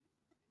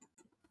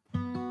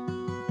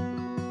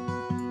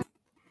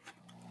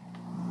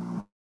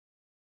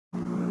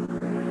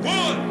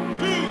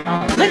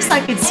Looks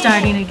like it's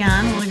starting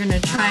again. We're going to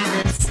try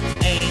this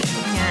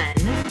again.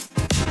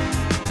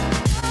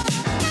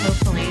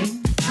 Hopefully,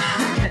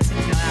 it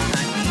doesn't go out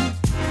on me.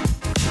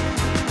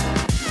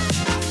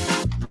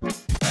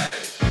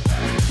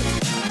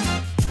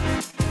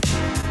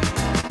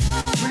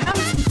 We're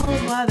having some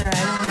cold weather. I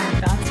don't know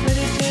if that's what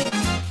it did.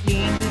 We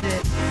ended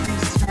it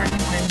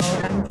restarting my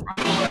modem from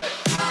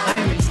I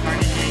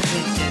restarted it.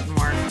 It didn't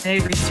work. They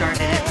restarted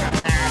it from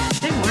there and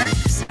it did work.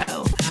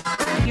 So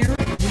here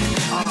we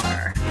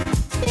are.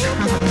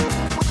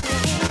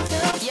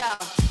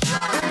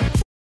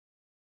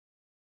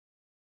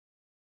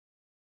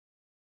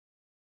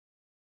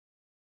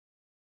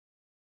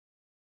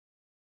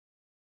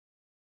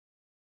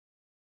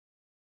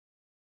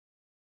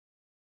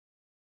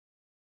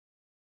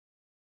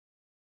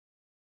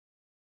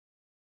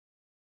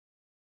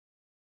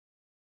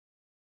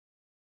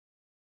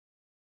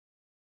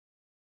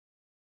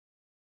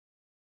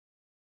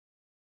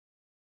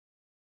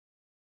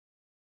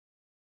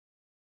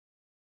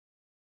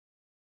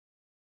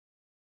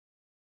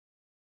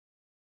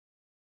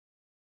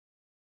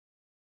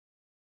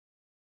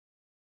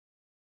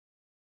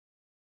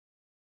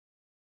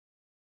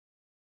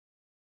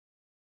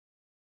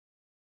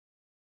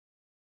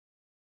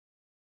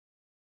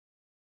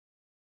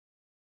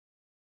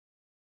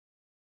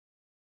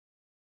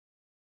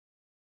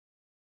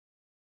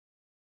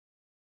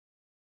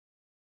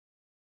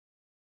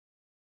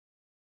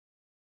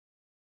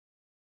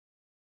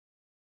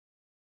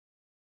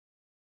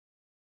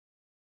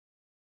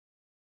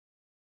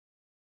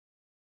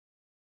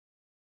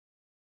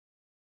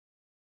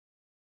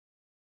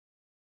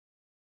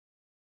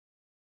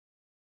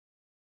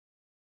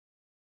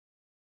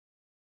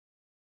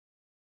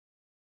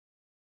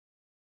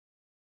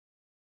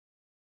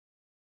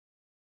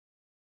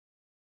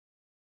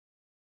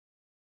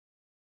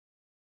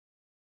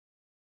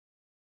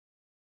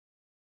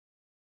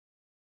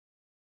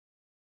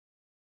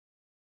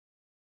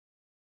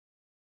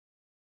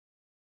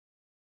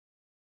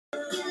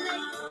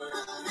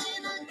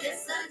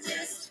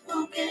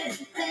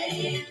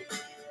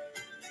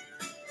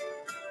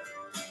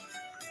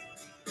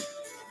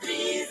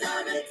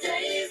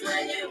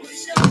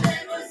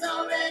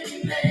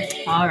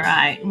 All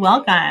right,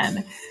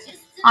 welcome.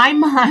 I'm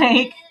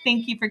Mike.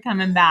 Thank you for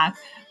coming back.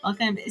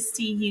 Welcome to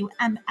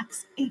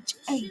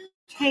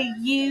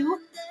CUMXHAKU.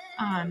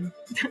 Um,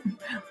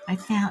 I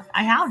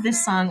have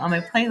this song on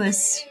my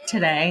playlist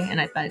today, and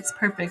I thought it's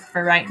perfect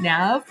for right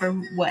now for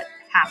what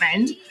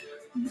happened.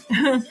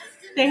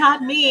 They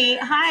had me.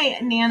 Hi,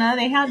 Nana.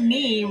 They had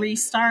me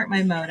restart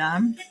my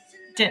modem.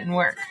 Didn't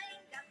work.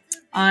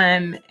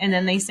 And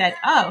then they said,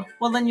 oh,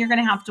 well, then you're going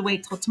to have to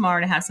wait till tomorrow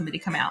to have somebody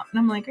come out. And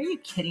I'm like, are you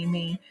kidding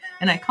me?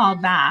 And I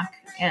called back.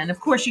 And of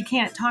course, you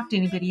can't talk to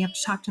anybody. You have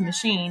to talk to a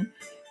machine.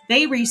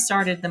 They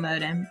restarted the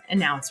modem and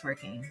now it's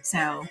working.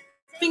 So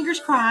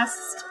fingers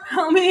crossed,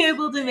 I'll be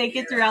able to make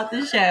it throughout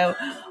the show.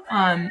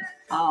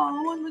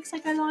 Oh, it looks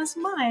like I lost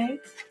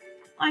Mike.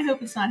 I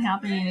hope it's not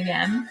happening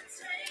again.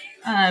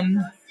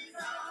 All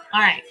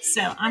right,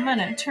 so I'm going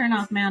to turn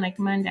off Manic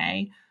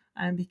Monday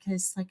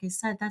because, like I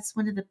said, that's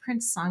one of the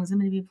Prince songs I'm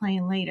going to be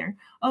playing later.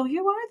 Oh,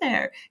 you are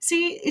there.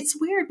 See, it's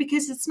weird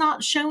because it's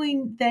not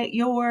showing that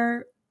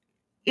you're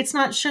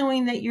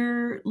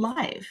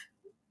live.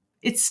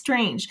 It's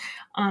strange.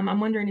 I'm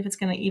wondering if it's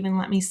going to even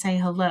let me say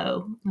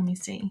hello. Let me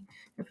see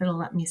if it'll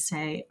let me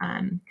say,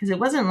 because it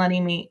wasn't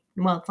letting me,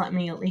 well, it's letting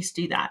me at least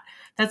do that.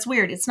 That's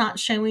weird. It's not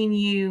showing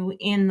you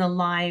in the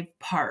live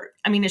part.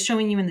 I mean, it's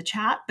showing you in the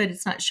chat, but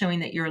it's not showing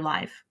that you're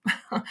live.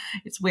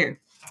 It's weird.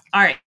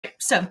 All right.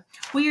 So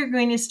we are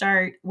going to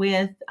start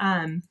with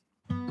going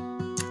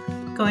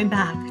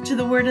back to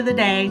the word of the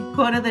day,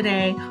 quote of the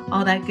day,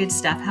 all that good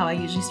stuff, how I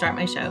usually start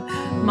my show.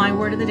 My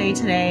word of the day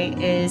today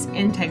is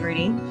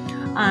integrity.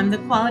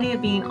 The quality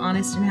of being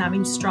honest and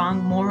having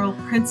strong moral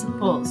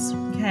principles.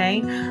 Okay.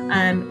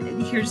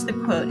 Here's the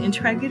quote.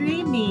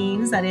 Integrity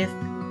means that if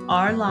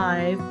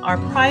our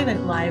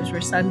private lives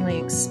were suddenly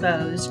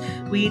exposed,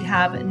 we'd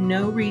have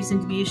no reason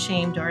to be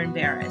ashamed or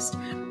embarrassed.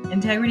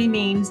 Integrity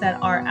means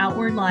that our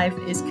outward life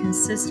is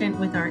consistent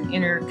with our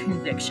inner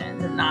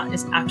convictions. And that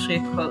is actually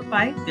a quote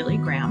by Billy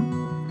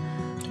Graham.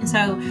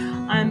 So,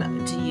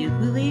 do you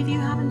believe you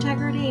have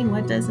integrity? And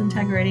what does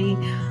integrity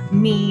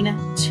mean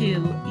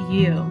to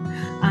you?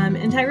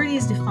 Integrity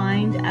is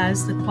defined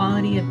as the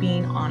quality of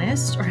being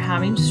honest or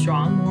having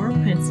strong moral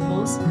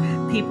principles.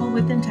 People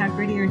with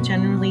integrity are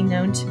generally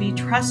known to be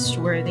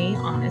trustworthy,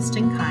 honest,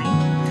 and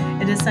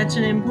kind. It is such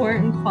an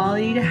important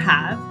quality to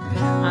have.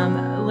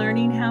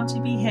 Learning how to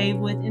behave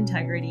with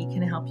integrity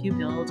can help you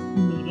build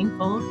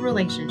meaningful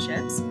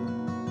relationships.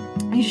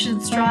 You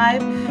should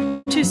strive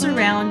to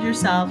surround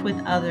yourself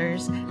with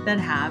others that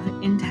have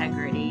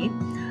integrity.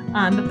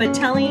 But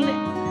telling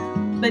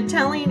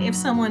if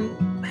someone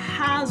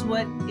has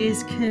what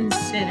is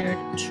considered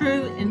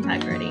true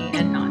integrity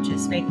and not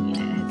just faking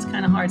it, it's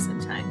kind of hard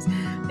sometimes.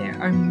 There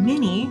are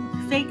many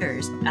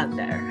fakers out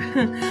there.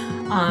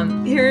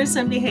 Here are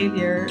some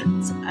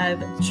behaviors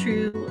of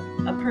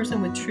a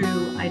person with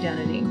true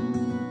identity.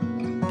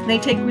 They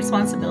take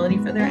responsibility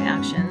for their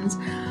actions.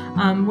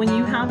 When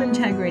you have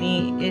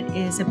integrity, it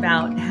is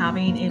about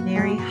having a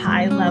very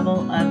high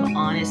level of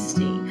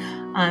honesty.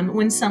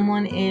 When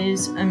someone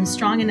is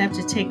strong enough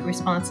to take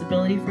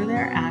responsibility for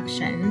their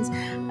actions,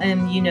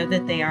 you know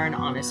that they are an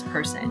honest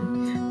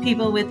person.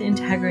 People with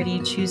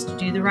integrity choose to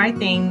do the right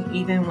thing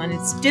even when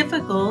it's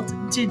difficult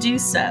to do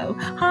so.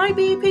 Hi,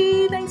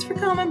 BP. Thanks for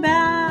coming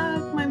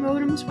back. My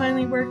modem's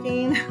finally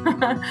working.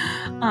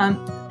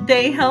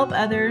 They help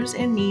others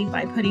in need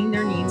by putting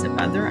their needs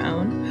above their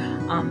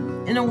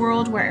own. In a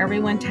world where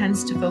everyone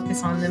tends to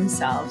focus on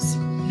themselves,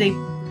 they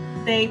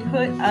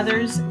put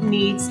others'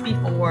 needs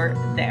before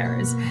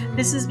theirs.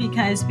 This is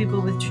because people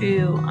with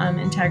true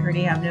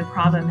integrity have no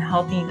problem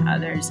helping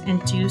others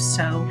and do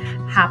so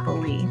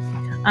happily.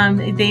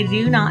 They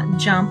do not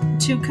jump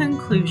to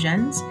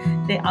conclusions.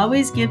 They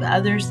always give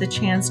others the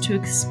chance to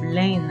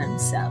explain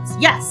themselves.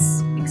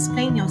 Yes,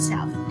 explain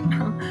yourself.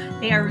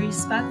 They are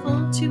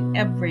respectful to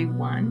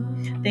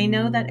everyone. They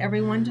know that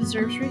everyone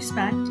deserves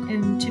respect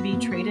and to be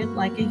treated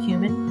like a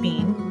human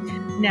being.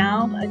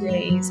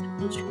 Nowadays,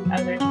 people treat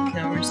others with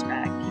no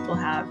respect.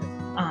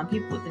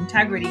 People with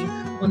integrity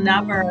will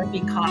never be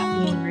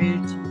caught being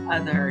rude to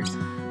others,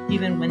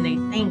 even when they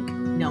think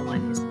no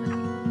one is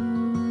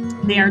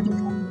looking. They are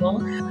dependable.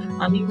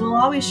 They will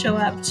always show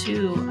up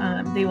to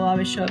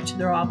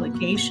their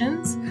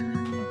obligations.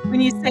 When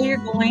you say you're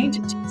going to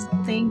do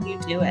something, you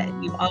do it.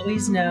 You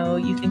always know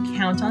you can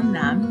count on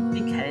them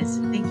because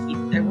they keep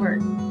their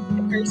word.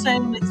 A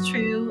person with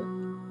true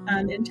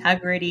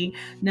integrity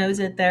knows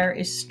that there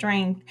is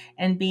strength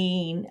in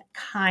being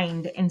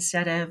kind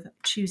instead of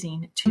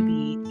choosing to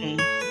be a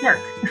jerk.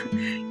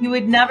 You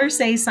would never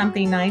say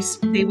something nice.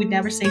 They would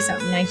never say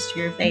something nice to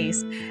your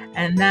face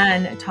and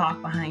then talk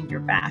behind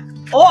your back,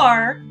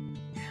 or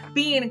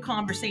be in a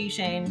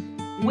conversation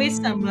with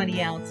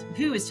somebody else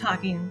who is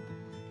talking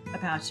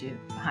about you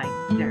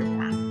behind their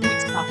back.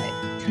 Stop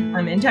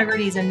it.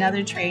 Integrity is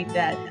another trait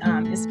that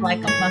is like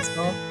a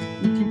muscle.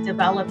 You can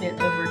develop it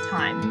over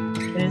time.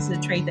 It is a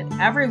trait that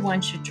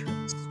everyone should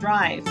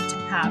strive to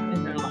have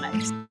in their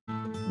lives.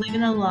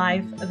 Living a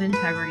life of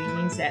integrity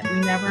means that we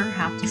never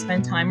have to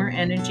spend time or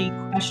energy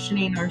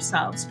questioning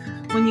ourselves.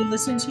 When you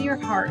listen to your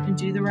heart and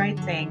do the right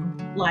thing,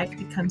 life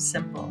becomes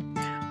simple.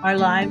 Our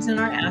lives and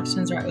our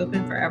actions are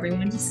open for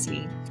everyone to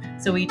see,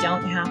 so we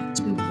don't have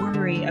to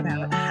worry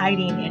about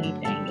hiding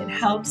anything. It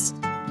helps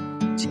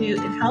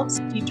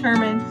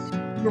determine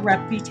your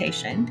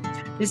reputation.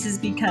 This is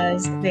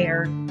because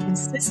they're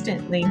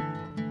consistently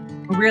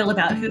real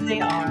about who they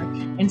are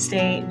and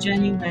stay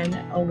genuine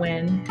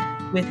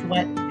with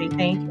what they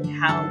think and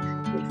how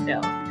they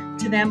feel.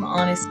 To them,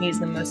 honesty is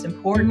the most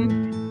important.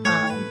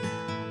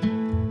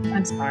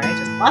 I'm sorry, I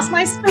just lost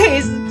my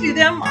space. To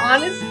them,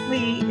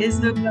 honesty is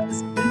the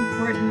most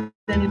important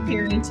than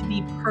appearing to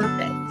be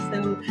perfect.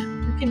 So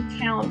you can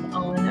count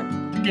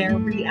on their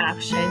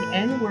reaction,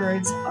 and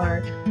words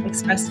are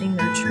expressing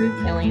their true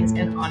feelings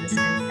and honest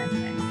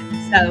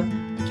intention. So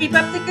keep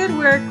up the good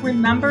work.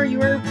 Remember,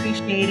 you are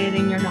appreciated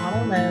and you're not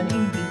alone,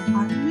 and you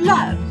are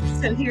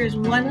loved. So here's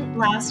one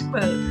last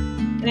quote.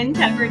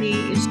 Integrity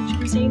is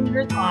choosing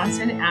your thoughts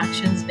and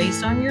actions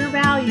based on your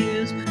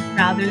values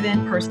rather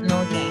than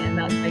personal gain. And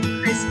that's by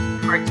Chris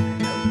Hartman.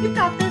 You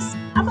got this.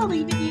 I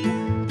believe in you.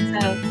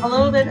 So a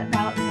little bit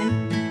about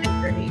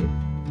integrity.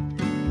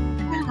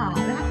 Wow,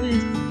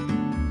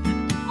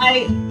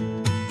 I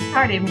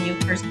started when you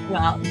first,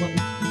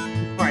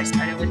 before I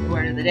started with the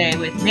word of the day,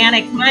 with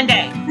Manic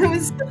Monday. It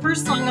was the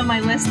first song on my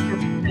list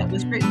that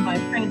was written by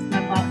Prince, and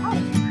I thought, oh,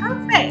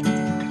 perfect.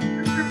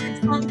 A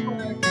perfect song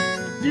for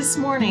this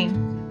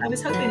morning. I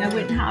was hoping I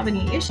wouldn't have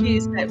any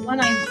issues, but when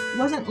I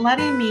wasn't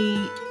letting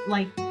me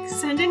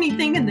send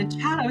anything in the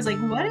chat, I was like,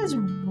 what is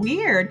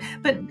weird?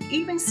 But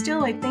even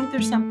still, I think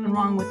there's something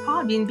wrong with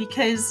Podbean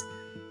because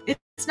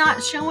it's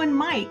not showing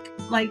Mike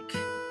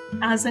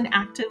as an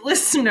active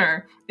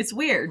listener. It's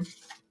weird.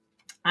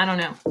 I don't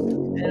know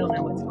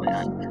what's going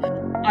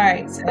on. All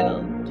right,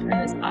 so turn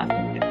this off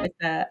and get with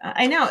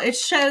I know it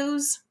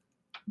shows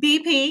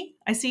BP.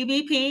 I see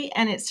BP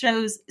and it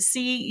shows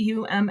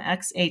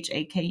CUMXHAKU,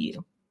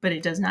 but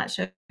it does not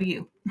show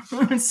you.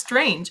 It's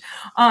strange.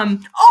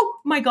 Oh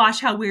my gosh,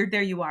 how weird.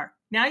 There you are.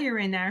 Now you're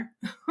in there.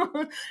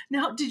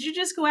 Now, did you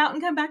just go out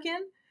and come back in?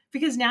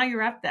 Because now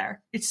you're up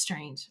there. It's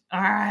strange. All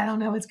right, I don't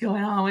know what's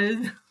going on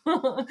with.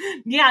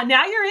 Yeah,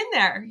 now you're in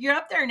there. You're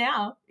up there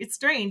now. It's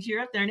strange.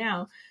 You're up there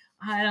now.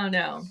 I don't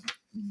know.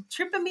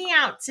 Tripping me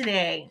out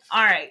today.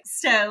 All right,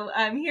 so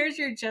here's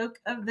your joke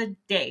of the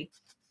day.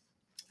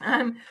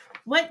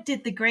 What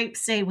did the grape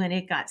say when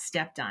it got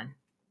stepped on?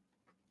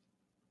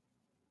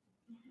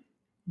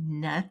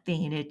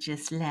 Nothing. It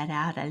just let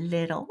out a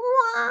little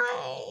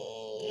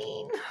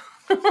whine.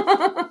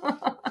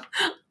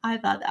 I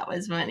thought that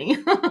was funny.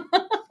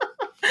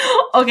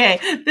 Okay,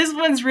 this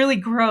one's really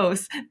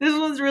gross. This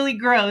one's really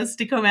gross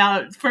to come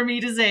out for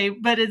me to say,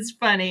 but it's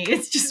funny.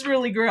 It's just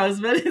really gross,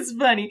 but it's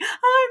funny.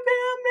 Hi,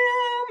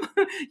 Bam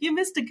Bam. You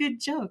missed a good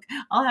joke.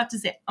 I'm going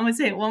to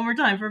say it one more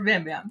time for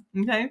Bam Bam.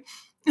 Okay.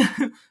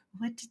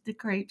 What did the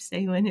grape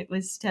say when it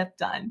was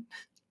stepped on?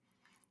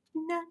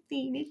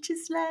 Nothing. It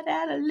just let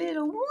out a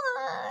little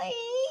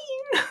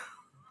whine.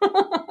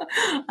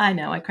 I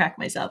know, I cracked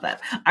myself up.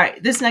 All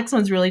right, this next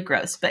one's really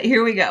gross, but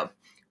here we go.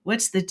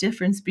 What's the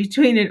difference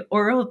between an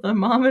oral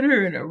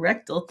thermometer and a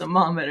rectal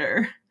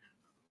thermometer?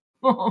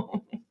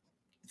 Oh,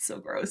 it's so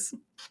gross.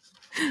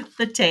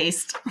 The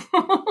taste.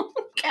 Oh,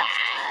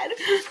 God.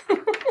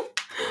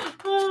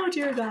 Oh,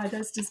 dear God,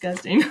 that's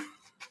disgusting.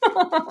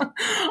 All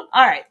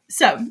right,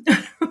 so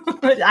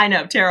I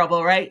know,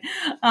 terrible, right?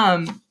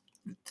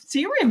 Do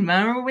you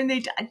remember when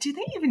do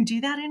they even do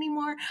that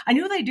anymore? I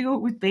know they do it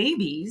with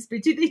babies,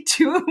 but do they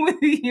do it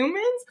with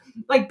humans?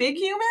 Like big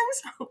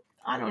humans?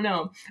 I don't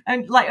know.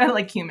 And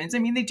like humans. I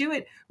mean, they do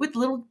it with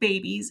little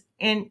babies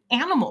and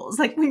animals.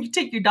 Like when you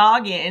take your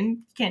dog in,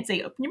 you can't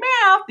say open your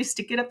mouth. They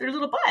stick it up their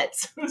little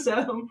butts.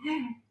 So,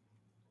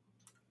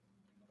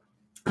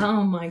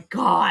 oh my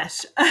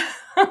gosh.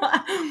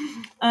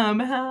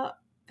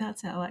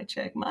 That's how I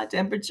check my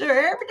temperature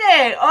every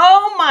day.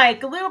 Oh,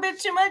 Mike, a little bit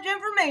too much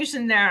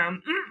information there.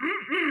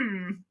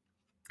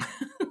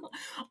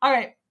 All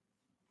right.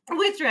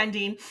 With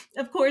trending,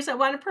 of course, I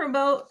want to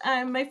promote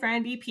my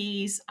friend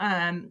BP's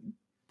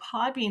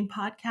Podbean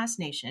Podcast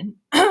Nation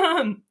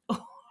on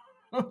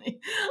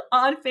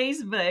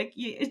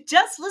Facebook.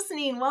 Just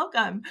listening,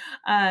 welcome.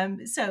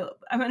 So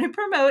I'm going to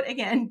promote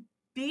again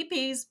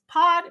BP's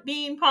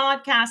Podbean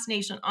Podcast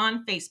Nation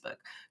on Facebook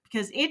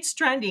because it's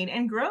trending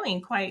and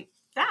growing quite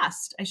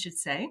fast, I should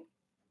say.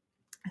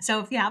 So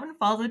if you haven't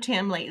followed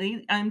him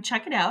lately,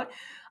 check it out.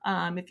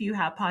 If you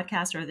have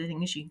podcasts or other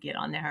things, you can get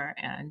on there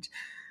and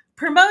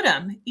promote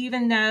them,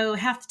 even though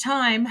half the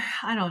time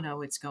I don't know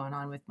what's going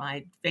on with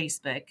my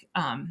Facebook.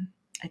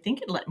 I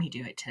think it let me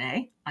do it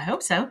today. I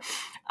hope so.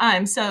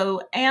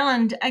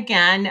 And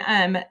again,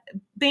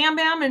 Bam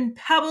Bam and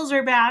Pebbles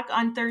are back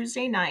on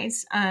Thursday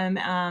nights.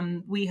 I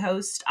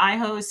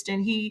host,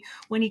 and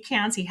when he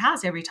can, he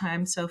has every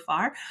time so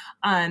far.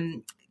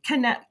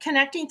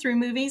 Connecting through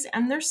movies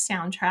and their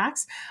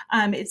soundtracks.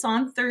 It's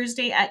on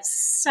Thursday at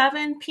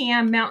 7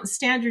 p.m. Mountain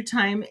Standard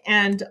Time.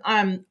 And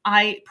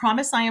I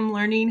promise I am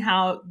learning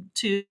how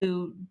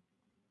to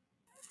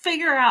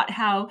figure out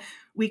how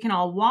we can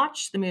all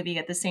watch the movie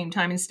at the same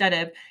time instead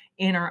of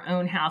in our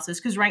own houses.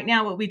 Because right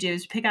now what we do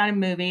is pick out a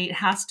movie. It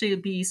has to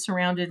be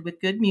surrounded with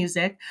good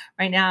music.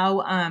 Right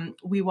now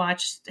we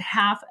watched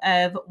half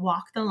of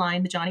Walk the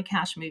Line, the Johnny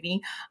Cash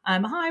movie.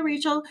 Hi,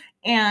 Rachel.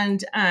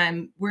 And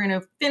we're going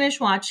to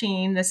finish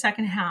watching the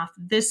second half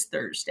this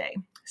Thursday.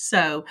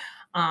 So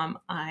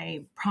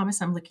I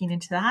promise I'm looking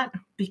into that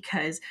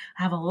because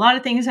I have a lot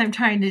of things I'm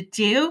trying to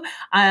do.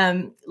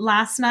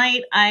 Last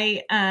night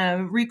I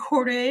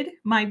recorded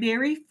my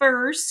very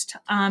first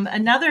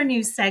another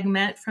new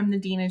segment from the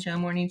Dina Joe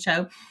Morning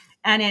Show,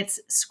 and it's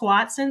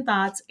Squats and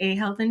Thoughts, a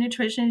health and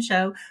nutrition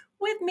show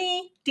with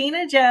me,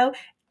 Dina Joe.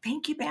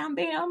 Thank you, Bam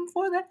Bam,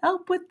 for the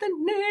help with the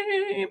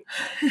name.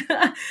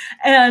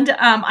 And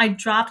I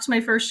dropped my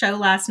first show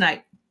last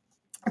night.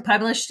 I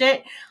published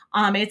it.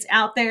 It's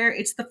out there.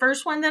 It's the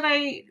first one that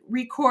I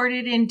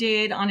recorded and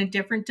did on a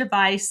different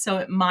device, so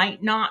it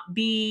might not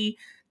be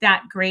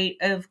that great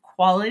of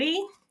quality,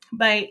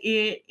 but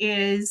it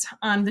is.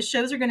 The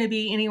shows are going to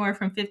be anywhere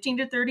from 15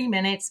 to 30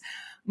 minutes.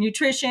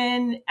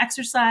 Nutrition,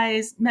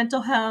 exercise,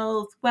 mental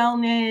health,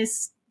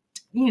 wellness,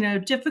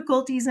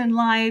 difficulties in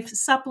life,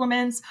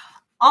 supplements,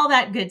 all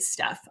that good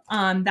stuff.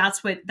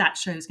 That's what that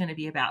show is going to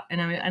be about. And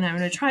I'm going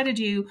to try to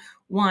do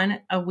one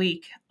a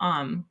week.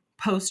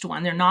 Post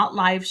one. They're not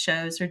live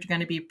shows. They're going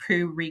to be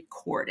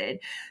pre-recorded.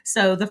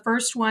 So the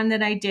first one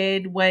that I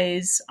did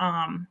was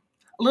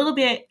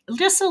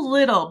just a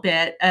little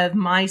bit of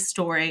my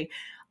story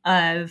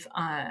of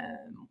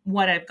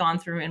what I've gone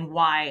through and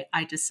why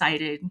I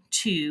decided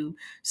to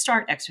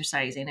start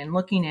exercising and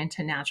looking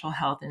into natural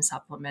health and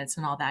supplements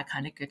and all that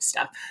kind of good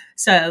stuff.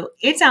 So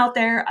it's out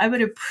there. I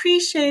would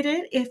appreciate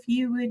it if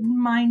you would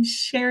mind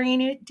sharing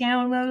it,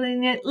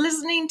 downloading it,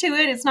 listening to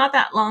it. It's not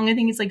that long. I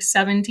think it's like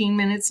 17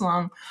 minutes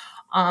long.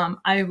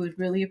 I would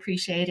really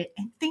appreciate it.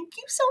 And thank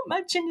you so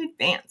much in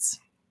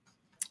advance.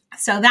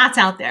 So that's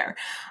out there.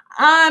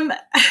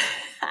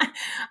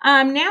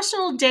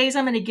 National days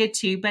I'm going to get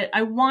to, but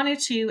I wanted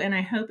to, and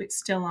I hope it's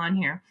still on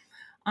here.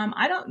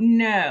 I don't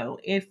know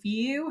if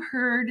you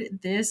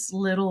heard this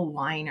little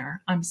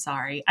whiner. I'm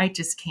sorry. I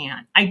just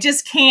can't.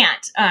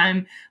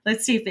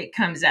 Let's see if it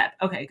comes up.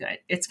 Okay, good.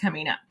 It's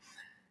coming up.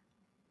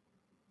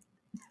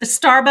 The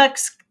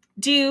Starbucks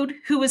dude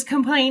who was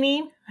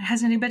complaining.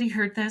 Has anybody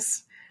heard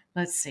this?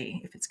 Let's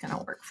see if it's going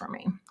to work for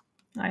me.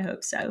 I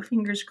hope so.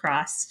 Fingers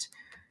crossed.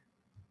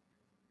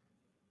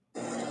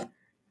 Work.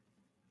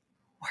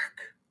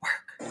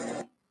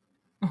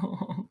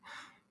 Oh.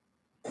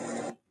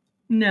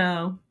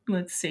 No,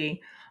 let's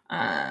see.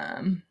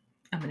 I'm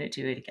going to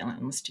do it again.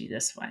 Let's do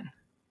this one.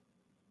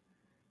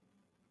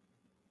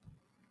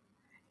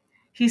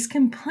 He's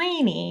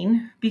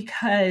complaining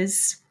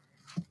because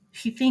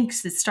he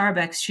thinks that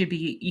Starbucks should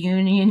be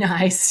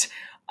unionized.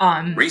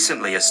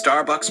 Recently, a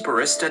Starbucks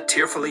barista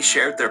tearfully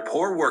shared their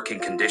poor working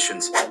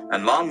conditions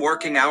and long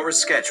working hours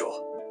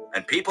schedule,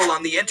 and people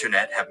on the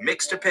internet have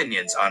mixed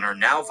opinions on her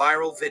now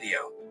viral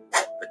video.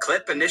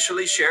 clip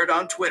initially shared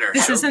on Twitter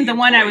This showed isn't the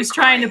one I was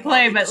trying to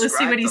play, but let's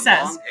see what he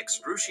says. Long,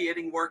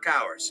 excruciating work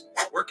hours,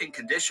 working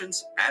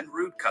conditions, and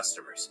rude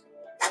customers.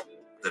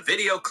 The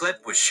video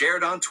clip was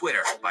shared on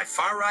Twitter by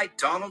far-right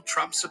Donald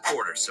Trump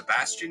supporter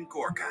Sebastian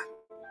Gorka,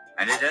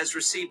 and it has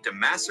received a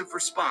massive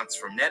response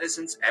from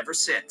netizens ever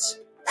since.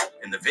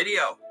 In the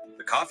video,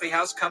 the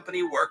coffeehouse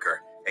company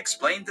worker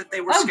explained that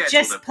they were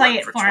scheduled to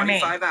work for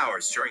 25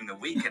 hours during the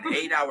week and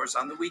 8 hours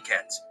on the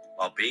weekends,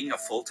 while being a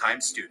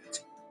full-time student.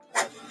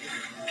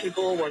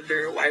 People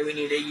wonder why we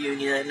need a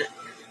union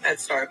at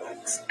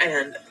Starbucks,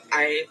 and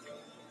I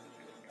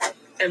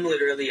am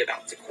literally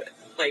about to quit.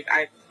 Like,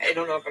 I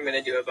don't know if I'm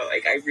going to do it, but,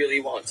 like, I really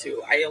want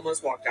to. I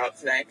almost walked out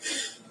today,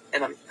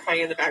 and I'm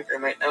crying in the back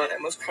room right now, and I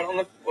almost cried on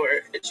the floor.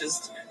 It's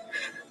just...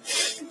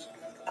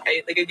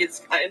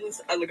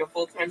 I'm like a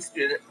full-time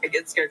student. I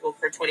get scheduled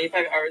for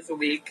 25 hours a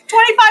week.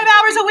 25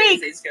 hours a week!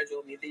 They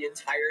schedule me the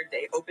entire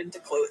day, open to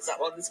close. I'm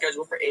on the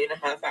schedule for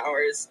 8.5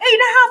 hours.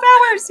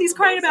 8.5 hours! He's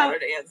crying about.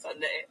 Saturday and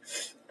Sunday.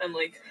 I'm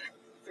like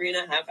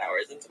 3.5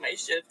 hours into my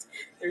shift.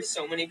 There's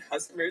so many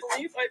customers.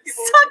 Only 5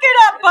 people. Suck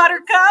it up,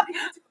 Buttercup!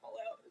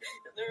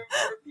 And there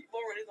are 4 people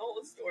running the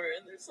whole store,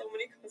 and there's so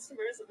many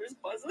customers, and there's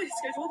Buzzley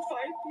scheduled 5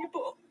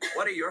 people.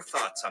 What are your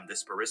thoughts on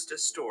this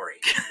barista's story?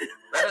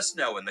 Let us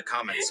know in the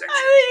comments section.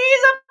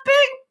 He's a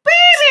big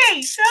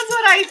baby! That's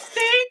what I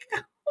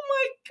think. Oh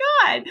my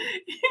God.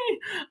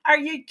 Are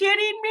you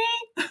kidding me?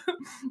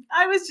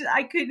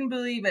 I couldn't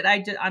believe it.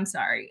 I'm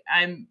sorry.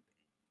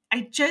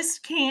 I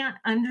just can't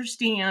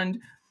understand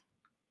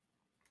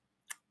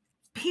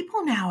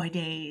people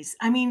nowadays.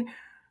 I mean,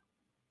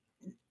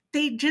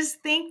 they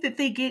just think that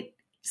they get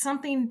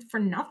something for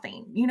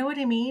nothing. You know what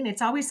I mean?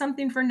 It's always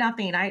something for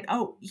nothing.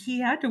 He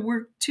had to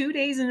work 2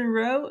 days in a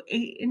row,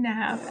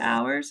 8.5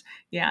 hours.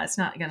 Yeah, it's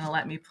not going to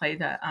let me play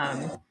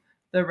the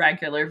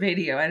regular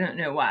video. I don't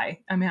know why.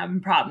 I'm having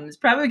problems.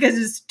 Probably because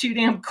it's too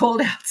damn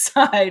cold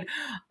outside.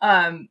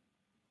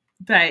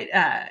 But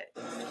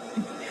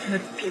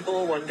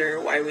people wonder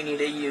why we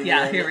need a union.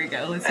 Yeah, here we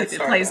go. Let's see if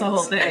it plays the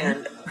whole thing.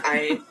 And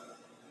I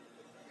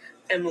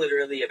am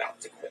literally about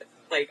to quit.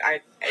 Like,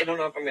 I don't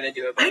know if I'm going to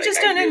do it, but I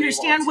just don't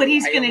understand what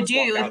he's going to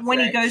do when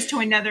he goes to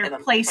another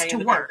place to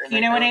work.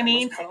 You know what I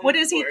mean? What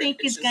does he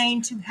think is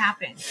going to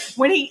happen?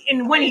 When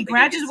he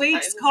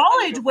graduates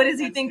college, what does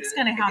he think is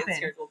going to happen? I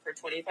get scheduled for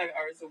 25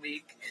 hours a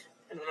week,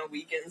 and on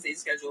weekends they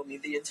schedule me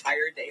the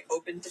entire day,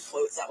 open to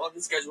close. I'm on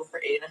the schedule for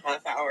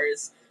 8.5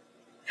 hours,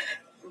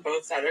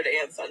 both Saturday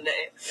and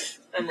Sunday.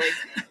 I'm like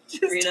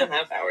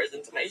 3.5 hours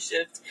into my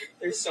shift.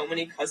 There's so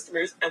many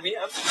customers, and we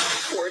have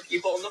 4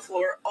 people on the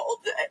floor all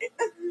day.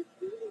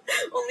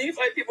 Only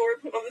 5 people were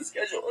put on the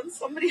schedule, and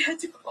somebody had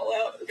to call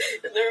out.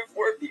 And there are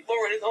 4 people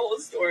running the whole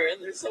store,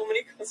 and there's so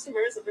many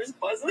customers, and there's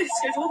Buzzley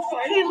scheduled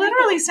 5 He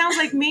literally sounds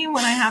like me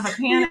when I have a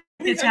panic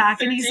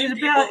attack, and he's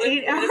about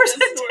 8 hours a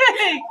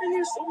day. And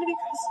there's so many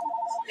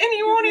customers. And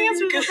he won't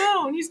answer the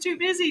phone. He's too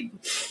busy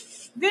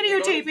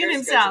videotaping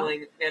himself.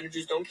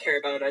 Managers don't care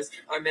about us.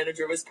 Our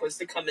manager was supposed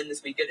to come in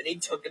this weekend, and he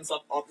took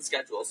himself off the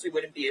schedule, so he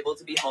wouldn't be able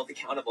to be held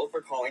accountable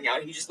for calling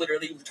out. He just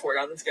literally tore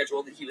down the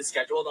schedule that he was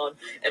scheduled on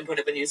and put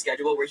up a new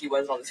schedule where he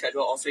wasn't on the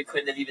schedule. Also, he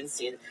couldn't have even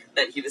seen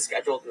that he was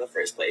scheduled in the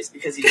first place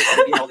because he didn't want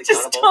to be held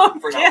accountable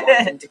for not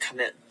wanting to come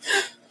in.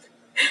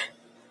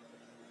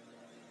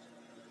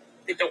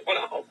 They don't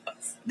want to help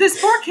us. This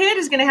poor kid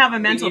is going to have a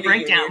mental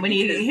breakdown when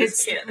he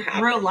hits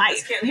real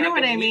life. You know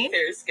what I mean?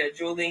 Fair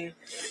scheduling.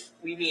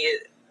 We need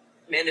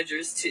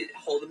managers to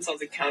hold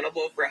themselves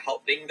accountable for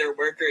helping their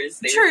workers.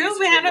 True,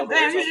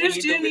 managers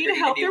do need to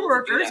help their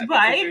workers,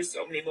 but there's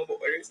so many mobile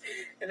orders,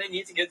 and I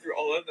need to get through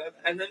all of them.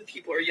 And then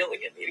people are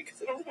yelling at me because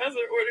they don't have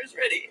their orders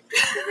ready.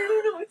 I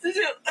don't know what to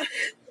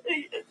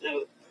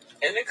do.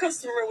 And the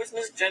customer was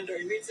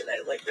misgendering me today,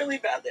 like, really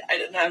badly. I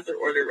didn't have their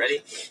order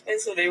ready. And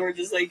so they were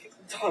just, like,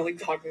 talking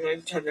to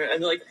each other.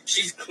 And they're like,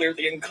 she's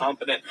clearly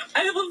incompetent.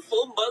 I have a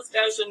full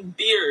mustache and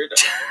beard.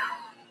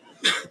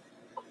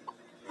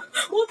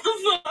 What the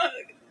fuck?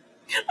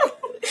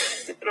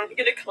 I don't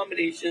get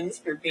accommodations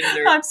for being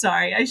there. I'm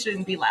sorry. I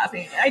shouldn't be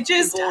laughing. I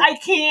just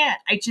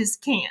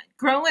can't.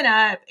 Growing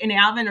up and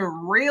having a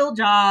real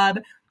job,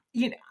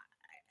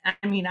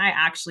 I mean, I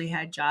actually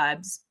had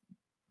jobs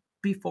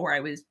before I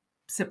was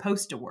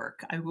supposed to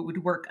work. I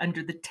would work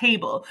under the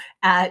table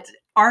at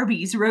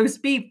Arby's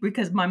roast beef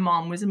because my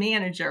mom was a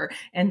manager,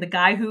 and the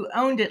guy who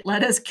owned it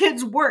let us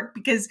kids work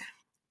because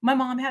my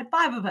mom had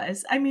 5 of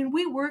us. I mean,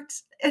 we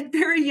worked at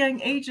very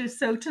young ages.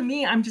 So to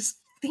me, I'm just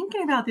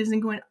thinking about this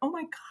and going, oh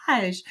my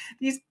gosh,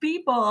 these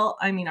people,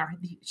 I mean,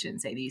 you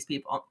shouldn't say these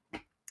people.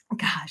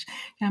 Gosh,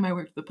 damn, I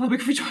worked for the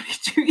public for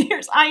 22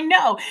 years. I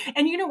know.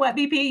 And you know what,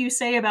 BP, you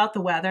say about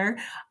the weather?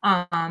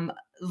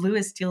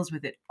 Lewis deals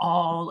with it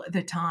all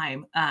the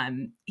time.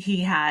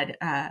 He had,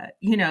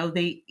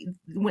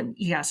 when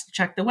he has to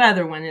check the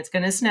weather when it's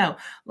going to snow.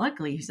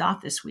 Luckily, he's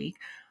off this week.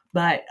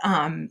 But,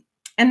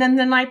 And then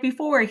the night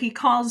before, he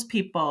calls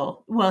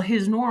people, well,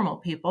 his normal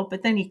people,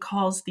 but then he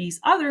calls these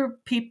other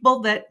people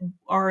that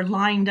are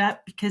lined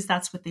up because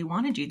that's what they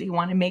want to do. They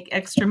want to make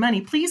extra money.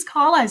 Please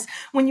call us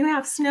when you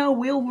have snow.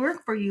 We'll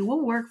work for you.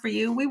 We'll work for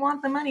you. We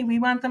want the money. We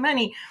want the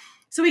money.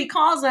 So he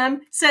calls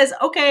them, says,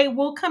 okay,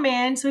 we'll come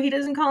in. So he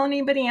doesn't call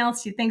anybody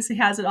else. He thinks he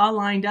has it all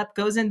lined up,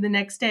 goes in the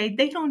next day.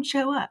 They don't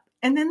show up.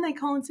 And then they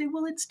call and say,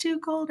 well, it's too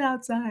cold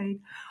outside.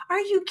 Are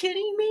you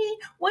kidding me?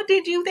 What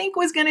did you think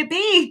was going to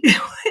be?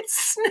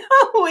 It's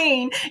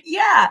snowing.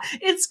 Yeah,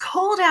 it's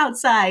cold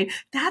outside.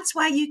 That's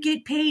why you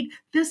get paid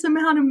this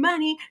amount of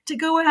money to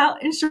go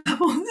out and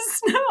shovel the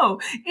snow.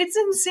 It's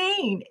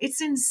insane. It's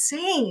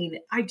insane.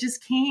 I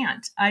just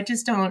can't. I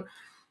just don't.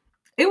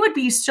 It would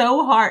be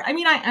so hard. I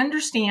mean, I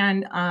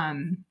understand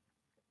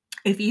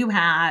if you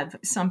have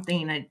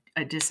something,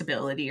 a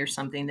disability or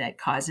something that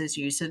causes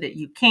you so that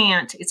you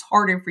can't, it's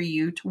harder for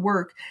you to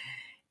work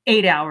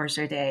 8 hours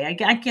a day.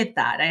 I get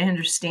that. I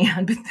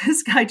understand. But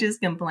this guy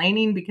just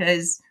complaining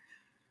because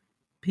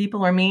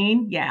people are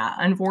mean. Yeah,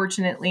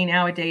 unfortunately,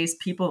 nowadays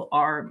people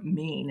are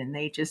mean and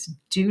they just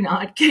do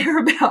not care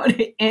about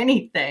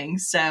anything.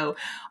 So,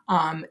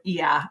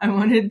 yeah, I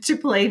wanted to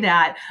play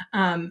that.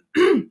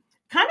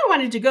 Kind of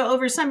wanted to go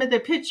over some of the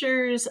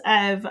pictures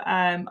of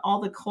all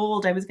the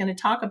cold. I was going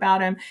to talk about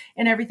them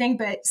and everything,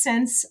 but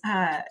since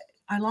I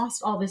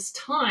lost all this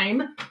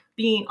time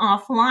being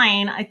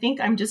offline, I think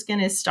I'm just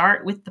going to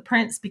start with the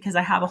Prince because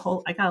I got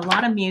a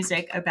lot of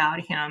music about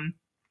him,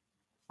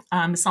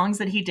 songs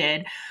that he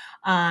did,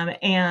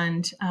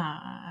 and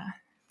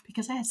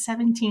because I had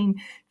 17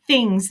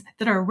 things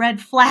that are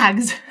red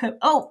flags.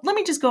 Oh, let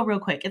me just go real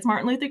quick. It's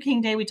Martin Luther King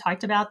Day. We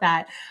talked about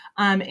that.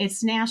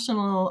 It's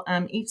National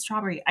Eat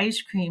Strawberry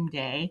Ice Cream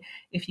Day.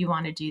 If you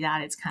want to do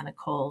that, it's kind of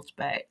cold,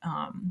 but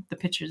the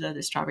pictures of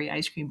the strawberry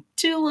ice cream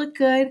do look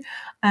good.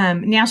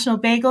 National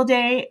Bagel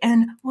Day.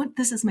 And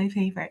this is my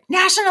favorite,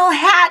 National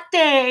Hat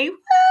Day.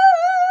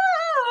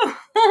 Woo!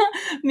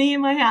 Me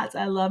and my hats.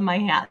 I love my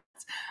hats.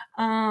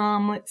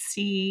 Let's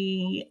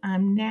see.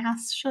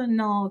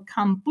 National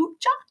Kombucha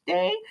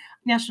Day,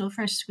 National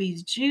Fresh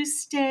Squeezed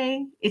Juice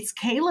Day. It's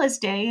Kayla's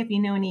Day, if you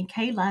know any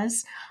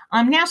Kayla's.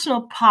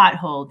 National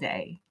Pothole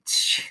Day.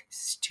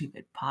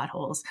 Stupid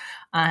potholes.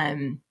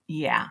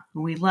 Yeah,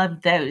 we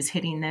love those,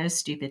 hitting those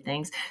stupid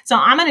things. So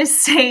I'm going to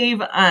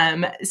save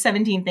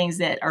 17 things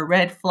that are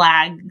red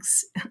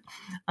flags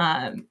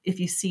if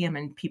you see them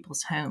in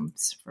people's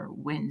homes for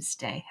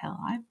Wednesday. Hell,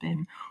 I've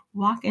been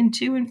walking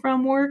to and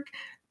from work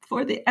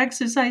for the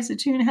exercise of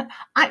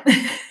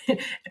 2.5.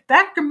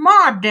 Back to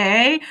my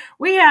day,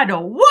 we had to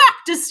walk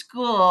to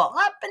school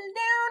up and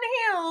down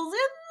hills in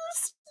the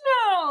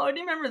snow. Do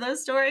you remember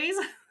those stories?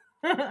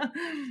 I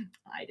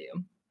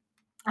do.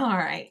 All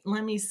right,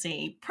 let me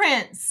see.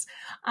 Prince.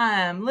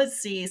 Let's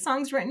see.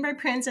 Songs written by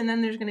Prince, and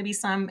then there's going to be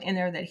some in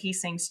there that he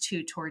sings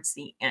too towards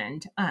the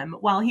end.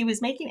 While he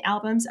was making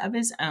albums of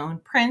his own,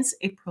 Prince,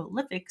 a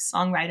prolific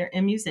songwriter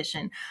and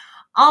musician,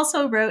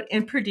 also wrote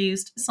and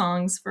produced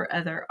songs for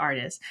other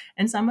artists,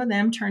 and some of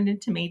them turned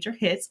into major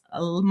hits.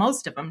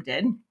 Most of them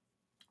did.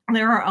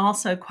 There are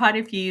also quite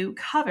a few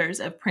covers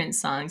of Prince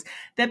songs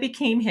that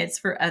became hits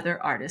for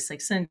other artists like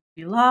Cyndi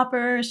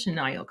Lauper,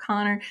 Shania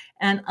O'Connor,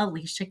 and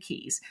Alicia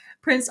Keys.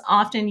 Prince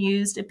often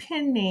used a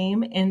pen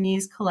name in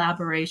these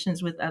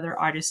collaborations with other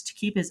artists to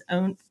keep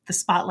the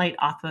spotlight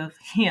off of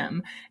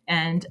him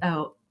and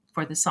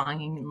for the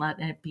song and let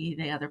it be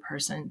the other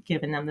person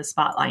giving them the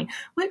spotlight,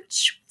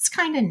 which is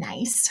kind of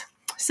nice.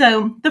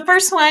 So the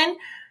first one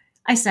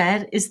I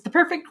said is the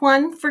perfect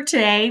one for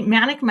today,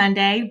 Manic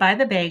Monday by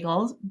the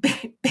Bagels,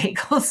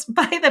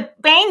 by the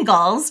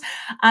Bangles.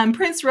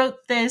 Prince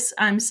wrote this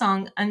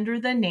song under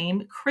the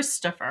name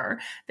Christopher,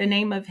 the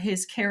name of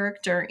his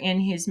character in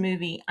his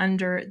movie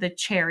Under the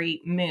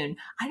Cherry Moon.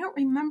 I don't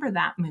remember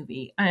that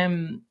movie. I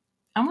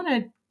want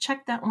to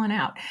check that one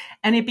out.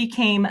 And it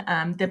became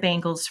the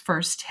Bangles'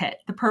 first hit.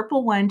 The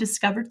Purple One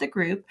discovered the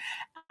group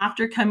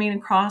after coming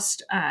across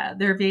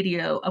their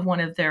video of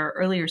one of their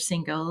earlier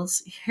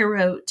singles,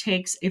 Hero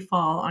Takes a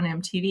Fall, on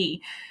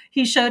MTV.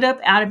 He showed up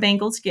at a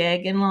Bangles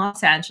gig in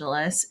Los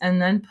Angeles and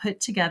then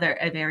put together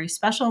a very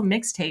special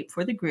mixtape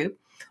for the group,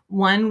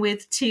 one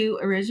with 2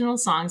 original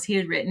songs he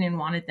had written and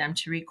wanted them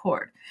to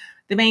record.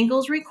 The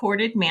Bangles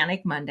recorded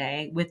Manic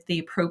Monday with the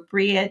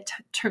appropriate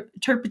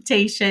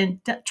trepidation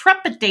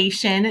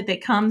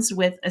that comes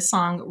with a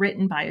song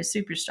written by a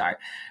superstar.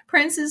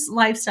 Prince's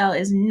lifestyle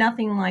is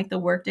nothing like the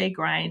workday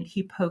grind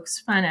he pokes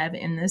fun of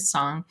in this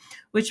song,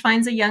 which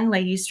finds a young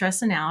lady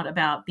stressing out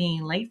about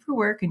being late for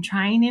work and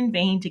trying in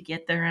vain to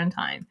get there on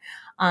time.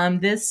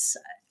 This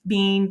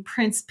being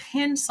Prince's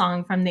pen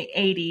song from the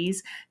 80s,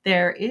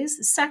 there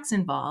is sex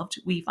involved.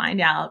 We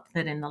find out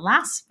that in the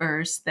last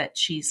verse that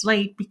she's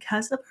late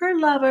because of her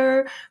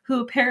lover, who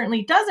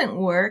apparently doesn't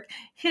work,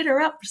 hit her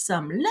up for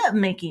some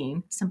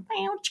lovemaking, some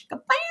bow chicka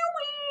bow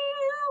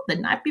wow the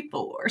night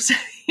before. So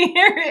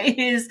here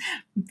is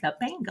the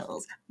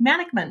Bangles,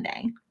 Manic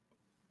Monday.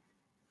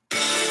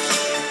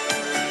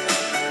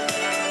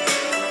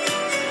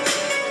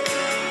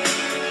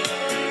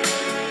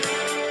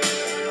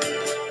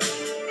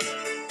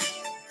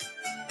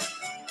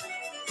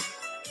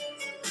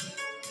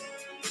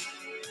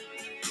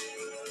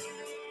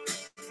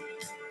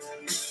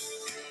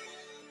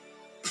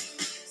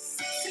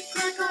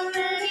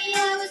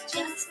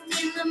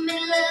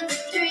 middle of the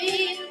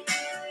street.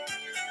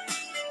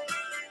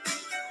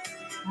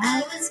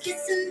 I was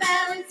kissing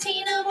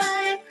Valentina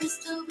while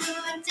crystal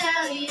blue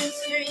Italian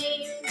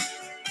street.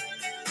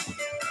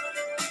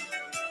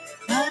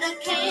 But I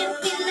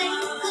can't be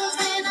late, 'cause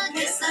then I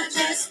guess I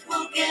just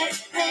won't get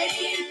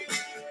paid.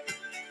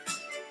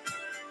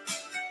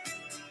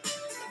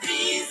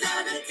 These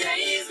are the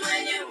days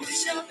when you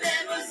wish your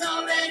bed was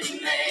already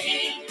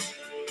made.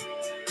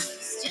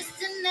 It's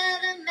just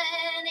another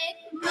manic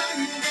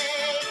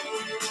Monday.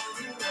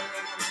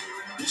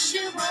 Wish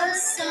it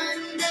was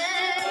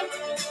Sunday.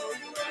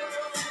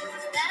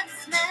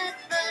 That's my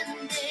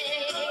fun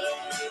day.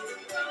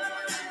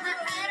 I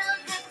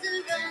don't have to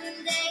run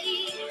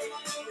day.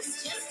 It's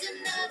just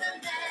another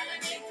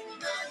manic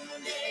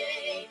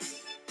Monday.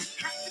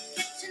 Have to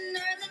catch an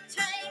early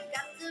train.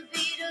 Got to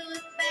be to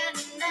it by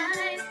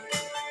 9.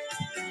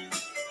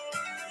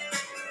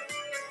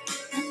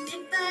 And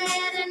if I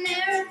had an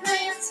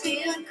airplane,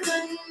 still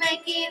couldn't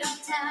make it on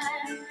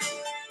time.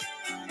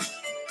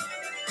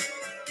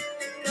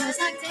 'Cause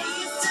I take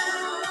it so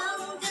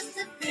long just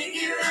to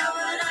figure out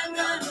what I'm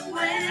gonna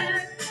wear.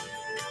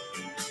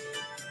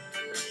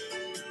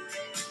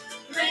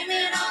 Blame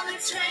it on the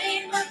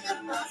train, but the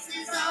bus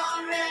is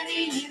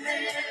already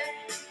there.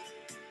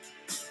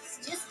 It's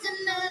just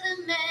another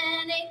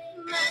manic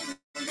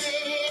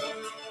Monday.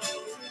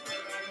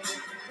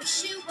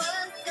 Wish it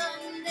was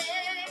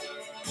Sunday.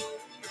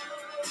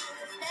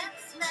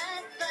 That's my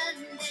fun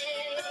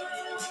day.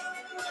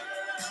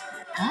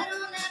 I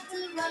don't have to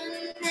run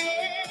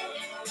day.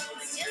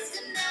 It's just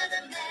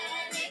another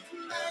manic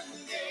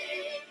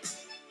Monday.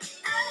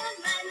 I want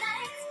my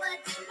nights, but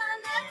you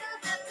might never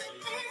have to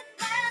live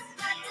last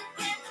night to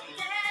get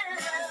down.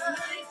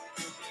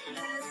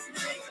 Last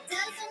night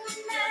doesn't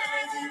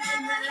matter. I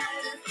have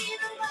to be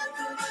the one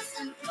who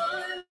wasn't for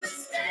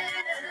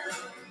myself.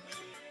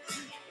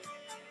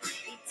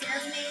 He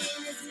tells me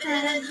in his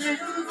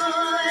bedroom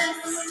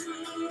voice,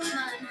 come on,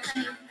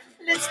 honey.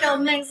 Let's go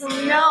make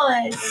some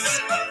noise.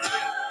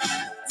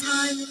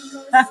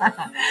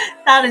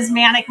 That is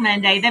Manic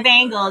Monday, The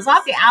Bangles,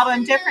 off the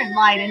album Different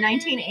Light in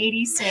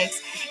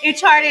 1986. It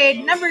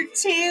charted number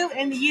 2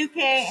 in the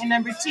UK and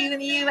number 2 in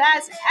the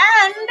US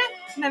and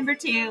number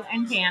 2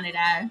 in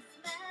Canada.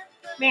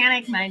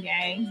 Manic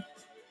Monday.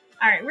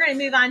 All right, we're going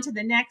to move on to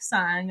the next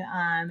song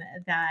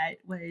that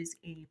was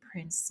a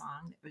Prince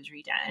song that was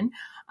redone.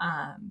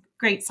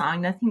 Great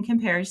song, Nothing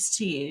Compares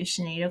to You,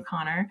 Sinead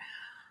O'Connor.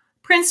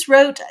 Prince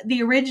wrote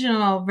the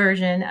original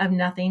version of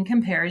Nothing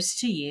Compares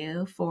to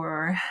You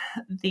for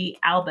the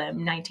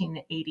album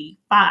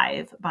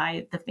 1985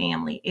 by The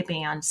Family, a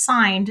band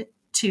signed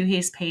to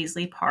his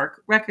Paisley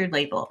Park record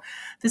label.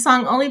 The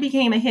song only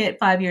became a hit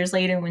 5 years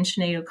later when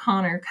Sinead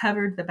O'Connor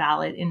covered the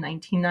ballad in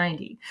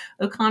 1990.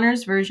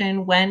 O'Connor's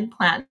version went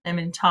platinum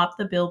and topped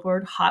the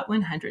Billboard Hot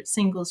 100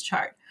 singles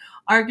chart.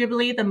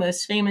 Arguably, the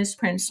most famous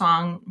Prince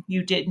song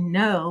you didn't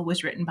know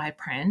was written by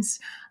Prince.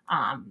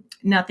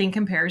 Nothing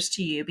Compares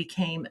to You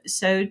became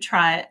so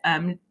tied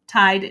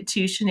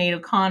to Sinead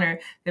O'Connor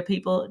that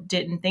people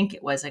didn't think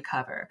it was a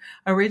cover.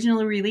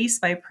 Originally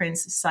released by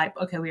Prince,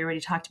 okay, we already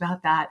talked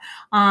about that.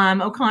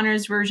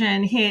 O'Connor's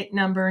version hit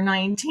number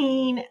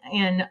 19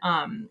 and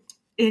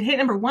it hit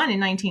number 1 in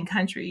 19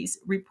 countries.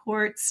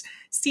 Reports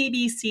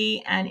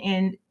CBC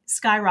and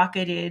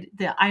skyrocketed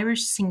the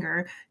Irish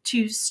singer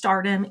to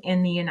stardom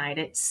in the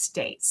United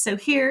States. So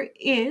here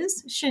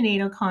is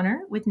Sinead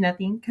O'Connor with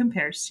Nothing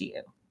Compares to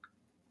You.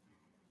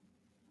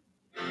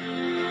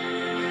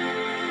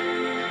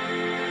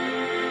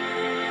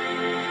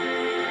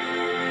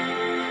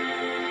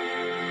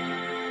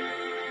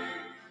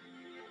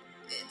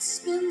 It's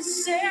been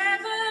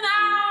 7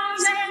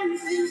 hours and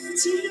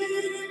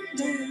 15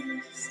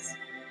 days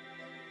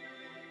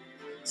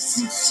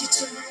since you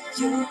took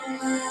your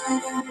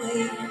love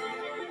away.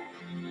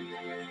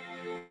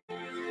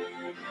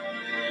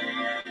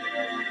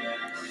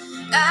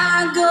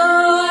 I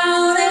go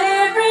out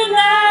every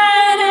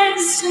night and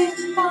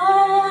sleep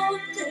all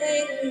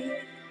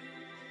day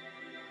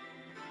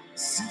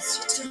since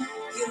you took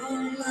your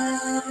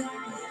love away.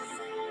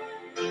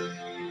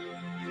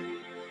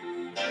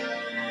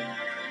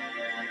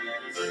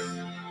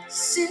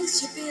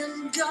 Since you've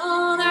been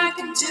gone, I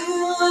can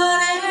do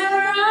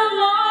whatever I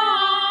want.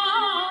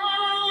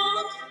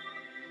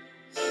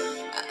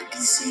 I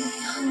can see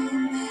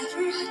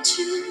whomever I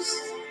choose.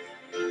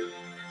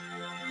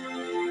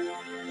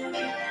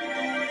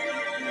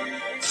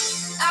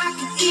 I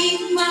can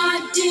eat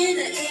my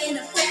dinner in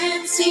a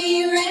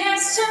fancy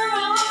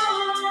restaurant,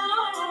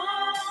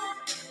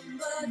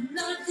 but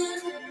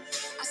nothing,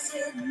 I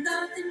said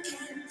nothing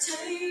can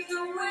take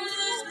away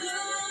this blues,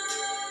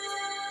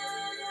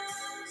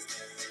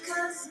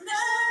 'cause nothing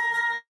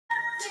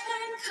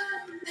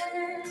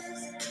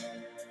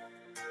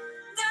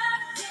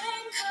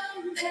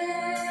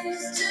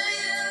compares to you.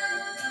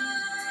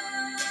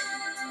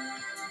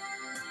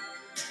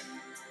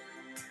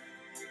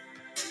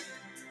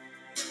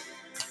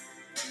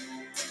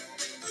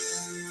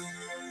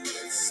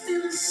 It's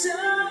been so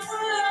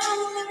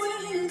long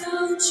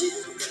without you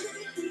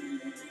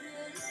here.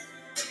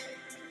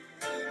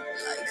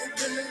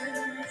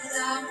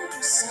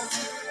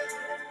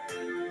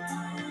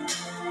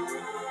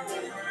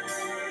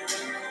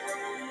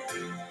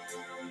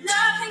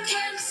 Nothing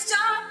can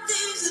stop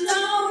these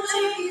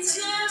lonely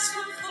tears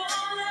from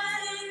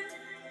falling.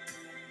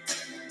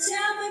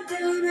 Tell me,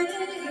 baby,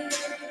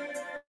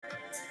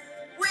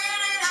 where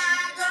did I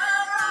go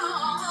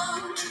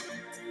wrong?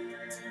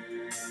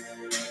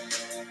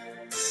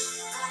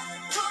 I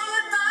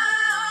put my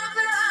arms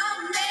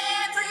around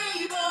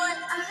every boy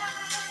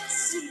I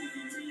see,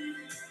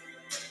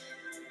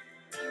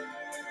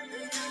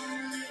 but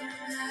only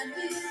not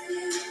with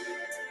you.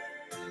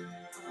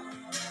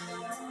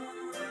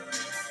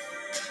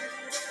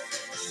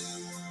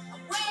 I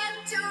went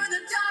to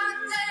the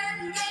doctor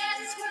and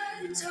guess what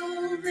he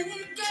told me?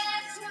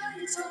 Guess what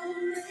he told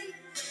me?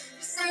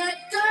 He said,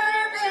 girl,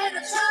 you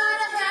better try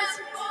to have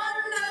some fun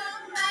no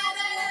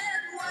matter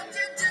what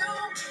you do.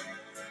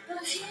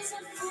 But he's a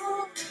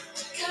fool,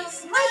 'cause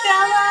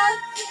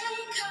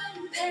nothing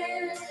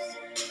compares.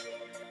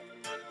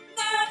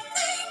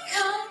 Nothing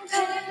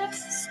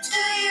compares to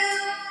you.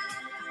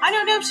 I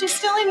don't know if she's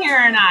still in here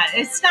or not.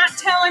 It's not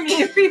telling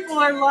me if people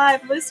are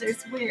live listeners.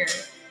 It's weird.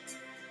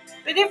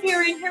 But if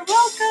you're in here,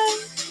 welcome.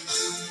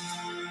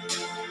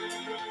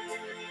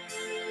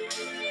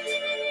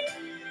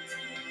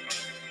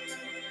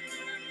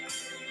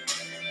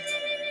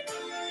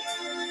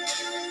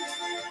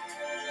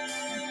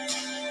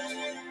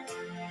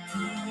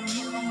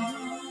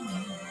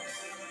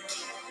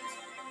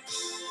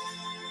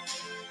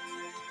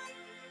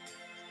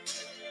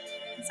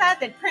 It's sad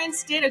that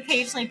Prince did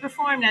occasionally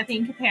perform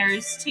Nothing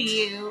Compares to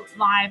You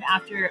live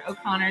after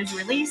O'Connor's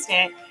released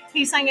it.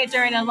 He sang it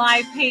during a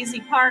live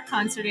Paisley Park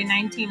concert in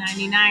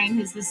 1999.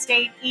 His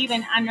estate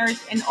even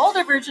unearthed an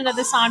older version of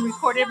the song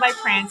recorded by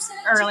Prince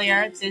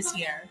earlier this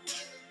year.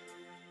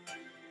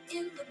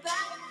 In the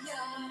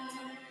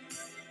backyard,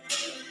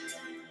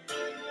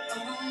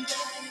 all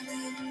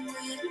diamond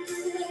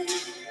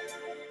windows.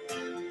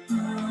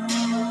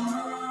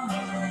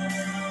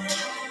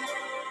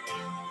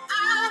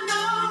 I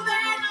know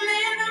that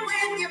living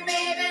with your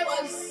baby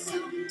was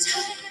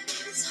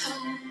sometimes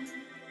hard,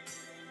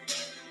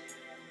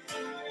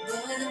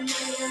 but I'm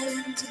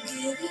willing to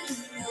give it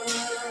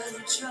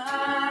another try.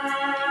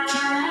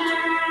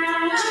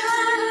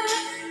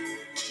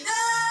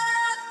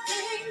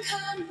 Nothing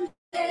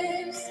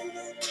compares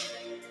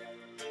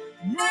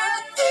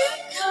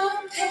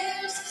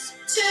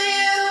to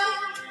you.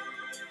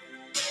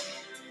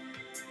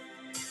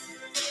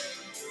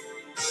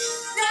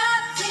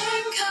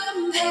 Nothing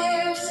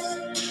compares.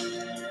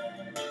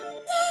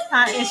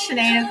 It's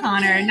Sinead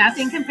O'Connor.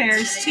 Nothing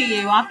Compares to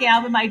You. Off the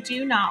album I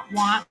Do Not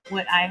Want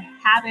What I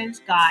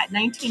Haven't Got,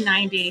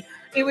 1990.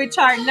 It would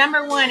chart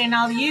number 1 in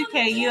all the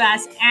UK,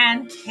 US,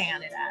 and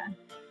Canada.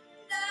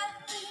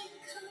 Nothing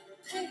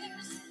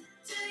compares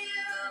to you.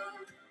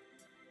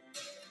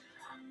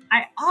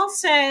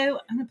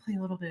 I'm going to play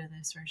a little bit of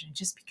this version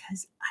just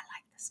because I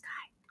like this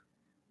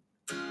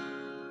guy.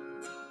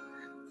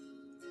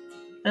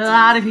 A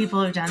lot of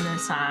people have done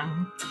this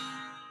song.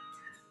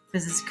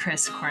 This is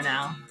Chris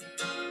Cornell.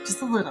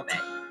 Just a little bit.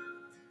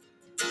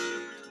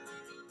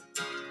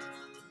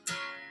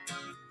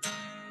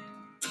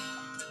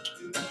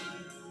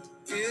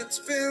 It's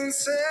been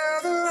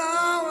 7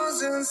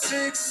 hours and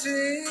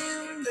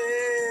 16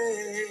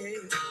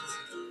 days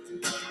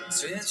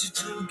since you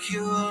took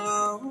your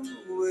love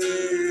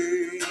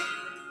away.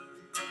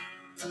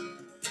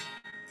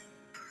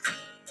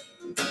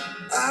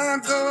 I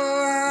go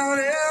out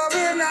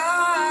every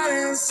night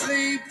and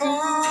sleep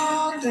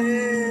all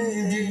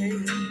day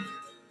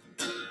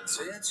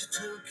since you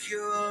took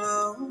your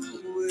love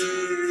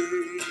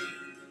away.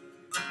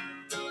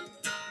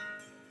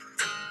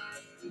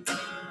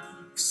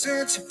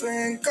 Since you've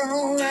been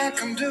gone, I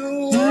can do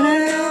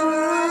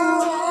whatever I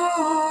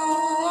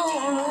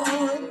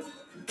want.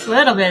 A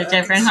little bit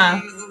different, huh?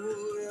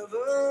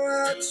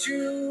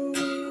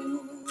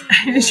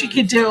 She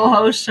could do a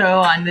whole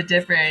show on the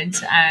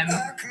different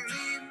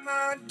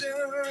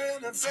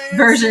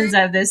versions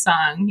of this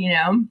song, you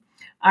know.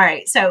 All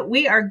right, so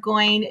we are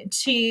going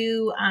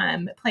to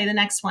play the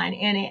next one,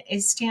 and it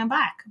is Stand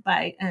Back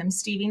by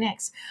Stevie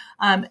Nicks.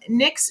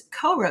 Nicks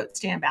co-wrote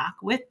Stand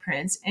Back with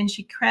Prince, and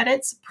she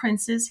credits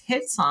Prince's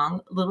hit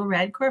song Little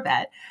Red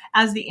Corvette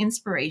as the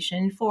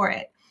inspiration for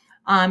it.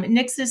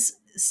 Nicks's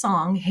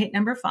song hit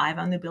number 5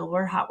 on the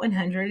Billboard Hot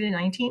 100 in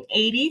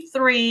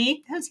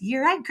 1983. That was the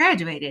year I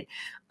graduated.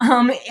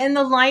 In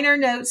the liner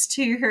notes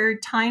to her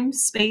Time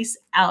Space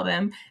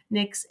album,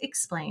 Nicks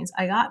explains,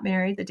 I got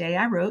married the day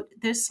I wrote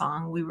this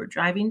song. We were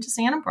driving to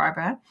Santa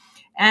Barbara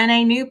and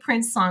a new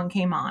Prince song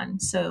came on.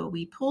 So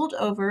we pulled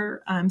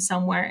over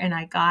somewhere and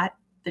I got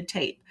the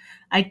tape.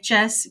 It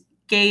just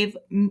gave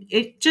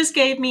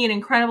me an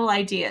incredible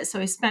idea. So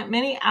I spent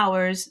many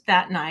hours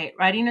that night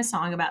writing a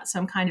song about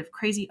some kind of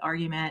crazy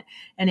argument,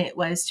 and it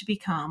was to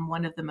become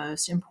one of the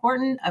most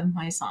important of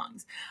my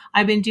songs.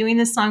 I've been doing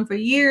this song for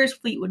years.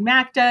 Fleetwood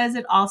Mac does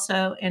it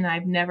also, and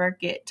I've never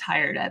get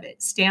tired of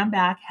it. Stand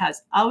Back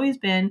has always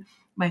been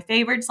my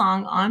favorite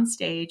song on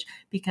stage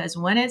because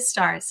when it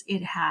starts,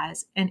 it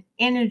has an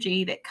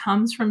energy that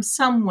comes from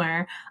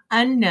somewhere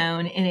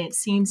unknown, and it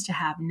seems to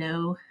have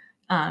no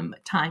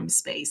time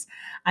space.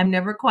 I've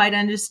never quite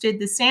understood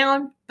the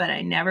sound, but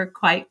I never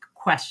quite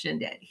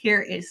questioned it.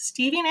 Here is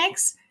Stevie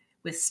Nicks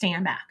with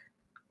Stand Back.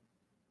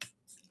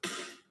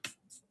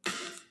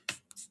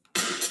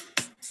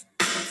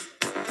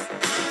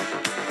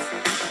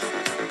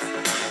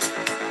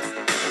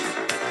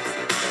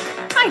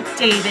 Hi,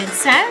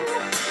 Davidson.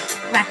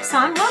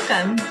 Rexon,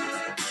 welcome.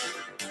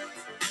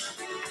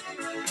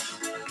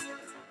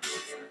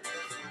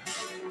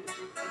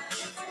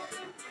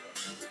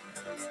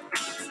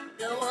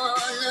 No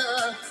one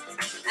looked,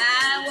 I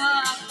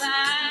walked by.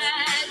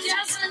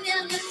 Just an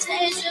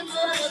invitation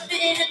would have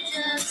been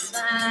just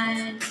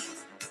fine.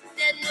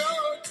 Said no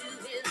to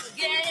his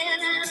again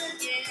and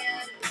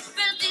again.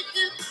 First he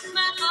took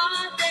my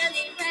heart, then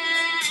he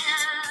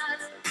ran.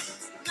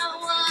 No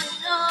one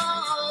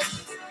knows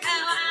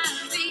how I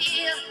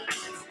feel.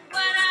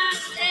 What I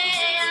say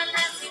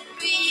unless you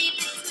read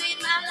between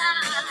my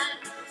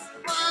lines.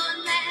 One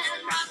man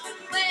walked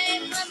away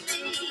from me.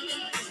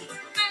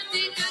 First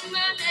he took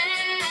my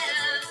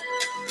hand.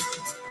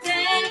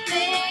 Take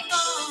me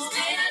home.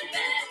 Stand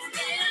back,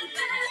 stand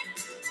back.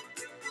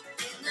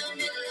 In the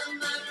middle of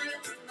my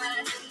room, I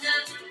did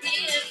not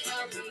hear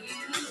from you.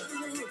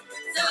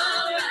 It's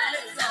alright,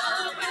 it's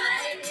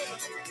alright.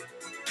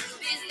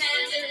 Be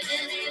standing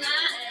in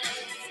line.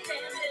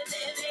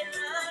 Standing in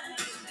line.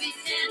 Be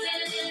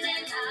standing in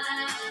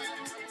line.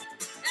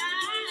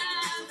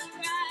 I'm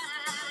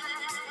right.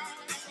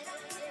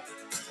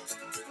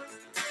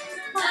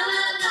 La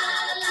la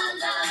la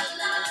la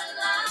la la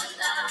la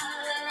la.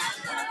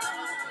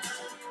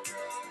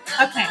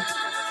 Okay.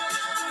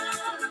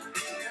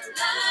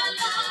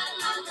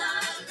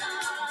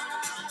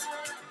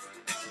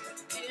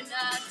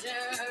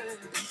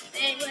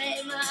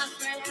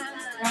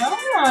 Oh.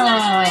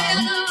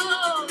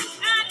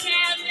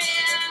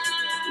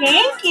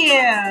 Thank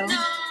you.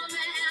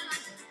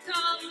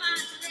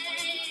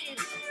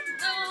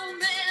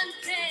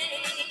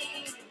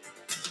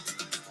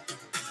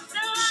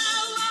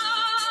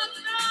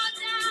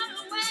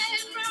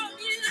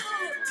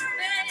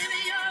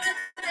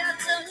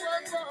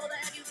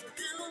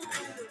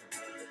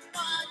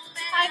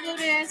 Hi,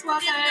 Buddhist.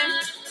 Welcome.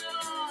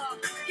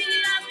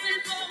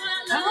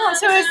 Oh,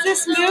 so is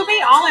this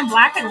movie all in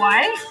black and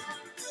white?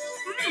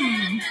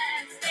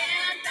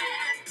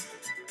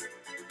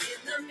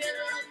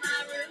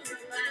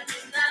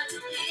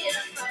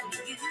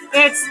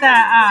 It's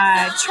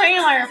the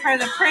trailer for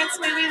the Prince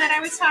movie that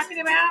I was talking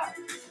about,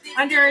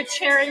 Under a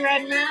Cherry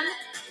Red Moon.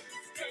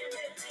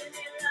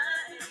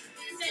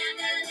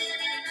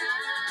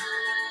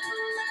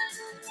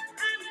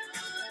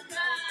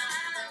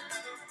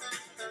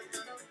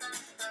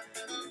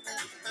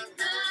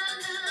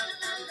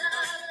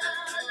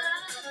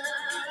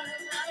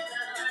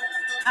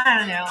 I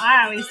don't know.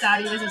 I always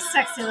thought he was a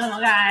sexy little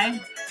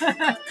guy.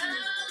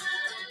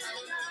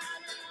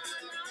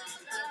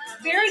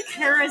 Very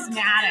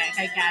charismatic,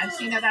 I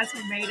guess. You know, that's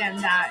what made him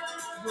that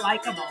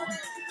likable.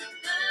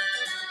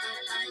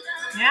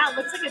 Yeah, it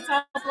looks like it's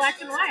all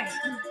black and white.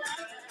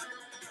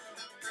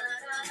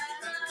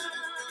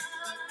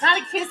 A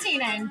lot of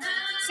kissing and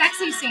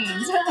sexy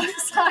scenes, it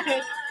looks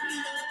like.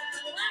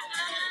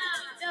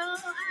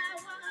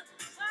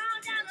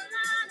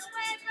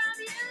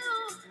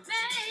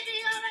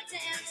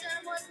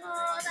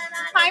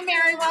 Hi,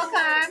 Mary.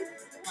 Welcome.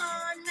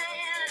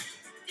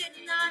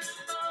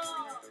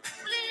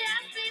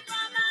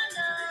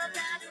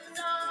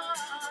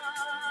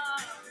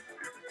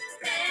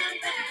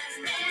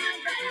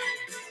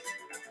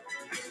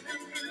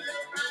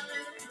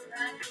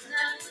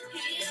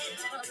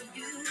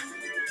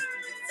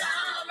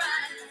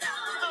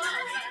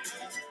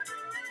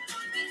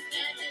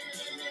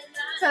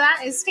 So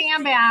that is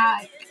Stand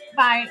Back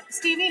by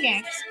Stevie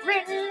Nicks,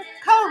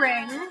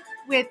 co-written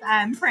with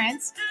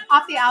Prince,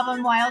 off the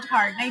album Wild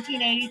Heart,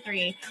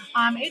 1983.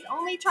 It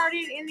only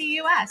charted in the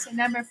U.S. at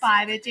number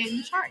 5. It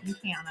didn't chart in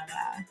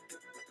Canada.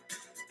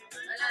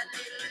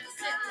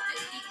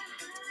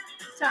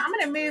 So I'm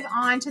going to move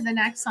on to the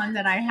next song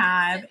that I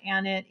have,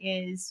 and it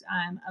is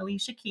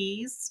Alicia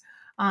Keys.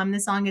 The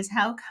song is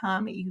How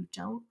Come You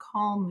Don't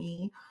Call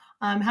Me.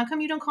 How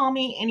Come You Don't Call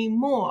Me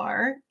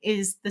Anymore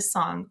is the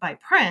song by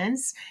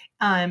Prince.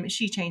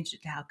 She changed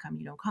it to How Come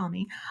You Don't Call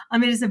Me.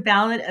 It is a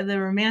ballad of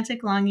the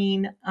romantic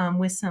longing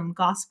with some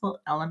gospel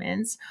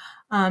elements.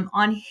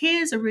 On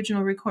his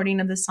original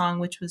recording of the song,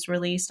 which was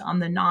released on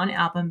the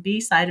non-album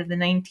B-side of the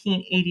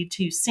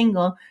 1982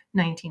 single,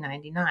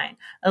 1999,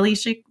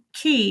 Alicia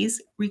Keys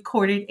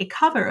recorded a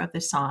cover of the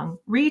song,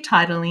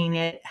 retitling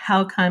it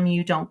How Come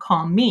You Don't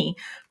Call Me,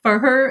 for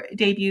her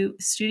debut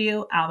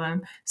studio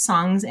album,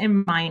 Songs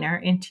in Minor,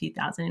 in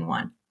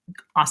 2001.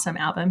 Awesome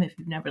album if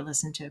you've never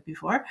listened to it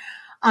before.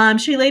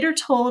 She later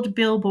told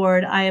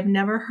Billboard, I have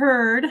never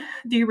heard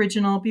the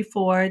original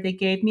before. They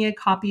gave me a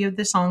copy of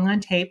the song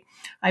on tape.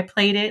 I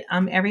played it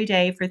every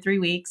day for 3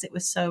 weeks. It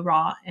was so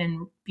raw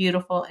and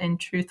beautiful and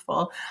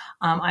truthful.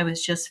 I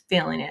was just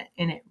feeling it,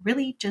 and it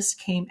really just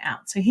came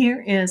out. So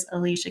here is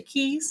Alicia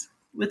Keys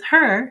with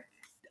her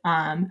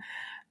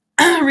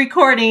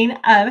recording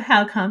of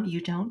How Come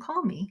You Don't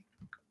Call Me.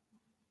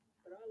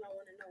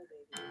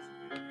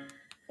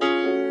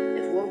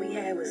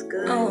 was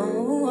good.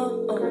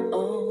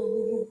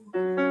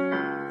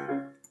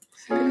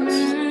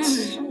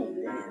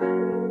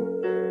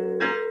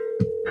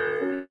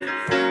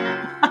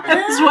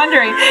 I was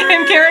wondering,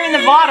 him carrying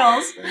the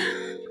bottles.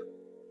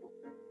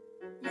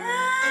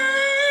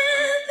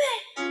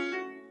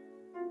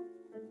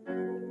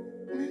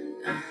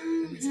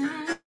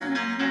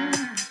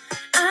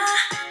 I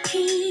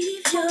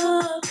keep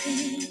your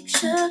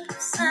picture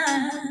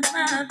beside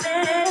my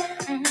bed.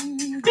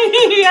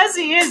 Yes,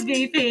 he is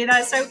beefy.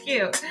 That's so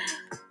cute.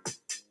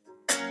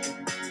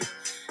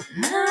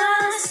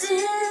 I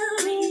still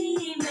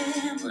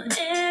remember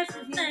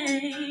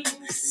everything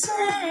you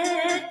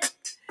said.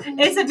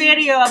 It's a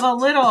video of a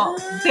little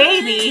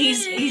baby.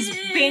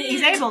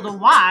 He's able to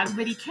walk,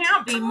 but he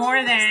can't be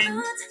more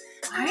than,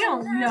 I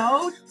don't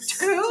know,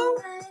 2,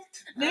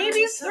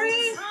 maybe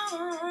 3.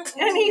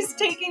 And he's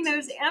taking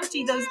those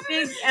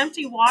big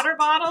empty water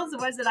bottles.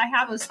 Was it? I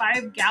have those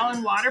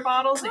 5-gallon water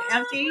bottles, they're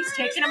empty. He's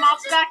taking them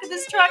off the back of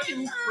this truck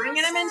and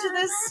bringing them into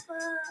this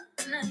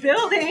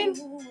building.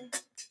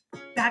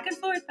 Back and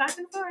forth, back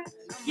and forth.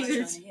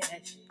 Cute.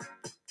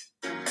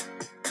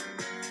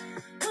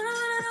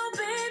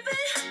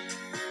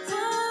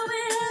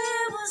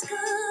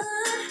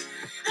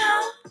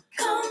 How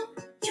come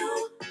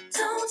you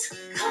don't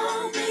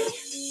call me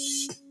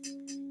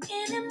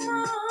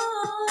anymore?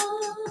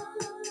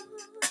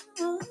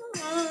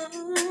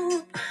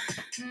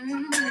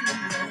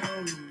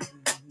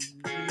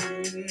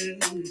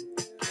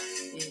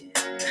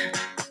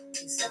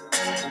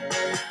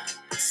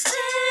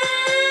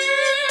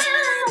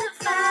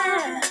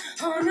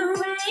 On a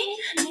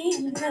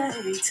rainy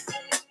night.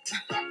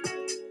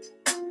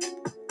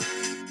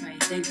 Why you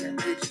think that,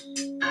 bitch?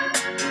 I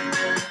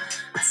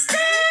still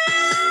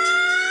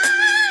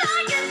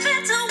like it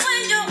better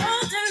when you're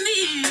holding me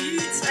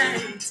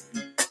tight.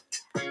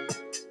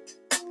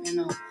 You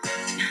know,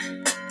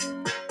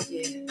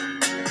 yeah.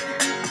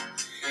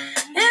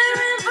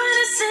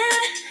 Everybody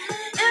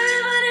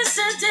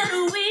said that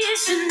we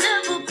should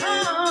never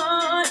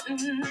part.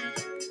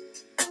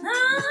 No.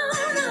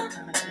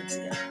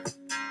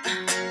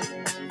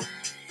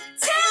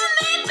 Tell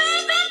me,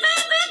 baby,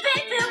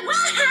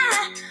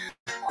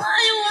 why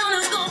you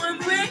wanna go and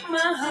break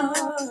my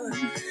heart?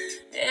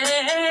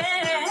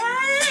 Yeah.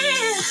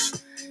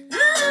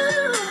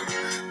 Ooh.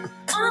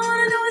 All I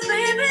wanna know is,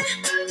 baby,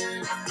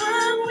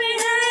 what we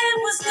had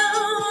was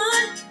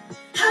gone.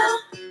 How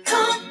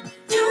come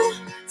you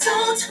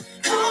don't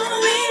call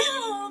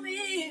me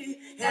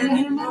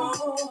anymore?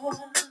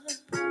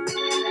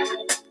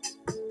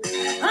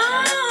 Oh,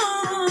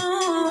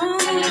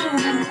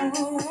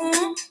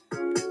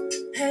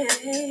 hey.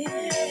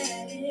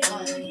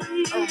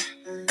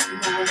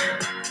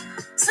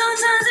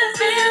 Sometimes it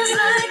feels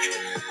like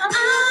I'm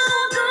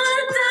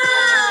gonna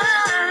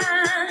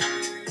die.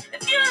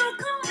 If you don't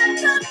come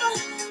together,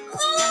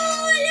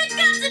 ooh, you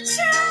got to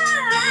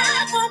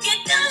try. Won't get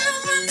down on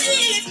my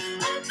knees.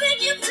 Oh, beg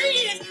you,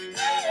 please.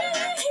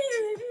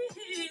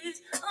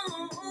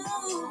 Ooh,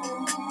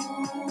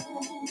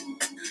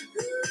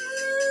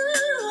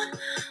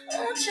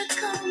 won't you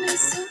call me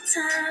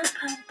sometime,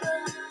 Papa?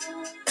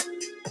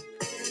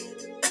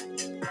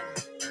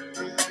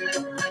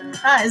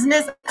 Isn't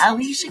this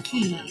Alicia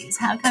Keys?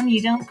 How Come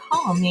You Don't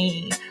Call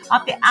Me?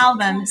 Off the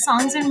album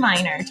Songs in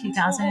Minor,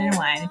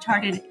 2001. It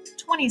charted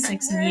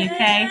 26 in the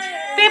UK,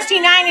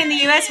 59 in the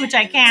US, which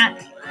I just can't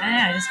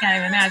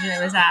even imagine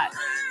it was that.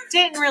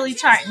 Didn't really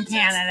chart in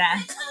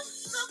Canada.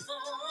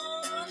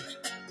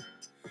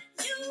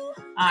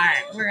 All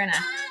right, we're going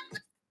to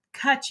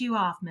cut you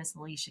off, Miss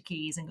Alicia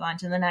Keys, and go on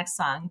to the next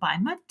song by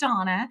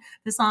Madonna.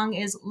 The song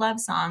is Love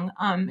Song,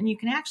 and you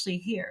can actually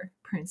hear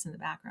Prince in the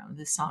background of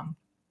this song.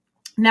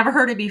 Never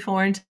heard it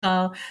before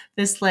until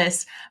this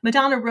list.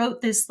 Madonna wrote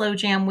this slow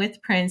jam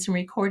with Prince and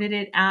recorded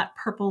it at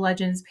Purple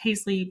Legends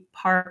Paisley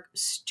Park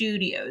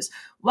Studios.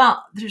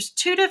 Well, there's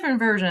 2 different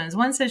versions.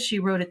 One says she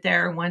wrote it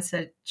there, and one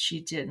said she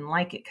didn't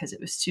like it because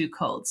it was too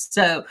cold.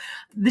 So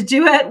the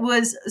duet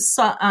was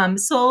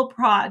sole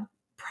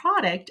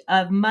product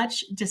of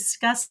much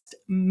discussed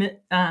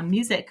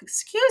music.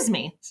 Excuse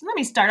me. So let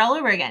me start all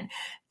over again.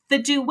 The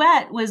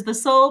duet was the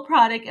sole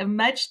product of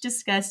much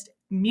discussed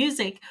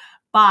music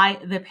by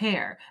the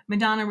pair.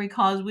 Madonna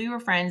recalls, we were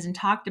friends and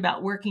talked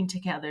about working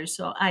together.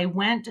 So I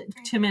went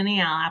to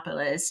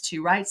Minneapolis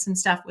to write some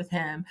stuff with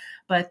him,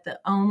 but the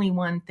only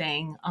one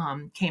thing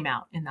came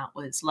out, and that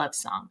was Love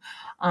Song.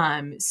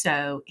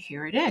 So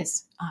here it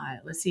is.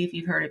 Let's see if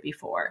you've heard it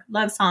before.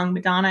 Love Song,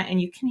 Madonna, and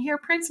you can hear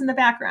Prince in the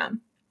background.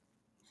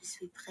 Je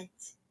suis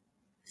prête.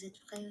 Vous êtes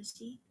prêts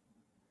aussi?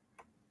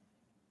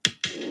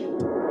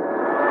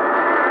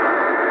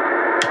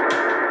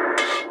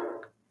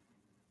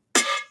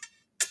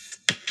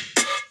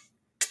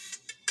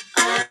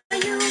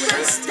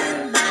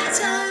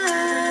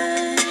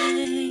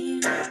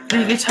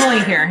 You can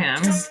totally hear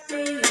him.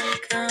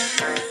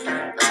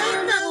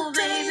 Oh no,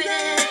 baby,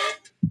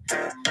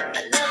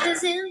 my love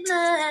is in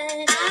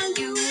line. Are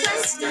you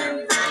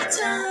wasting my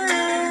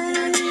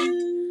time?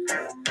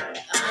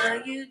 Are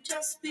you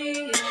just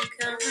being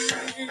kind?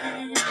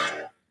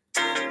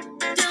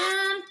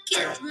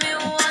 me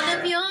one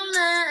of your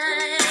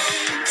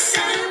lines.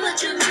 Say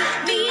what you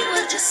mean,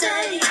 what you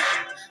say.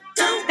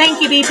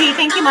 Thank you, BP.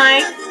 Thank you,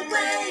 Mike.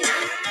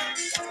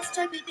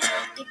 Strike me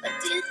down if I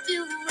did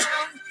you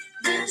wrong.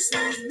 This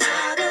is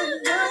not a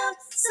love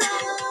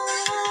song.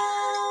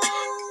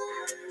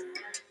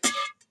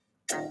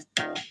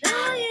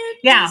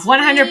 Yeah,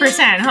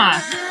 100%, huh?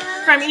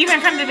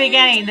 Even from the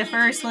beginning, the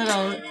first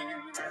little.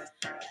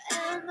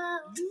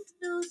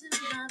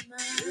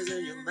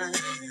 Losing your mind.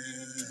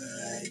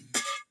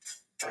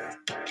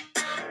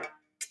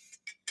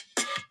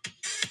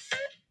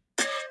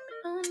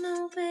 Oh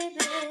no,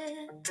 baby.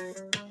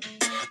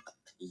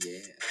 Yeah.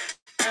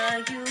 Are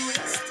you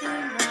wasting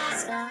my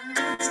time?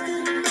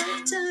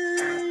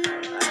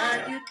 Are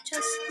you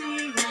just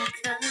being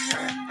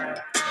kind?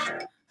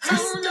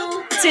 Oh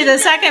no. See, the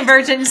second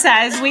version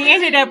says we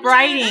ended up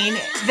writing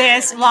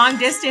this long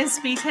distance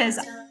because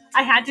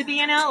I had to be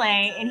in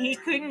LA and he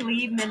couldn't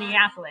leave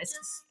Minneapolis.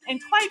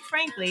 And quite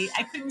frankly,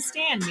 I couldn't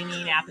stand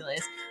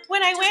Minneapolis.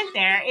 When I went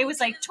there, it was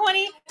like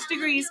 20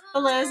 degrees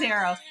below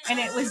zero and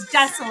it was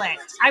desolate.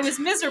 I was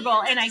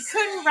miserable and I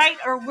couldn't write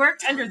or work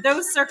under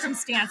those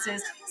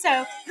circumstances.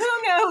 So who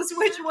knows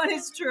which one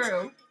is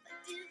true?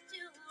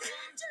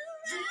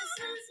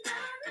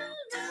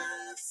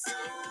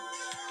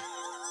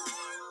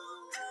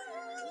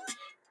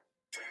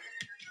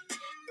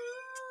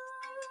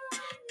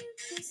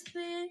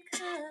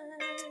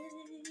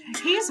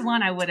 He's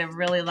one I would have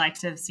really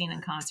liked to have seen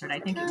in concert. I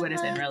think it would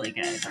have been really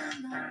good.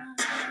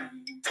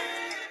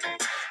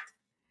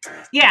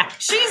 Yeah,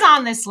 she's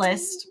on this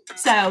list.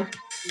 So,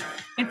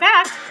 in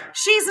fact,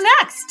 she's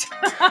next.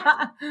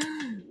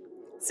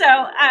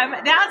 So,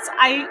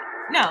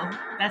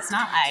 that's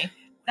not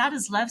That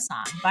is Love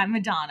Song by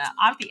Madonna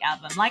off the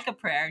album Like a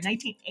Prayer,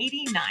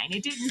 1989.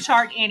 It didn't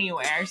chart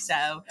anywhere.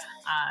 So,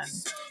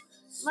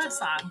 Love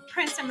Song,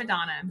 Prince and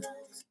Madonna.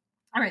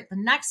 All right, the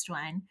next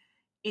one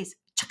is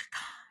Chaka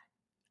Khan,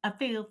 I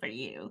Feel For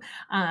You.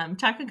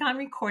 Chaka Khan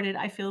recorded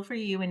I Feel For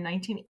You in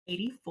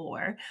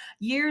 1984,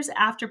 years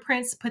after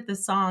Prince put the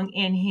song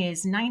in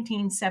his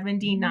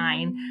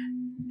 1979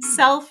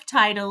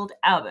 self-titled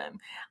album.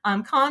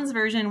 Khan's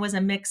version was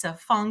a mix of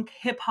funk,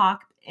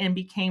 hip-hop, and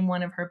became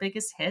one of her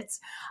biggest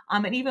hits.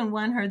 It even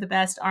won her the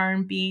Best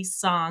R&B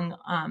Song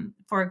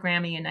for a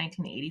Grammy in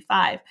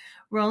 1985.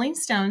 Rolling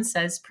Stone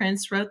says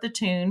Prince wrote the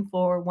tune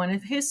for one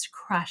of his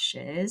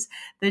crushes,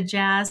 the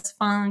jazz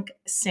funk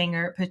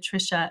singer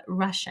Patricia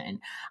Rushen.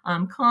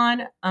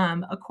 Khan,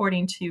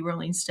 according to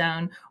Rolling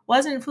Stone,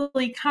 wasn't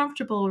fully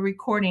comfortable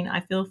recording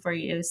I Feel For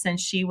You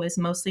since she was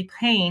mostly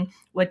playing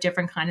with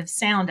different kind of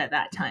sound at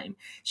that time.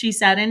 She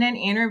said in an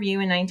interview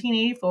in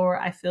 1984,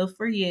 I Feel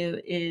For You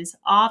is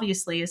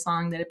obviously a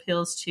song that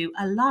appeals to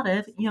a lot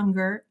of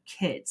younger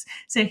kids.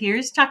 So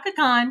here's Chaka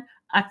Khan,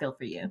 I Feel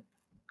For You.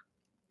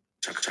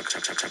 Chaka Khan,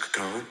 Chaka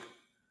Khan,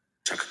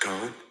 Chaka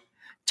Khan,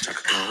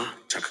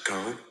 Chaka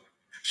Khan.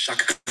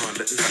 Chaka Khan,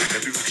 let me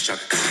rock it,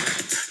 Chaka Khan.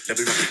 Let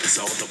me rock it, that's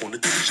all I wanna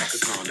do. Chaka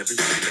Khan, let me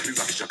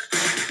rock it, Chaka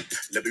Khan.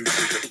 Let me rock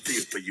it, let me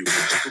feel for you.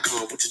 Chaka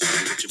Khan, what you tell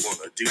me, what you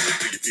wanna do? Do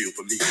you feel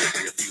for me, the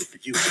way I feel for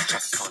you?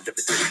 Chaka Khan, let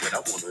me tell you what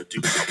I wanna do.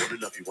 I wanna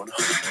love you, wanna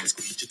hug you, wanna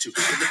squeeze you too.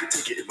 And let me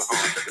take it in my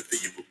arms, let me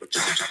feel you with my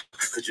charm, Chaka.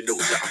 Cause you know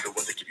that I'm the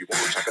one that keep you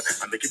warm, Chaka.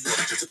 I make it more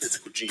than just a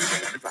physical dream. I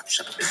wanna rock you,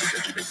 Chaka, baby,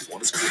 cause you make me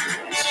wanna scream.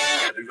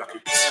 Let me rock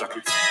it, rock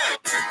it.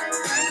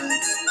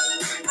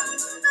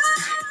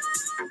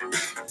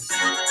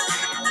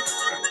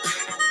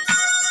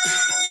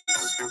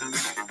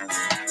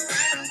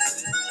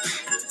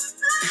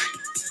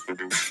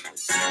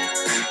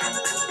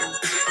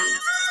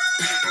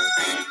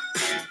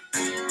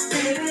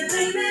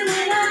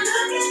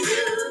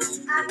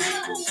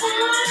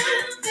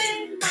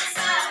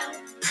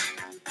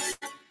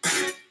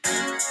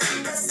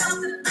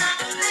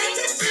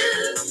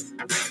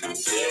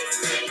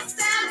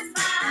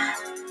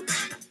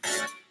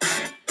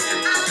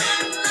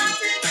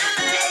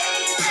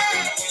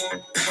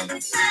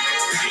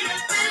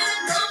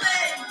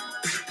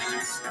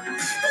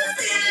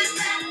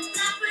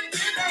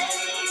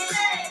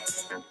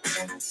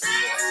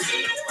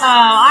 Oh,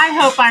 I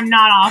hope I'm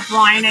not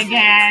offline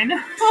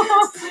again.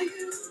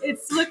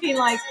 It's looking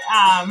like,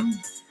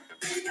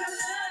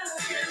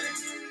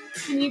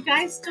 can you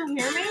guys still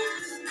hear me?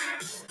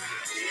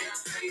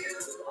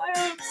 I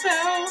hope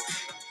so.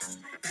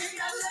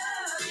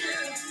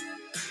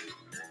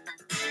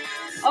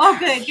 Oh,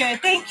 good.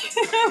 Thank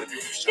you.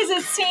 Because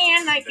it's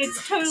saying like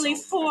it's totally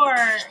poor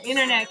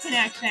internet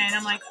connection.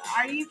 I'm like,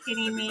 are you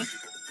kidding me?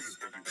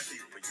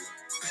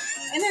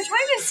 And they're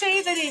trying to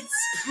say that it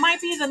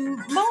might be the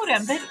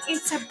modem, but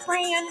it's a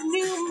brand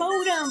new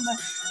modem.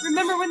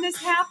 Remember when this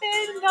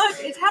happened? No,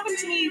 it's happened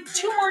to me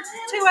two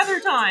other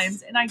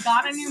times, and I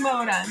got a new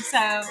modem.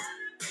 So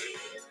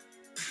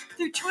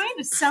they're trying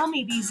to sell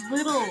me these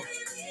little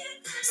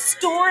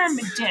storm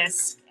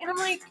discs, and I'm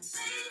like,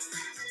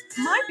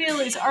 my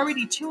bill is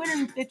already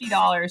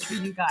 $250 for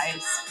you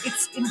guys.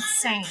 It's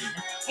insane.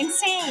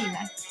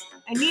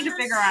 I need to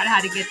figure out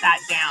how to get that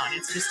down.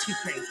 It's just too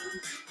crazy.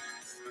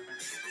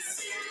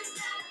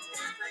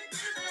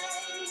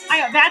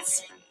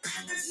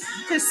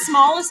 the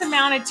smallest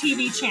amount of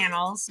TV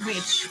channels,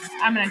 which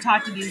I'm going to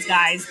talk to these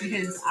guys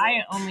because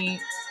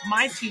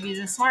my TV is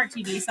a smart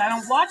TV, so I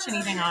don't watch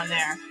anything on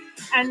there.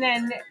 And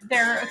then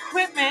their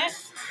equipment,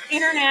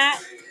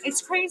 internet,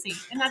 it's crazy.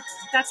 And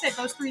that's it,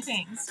 those three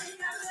things.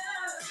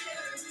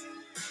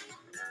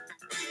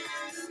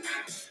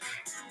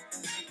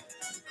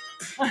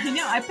 I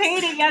know. I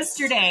paid it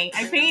yesterday,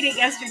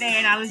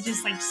 and I was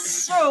just like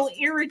so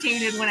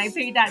irritated when I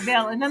paid that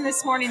bill. And then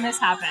this morning, this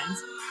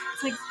happens.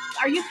 It's like,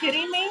 are you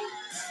kidding me?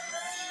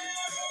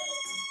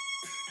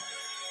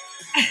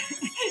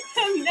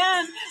 And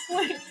then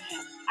when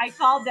I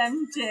called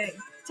them to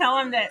tell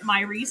them that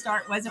my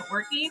restart wasn't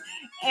working,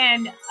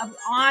 and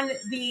on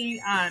the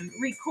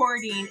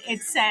recording,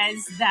 it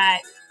says that,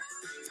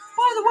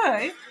 by the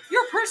way,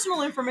 your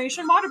personal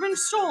information might have been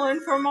stolen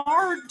from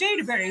our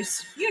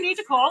database. You need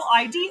to call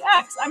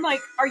IDX. I'm like,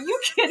 are you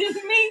kidding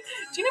me?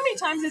 Do you know how many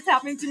times it's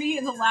happened to me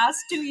in the last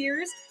 2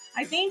 years?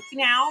 I think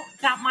now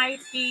that might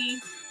be,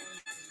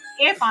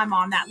 if I'm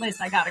on that list,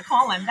 I got to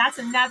call him. That's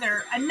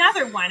another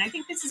one. I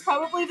think this is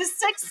probably the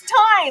sixth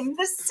time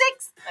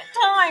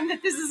that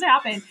this has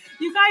happened.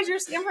 You guys, your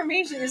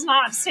information is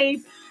not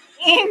safe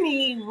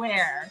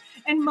anywhere.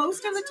 And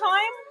most of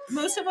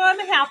them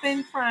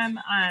happen from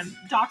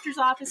doctor's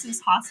offices,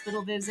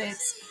 hospital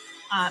visits,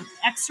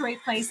 x-ray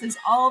places,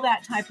 all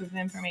that type of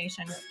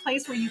information. A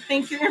place where you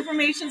think your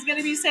information is going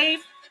to be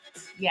safe,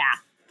 yeah,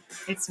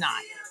 it's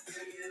not.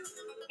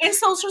 And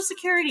Social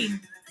Security,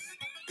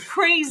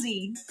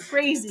 crazy.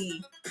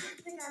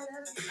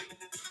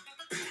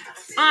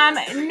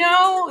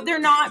 No, they're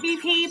not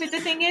BP, but the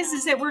thing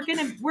is that we're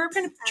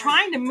gonna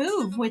trying to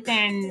move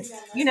within,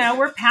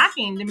 we're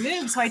packing to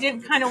move. So I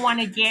didn't kind of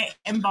want to get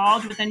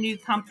involved with a new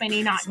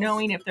company, not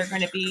knowing if they're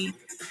going to be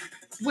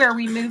where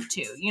we move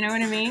to. You know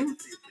what I mean?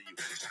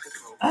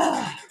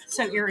 Ugh,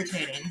 so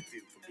irritating.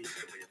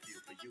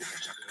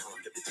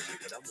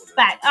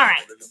 But all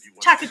right,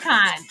 Chaka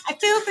Khan, I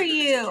Feel For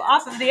You,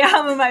 off of the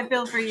album I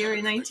Feel For You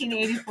in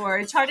 1984.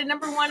 It charted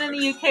number 1 in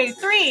the UK,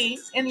 3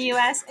 in the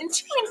US, and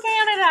 2 in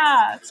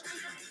Canada.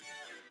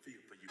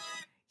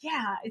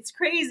 Yeah, it's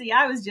crazy.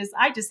 I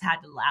just had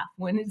to laugh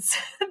when it's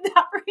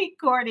that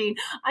recording.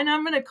 And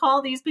I'm going to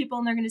call these people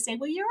and they're going to say,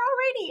 well, you're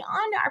already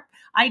on our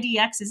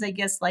IDX is, I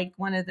guess, like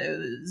one of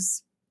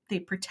those,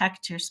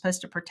 you're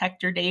supposed to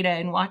protect your data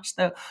and watch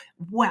the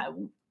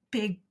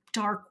big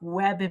dark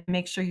web and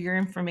make sure your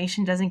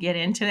information doesn't get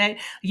into it.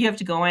 You have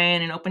to go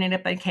in and open it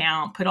up an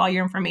account, put all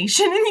your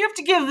information, and you have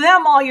to give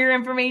them all your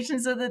information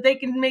so that they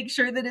can make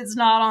sure that it's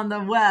not on the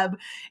web.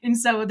 And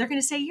so they're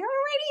going to say, you're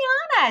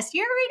already on us.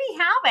 You already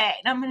have it.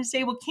 And I'm going to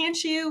say, well,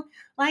 can't you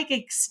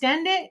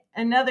extend it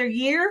another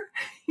year,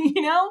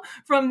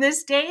 from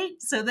this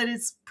date so that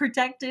it's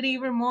protected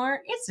even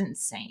more? It's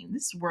insane.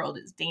 This world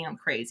is damn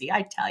crazy.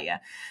 I tell you,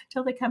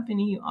 tell the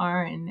company you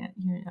are. And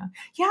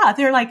yeah,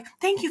 they're like,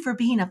 thank you for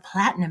being a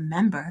platinum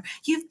member.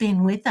 You've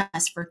been with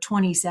us for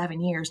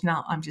 27 years.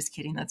 No, I'm just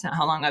kidding. That's not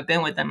how long I've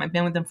been with them. I've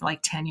been with them for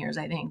like 10 years,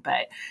 I think,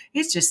 but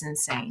it's just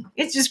insane.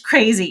 It's just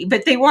crazy,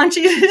 but they want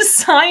you to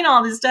sign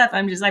all this stuff.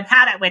 I've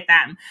had it with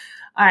them.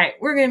 All right,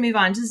 we're going to move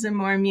on to some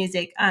more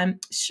music.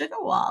 Sugar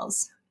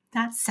Walls,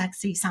 that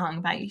sexy song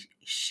by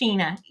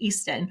Sheena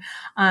Easton.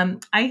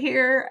 I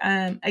hear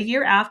a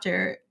year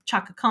after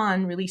Chaka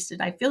Khan released it,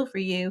 I Feel For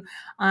You,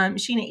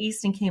 Sheena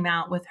Easton came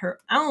out with her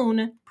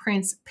own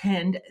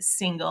Prince-penned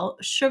single,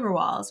 Sugar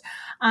Walls.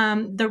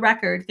 The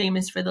record,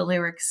 famous for the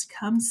lyrics,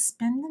 "Come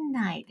spend the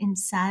night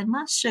inside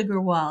my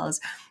sugar walls,"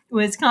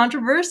 was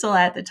controversial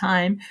at the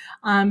time.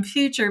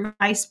 Future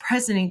Vice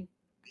President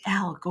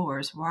Al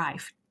Gore's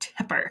wife,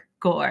 Tipper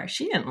Gore,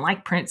 she didn't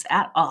like Prince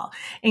at all,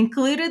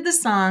 included the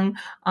song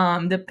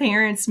the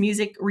Parents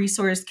Music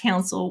Resource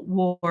Council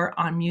War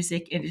on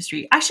Music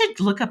Industry. I should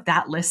look up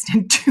that list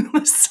and do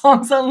the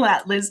songs on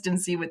that list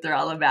and see what they're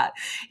all about.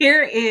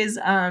 Here is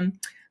Sheena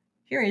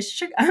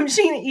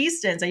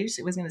Easton's. I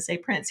usually was going to say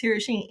Prince. Here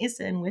is Sheena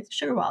Easton with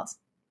Sugar Walls.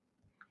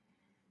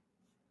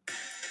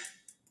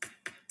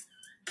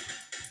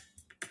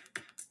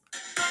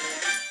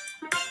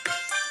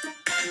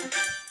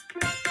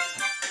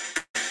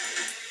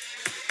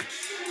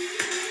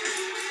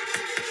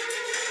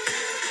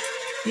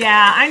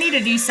 Yeah, I need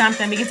to do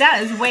something because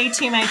that is way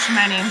too much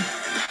money.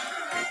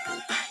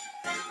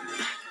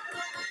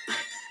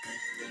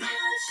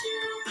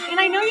 And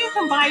I know you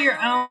can buy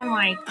your own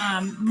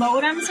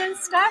modems and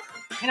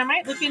stuff, and I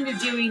might look into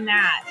doing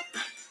that.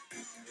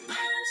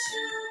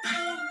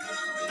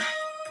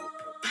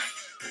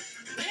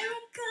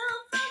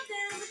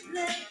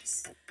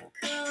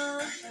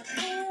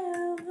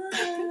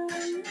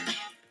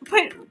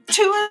 But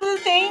two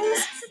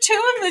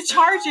of the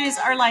charges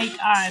are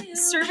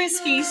service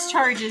fees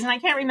charges, and I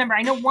can't remember.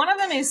 I know one of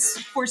them is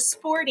for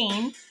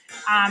sporting,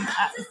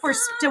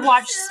 to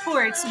watch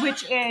sports,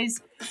 which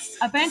is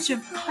a bunch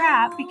of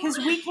crap because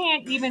we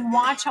can't even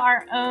watch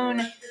our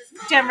own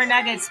Denver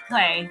Nuggets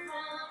play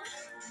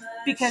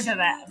because of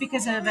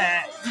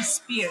the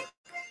dispute.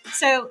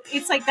 So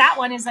it's like that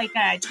one is like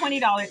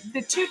 $20.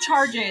 The two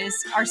charges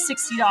are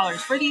 $60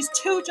 for these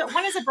two.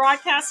 One is a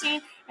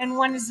broadcasting and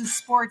one is a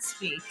sports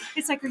fee.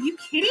 It's like, are you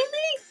kidding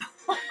me?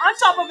 On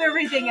top of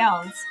everything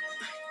else.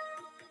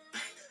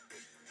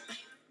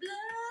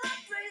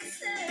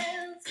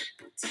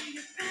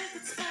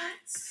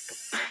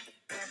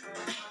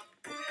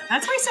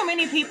 That's why so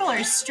many people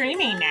are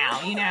streaming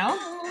now, you know?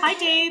 Hi,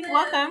 Dave.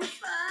 Welcome.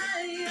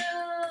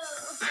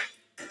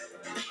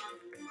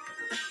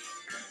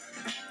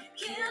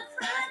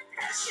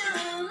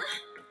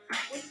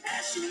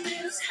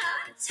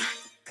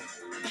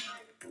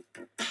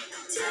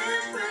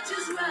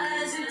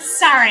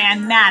 Sorry,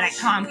 I'm mad at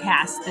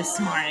Comcast this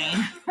morning.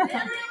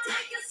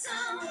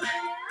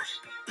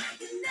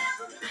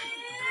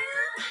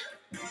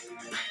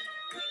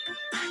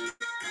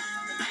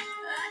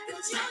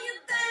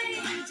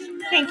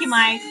 Thank you,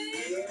 Mike.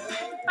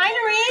 Hi,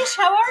 Nareesh.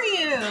 How are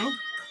you?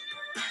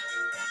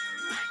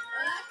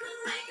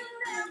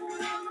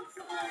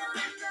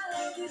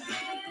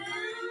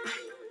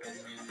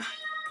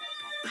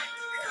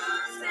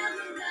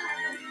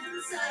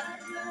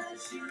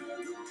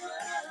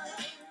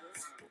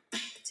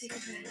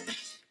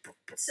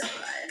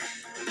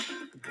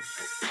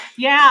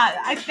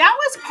 Yeah, that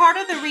was part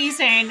of the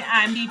reason,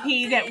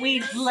 BP, that we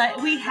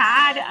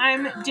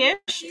had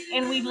Dish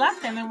and we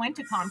left them and went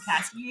to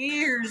Comcast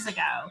years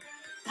ago,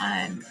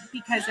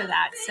 because of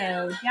that.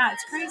 So yeah,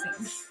 it's crazy.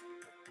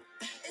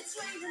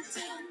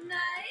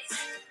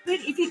 But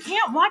if you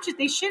can't watch it,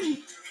 they shouldn't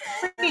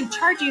freaking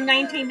charge you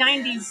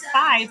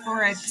 $19.95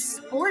 for a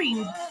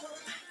sporting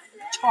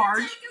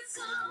charge.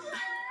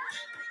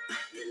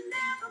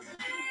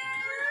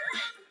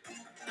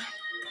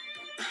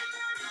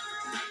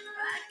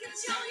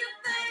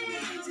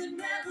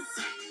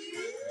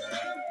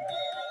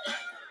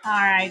 All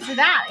right, so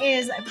that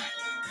is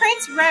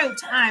Prince wrote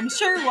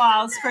Sure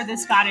Walls for the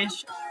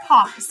Scottish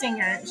pop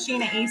singer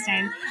Sheena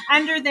Easton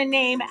under the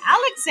name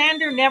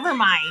Alexander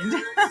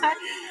Nevermind.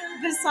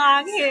 The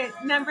song hit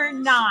number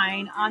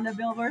 9 on the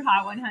Billboard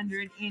Hot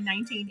 100 in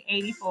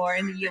 1984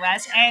 in the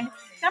US and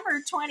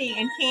number 20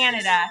 in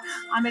Canada.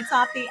 It's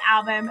off the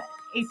album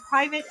A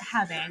Private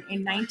Heaven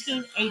in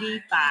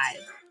 1985.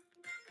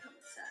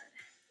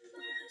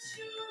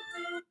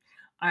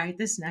 All right,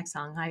 this next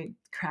song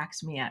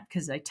cracks me up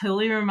because it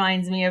totally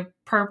reminds me of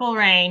Purple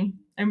Rain.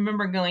 I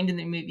remember going to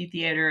the movie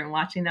theater and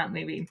watching that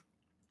movie.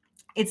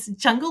 It's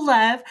Jungle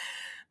Love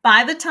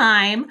by The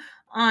Time.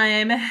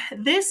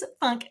 This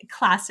funk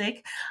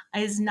classic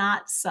is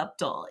not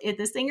subtle.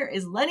 The singer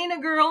is letting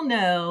a girl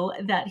know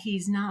that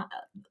he's not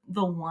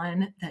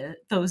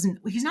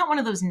he's not one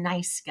of those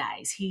nice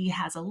guys. He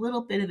has a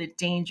little bit of a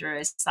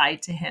dangerous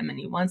side to him and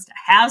he wants to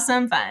have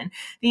some fun.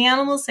 The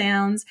animal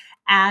sounds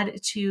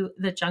add to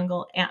the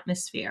jungle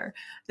atmosphere.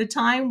 The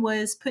Time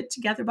was put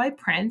together by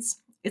Prince.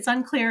 It's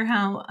unclear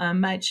how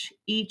much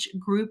each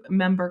group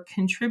member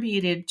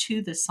contributed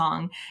to the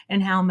song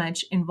and how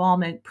much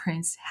involvement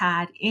Prince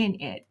had in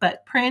it.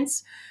 But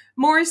Prince,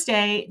 Morris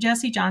Day,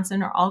 Jesse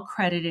Johnson are all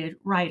credited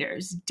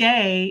writers.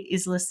 Day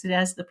is listed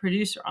as the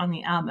producer on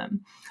the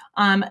album.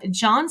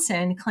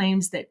 Johnson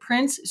claims that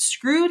Prince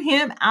screwed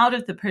him out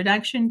of the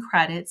production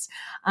credits,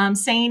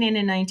 saying in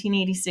a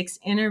 1986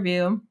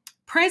 interview,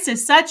 "Prince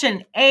is such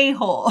an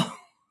a-hole."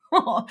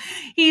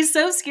 He's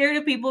so scared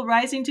of people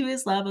rising to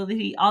his level that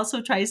he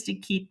also tries to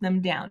keep them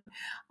down.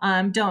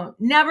 Don't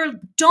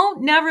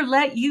never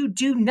let you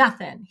do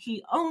nothing.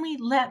 He only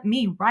let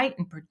me write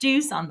and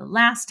produce on the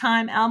Last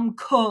Time album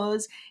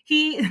cause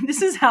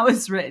this is how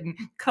it's written,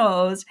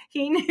 cause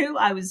he knew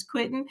I was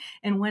quitting,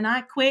 and when I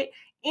quit,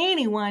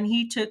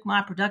 he took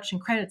my production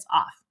credits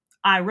off.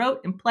 I wrote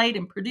and played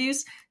and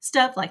produced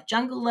stuff like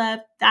Jungle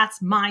Love.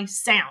 That's my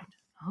sound.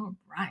 All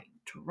right.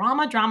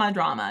 Drama, drama,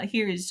 drama.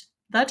 Here is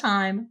The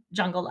Time,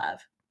 Jungle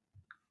Love.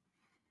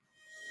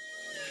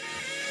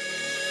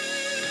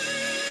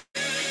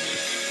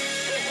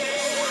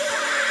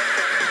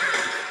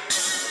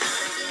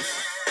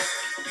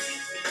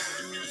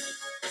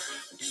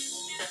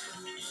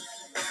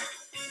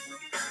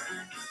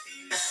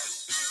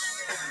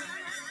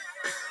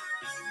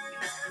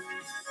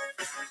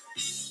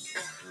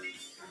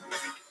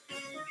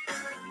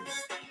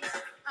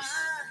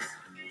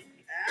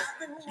 I've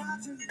been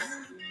watching you.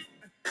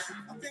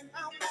 I think I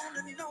want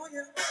to know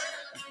you.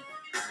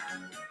 I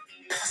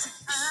said,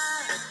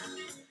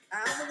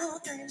 I'm a little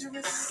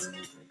dangerous. Girl,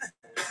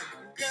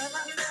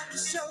 I love to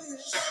show you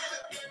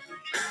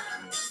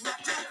my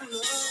jungle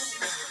love.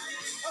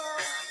 Oh,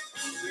 I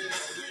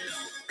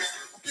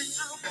think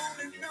I want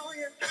to know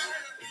you.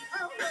 I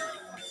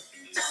love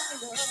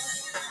jungle love.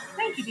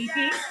 Thank you, DP.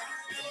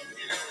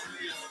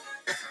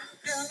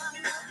 Girl, I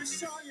love to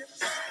show you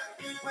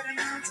what it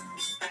means.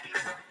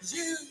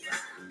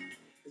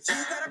 You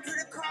got a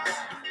pretty car.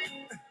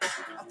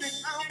 I think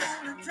I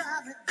want to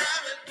drive it.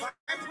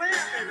 Right plan,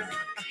 baby.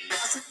 I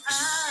said, I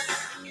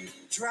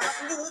drive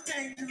a little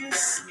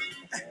dangerous.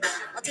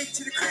 I'll take you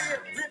to the crib,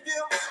 rip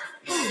you.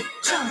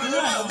 Jungle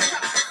love.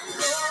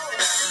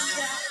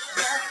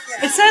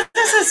 It says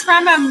this is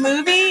from a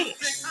movie.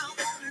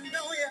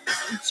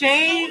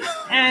 Jay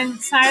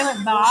and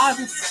Silent Bob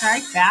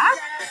Strike Back?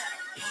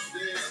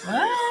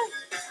 What?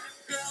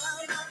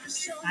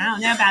 I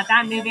don't know about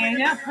that movie. I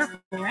know Purple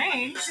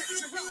Rain.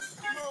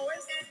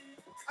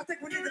 I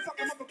think we need to fuck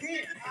them up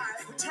again. All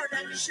right, we'll turn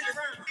that shit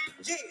around.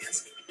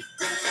 Yes.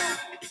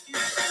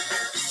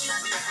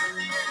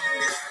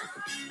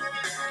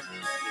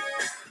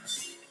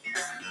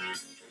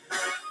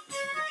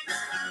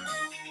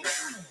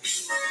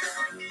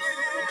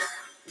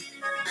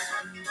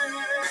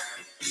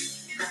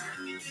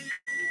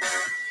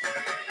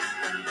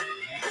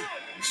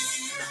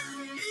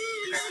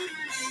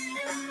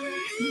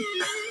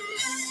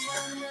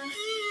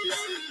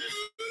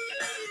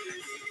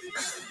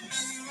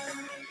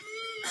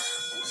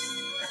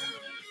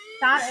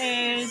 That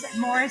is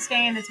Morris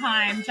Day and the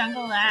Time,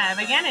 Jungle Love.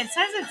 Again, it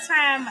says it's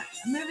from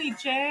movie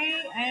Jay,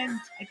 and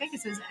I think it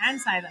says and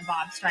Silent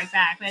Bob Strike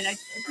Back, but I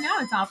know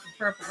it's off of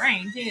Purple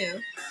Rain too.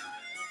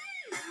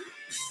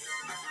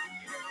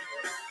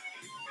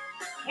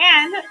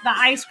 And the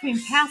Ice Cream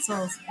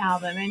Castles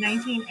album in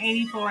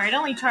 1984. It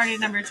only charted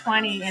number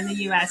 20 in the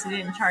US. It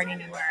didn't chart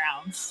anywhere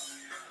else.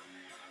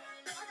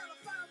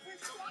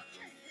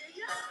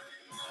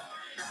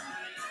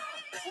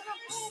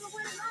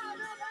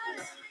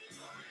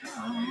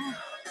 Oh.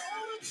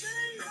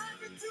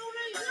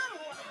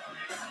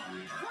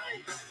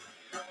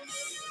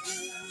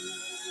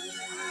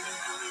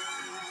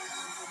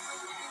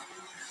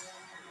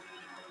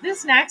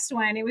 This next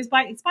one, it's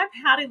by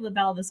Patti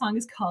LaBelle. The song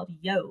is called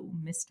Yo,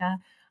 Mister.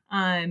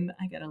 I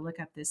gotta look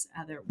up this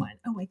other one.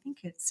 Oh, I think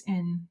it's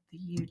in the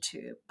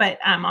YouTube. But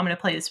I'm gonna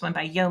play this one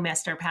by Yo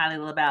Mister, Patti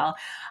LaBelle.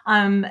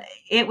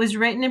 It was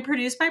written and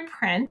produced by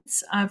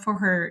Prince for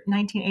her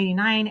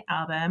 1989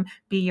 album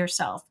Be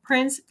Yourself.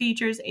 Prince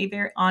features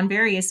on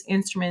various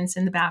instruments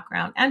in the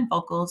background and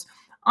vocals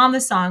on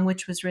the song,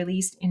 which was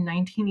released in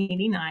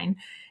 1989.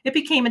 It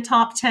became a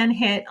top 10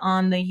 hit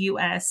on the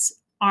US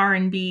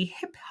R&B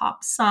hip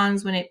hop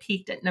songs when it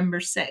peaked at number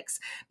 6,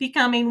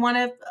 becoming one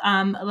of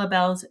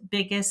LaBelle's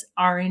biggest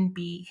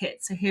R&B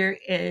hits. So here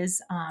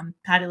is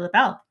Patti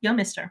LaBelle, Yo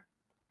Mister.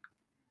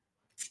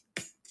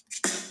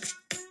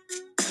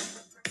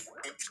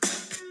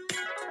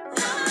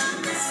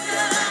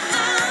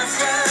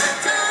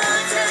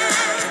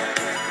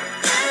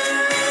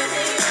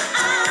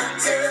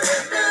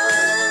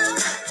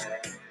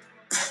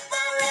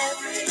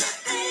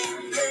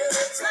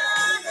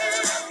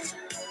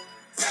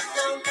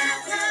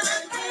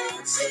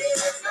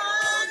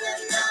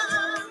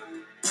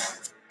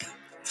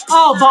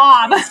 Oh,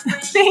 Bob.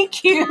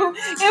 Thank you. It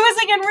was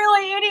like in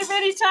really itty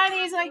bitty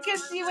Chinese, and I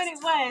couldn't see what it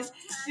was.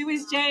 It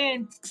was Jay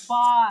and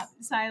Bob,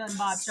 Silent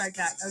Bob Strike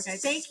Back. Okay,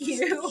 thank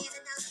you.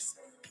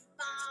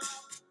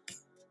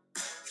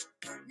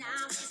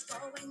 Now she's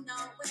going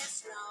nowhere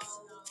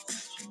slow.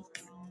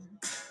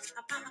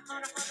 I found the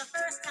corner for the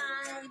first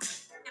time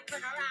and put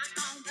her out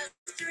on the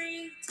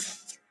street.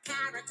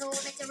 Kara told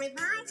me to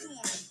remind him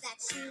that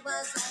she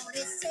was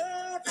only 17.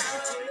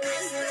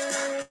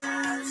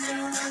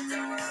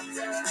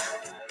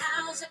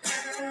 How's it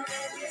going?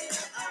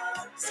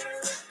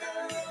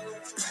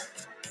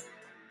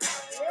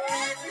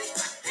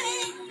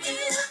 Everything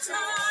is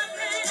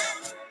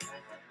alright.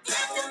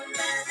 It don't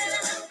matter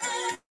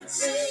what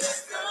she's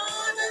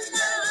gonna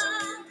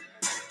love.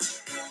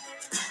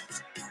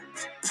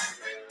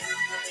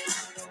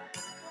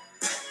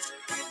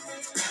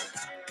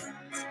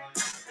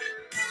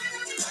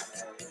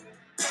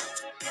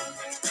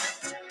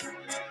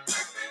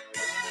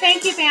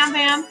 Thank you, Bam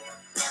Bam.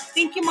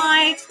 Thank you,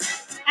 Mike.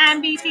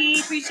 MVP.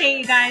 Appreciate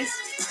you guys.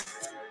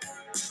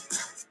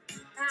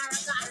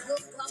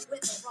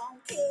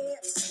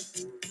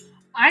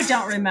 I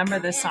don't remember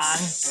this song.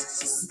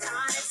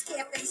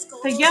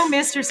 The Yo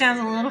Mister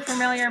sounds a little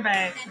familiar,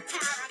 but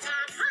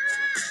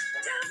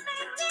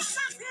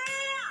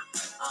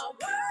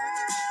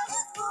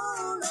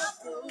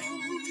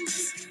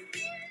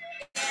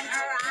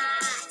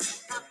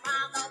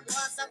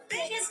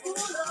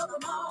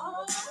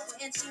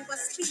and she was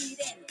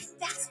speeding,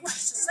 that's what she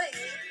said.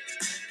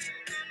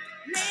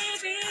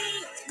 Maybe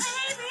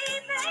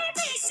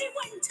she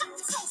wouldn't talk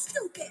so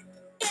stupid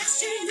if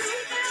she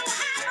knew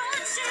how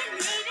much she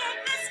needed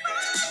this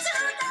world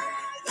today.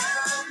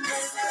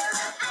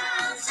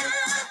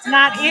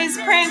 That is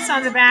Prince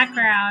on the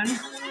background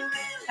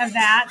of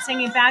that,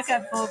 singing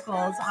backup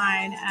vocals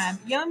on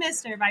Yo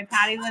Mister by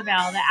Patti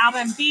LaBelle, the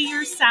album Be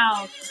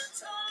Yourself,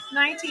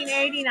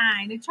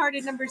 1989. It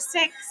charted number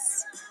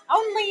 6,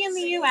 only in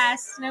the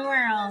US,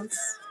 nowhere else.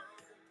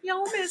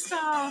 Yo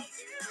Mister.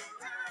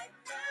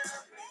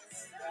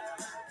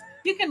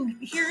 You can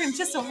hear him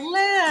just a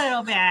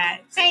little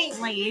bit.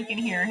 Faintly, you can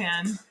hear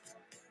him.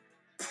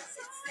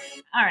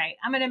 All right,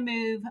 I'm going to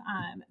move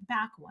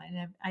back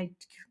one. I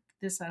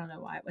don't know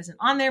why it wasn't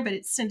on there, but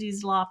it's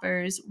Cyndi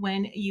Lauper's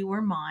When You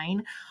Were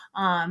Mine.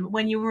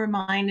 When You Were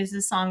Mine is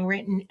a song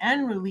written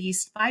and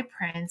released by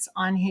Prince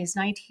on his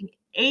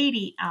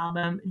 1980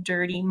 album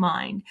Dirty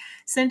Mind.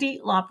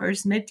 Cyndi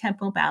Lauper's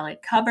mid-tempo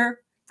ballad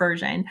cover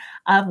version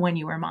of When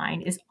You Were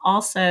Mine is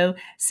also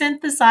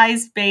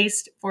synthesized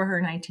based for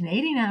her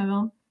 1980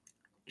 album.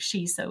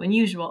 She's So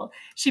Unusual.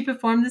 She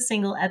performed the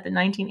single at the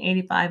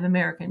 1985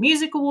 American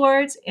Music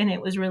Awards, and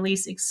it was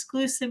released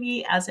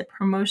exclusively as a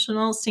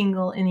promotional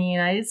single in the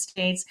United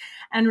States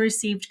and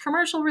received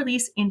commercial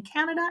release in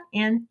Canada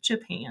and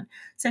Japan.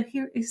 So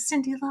here is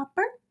Cyndi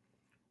Lauper,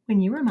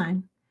 When You Were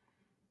Mine,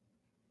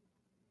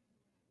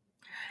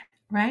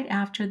 right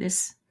after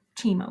this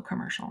Timo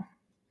commercial.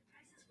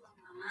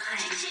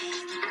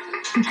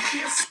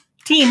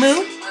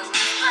 Timu.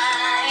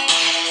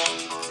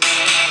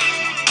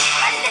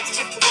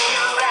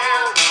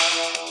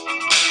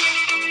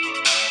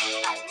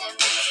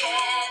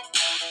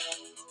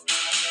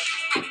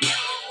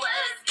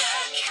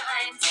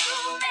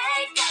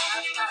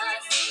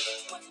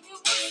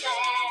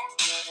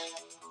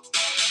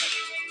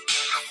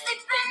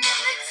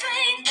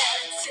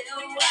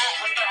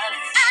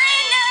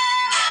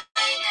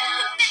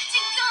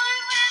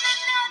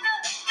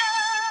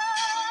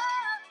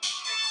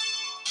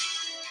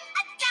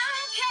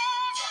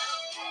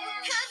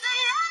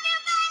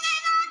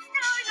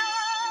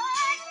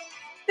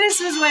 This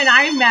was when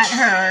I met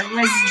her,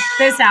 was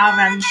this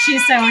album,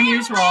 She's So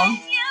Unusual.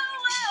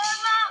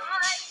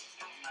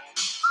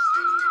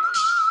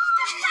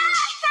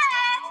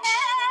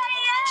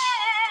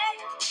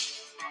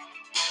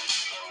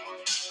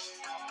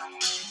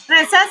 And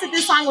it says that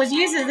this song was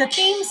used as a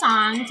theme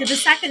song to the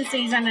second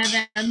season of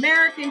the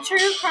American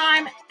true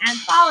crime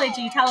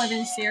anthology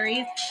television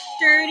series,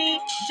 Dirty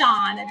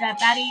John, the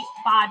Betty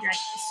Bodrick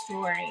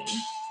story.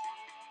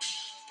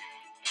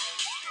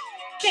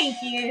 Thank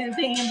you,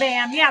 Bam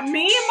Bam. Yeah,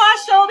 me and my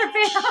shoulder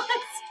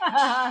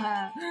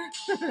pads.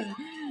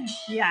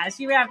 Yes,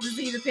 you have to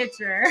see the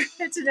picture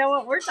to know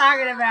what we're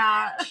talking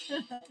about.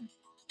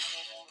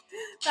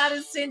 That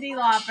is Cyndi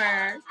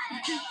Lauper.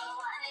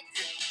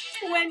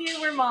 When You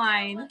Were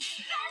Mine. It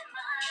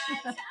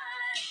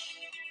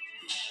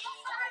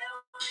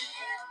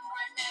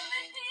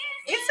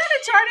said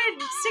it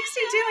charted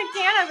 62 in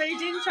Canada, but it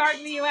didn't chart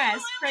in the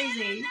US.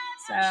 Crazy.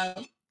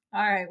 So,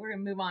 all right, we're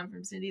going to move on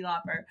from Cyndi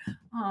Lauper.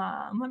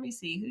 Let me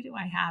see. Who do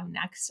I have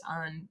next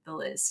on the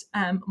list?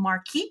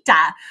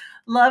 Marquita,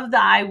 Love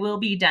Thy Will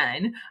Be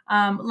Done.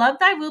 Love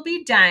Thy Will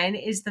Be Done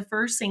is the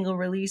first single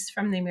released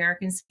from the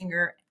American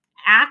singer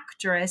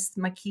actress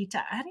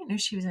Marquita. I didn't know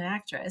she was an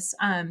actress.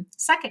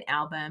 Second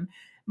album,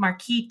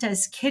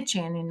 Marquita's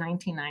Kitchen, in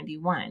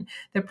 1991.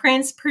 The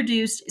Prince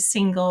produced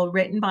single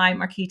written by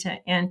Marquita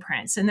and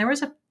Prince. And there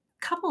was a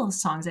couple of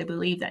songs, I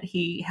believe, that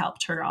he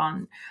helped her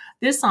on.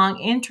 This song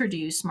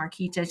introduced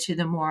Marquita to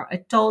the more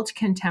adult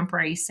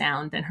contemporary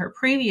sound than her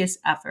previous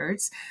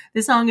efforts.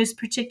 The song is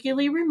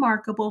particularly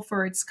remarkable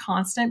for its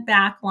constant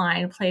back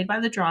line played by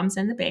the drums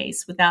and the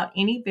bass without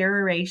any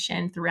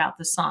variation throughout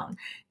the song,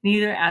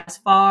 neither as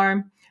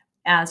far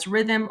as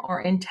rhythm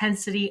or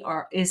intensity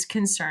or is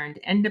concerned,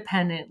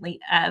 independently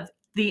of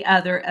the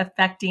other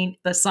affecting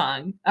the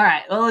song. All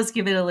right, well, let's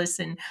give it a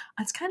listen.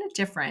 It's kind of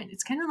different.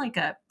 It's kind of like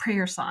a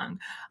prayer song.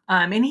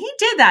 And he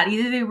did that.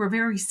 Either they were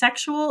very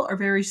sexual or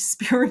very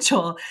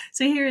spiritual.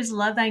 So here is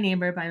Love Thy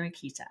Neighbor by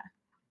Marquita.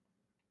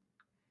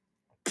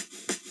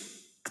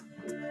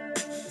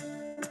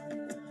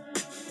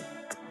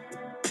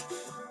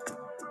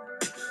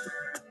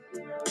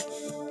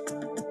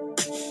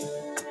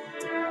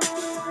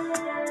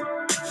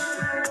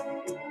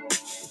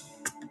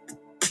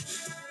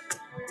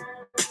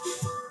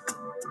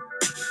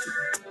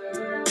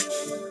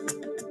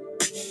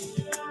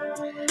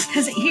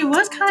 Because he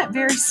was kind of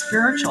very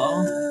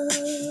spiritual.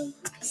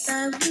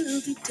 Thy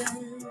will be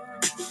done.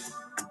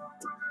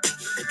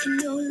 I can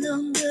no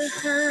longer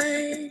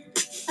hide.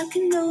 I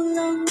can no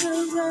longer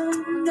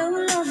run. No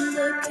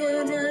longer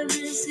can I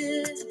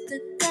resist the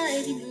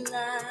guiding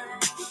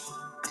light.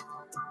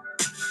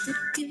 It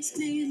gives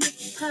me the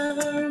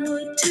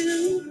power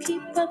to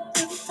keep up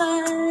the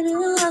fight.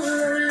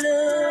 Oh,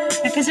 Lord.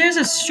 Because there's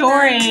a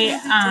story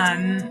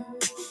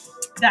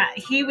that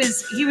he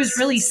was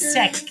really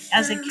sick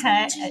as a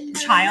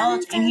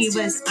child, and he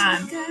was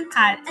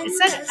had, it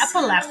said,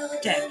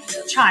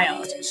 epileptic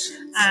child.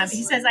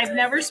 He says, I've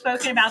never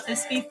spoken about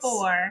this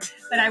before,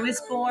 but I was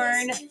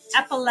born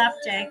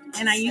epileptic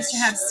and I used to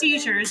have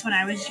seizures when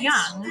I was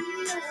young.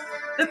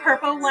 The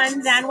purple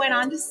one then went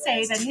on to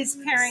say that his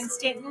parents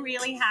didn't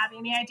really have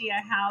any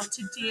idea how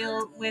to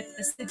deal with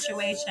the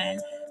situation,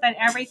 but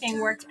everything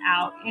worked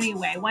out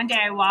anyway. One day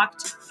I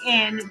walked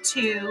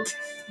into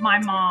my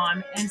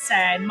mom and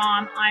said,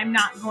 Mom, I'm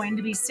not going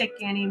to be sick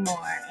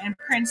anymore. And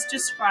Prince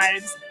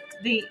describes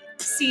the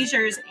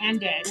seizures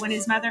ended. When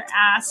his mother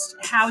asked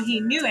how he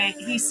knew it,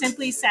 he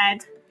simply said,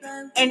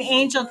 an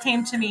angel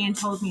came to me and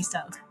told me so.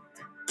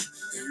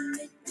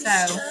 So,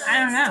 I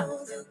don't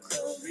know.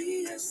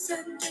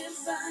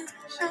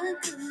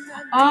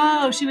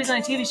 Oh, she was on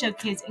a TV show,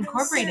 Kids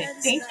Incorporated.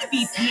 Thank you,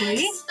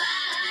 BP.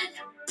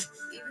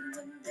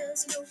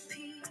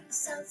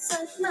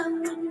 Outside my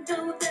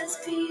window, there's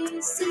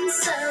peace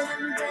inside,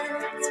 and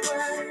that's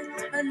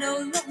why I no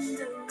longer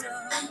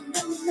run. I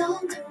no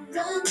longer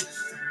run.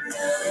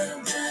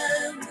 Love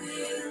that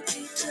will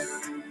be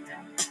done.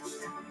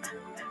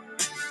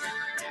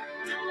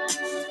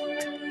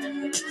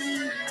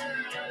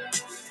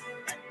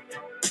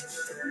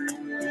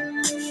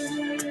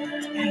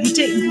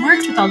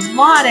 worked with a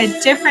lot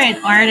of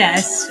different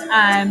artists.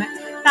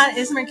 That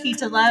is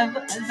Marquita Love,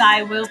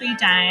 Thy Will Be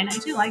Done. I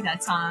do like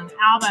that song.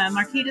 Album,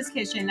 Marquita's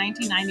Kitchen,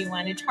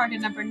 1991. It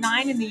charted number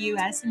 9 in the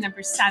US and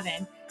number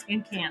 7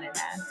 in Canada.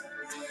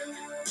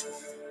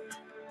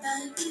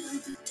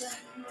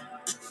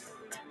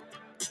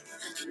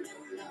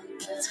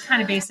 It's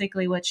kind of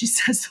basically what she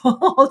says the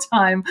whole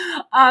time.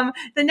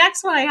 The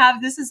next one I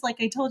have, this is like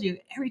I told you,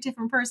 every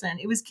different person.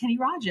 It was Kenny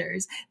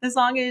Rogers. The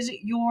song is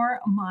You're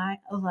My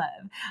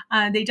Love.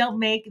 They don't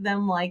make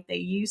them like they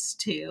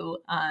used to.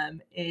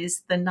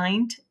 Is the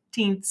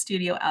 19th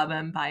studio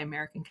album by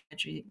American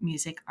country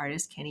music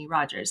artist Kenny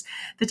Rogers.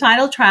 The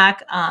title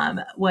track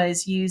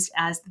was used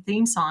as the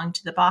theme song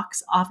to the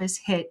box office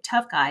hit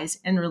Tough Guys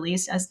and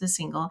released as the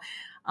single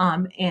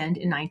and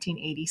in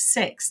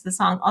 1986. The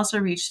song also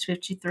reached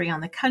 53 on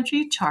the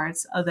country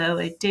charts, although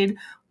it did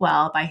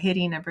well by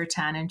hitting number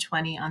 10 and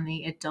 20 on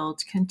the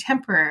adult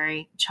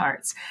contemporary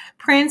charts.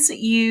 Prince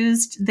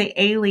used the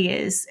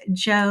alias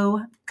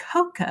Joe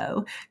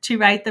Coco to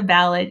write the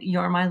ballad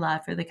You're My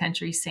Love for the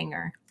country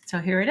singer. So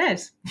here it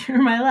is.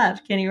 You're My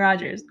Love, Kenny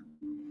Rogers.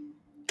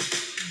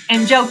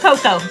 And Joe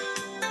Coco.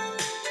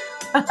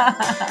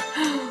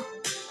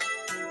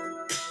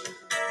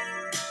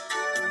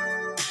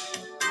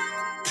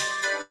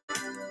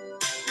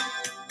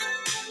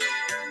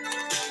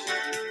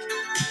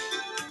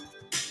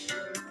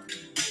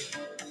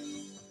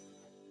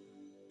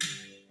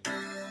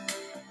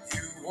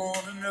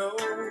 Wanna know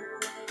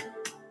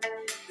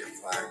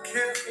if I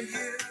care for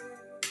you?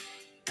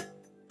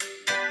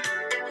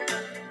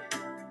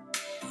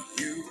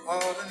 You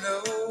ought to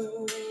know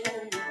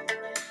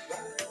by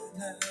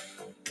now.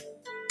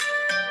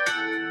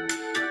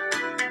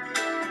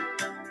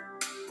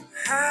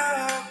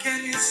 How can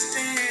you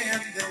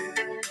stand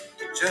there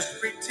just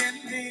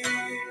pretending?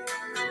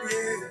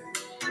 Yeah.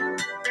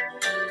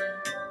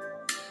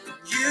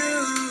 You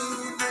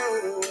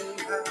know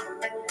how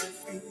I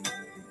feel.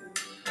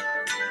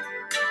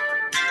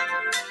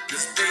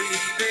 'Cause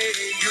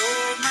baby,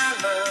 you're my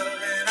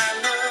love, and I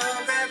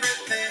love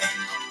everything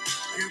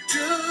you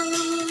do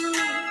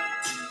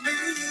to me.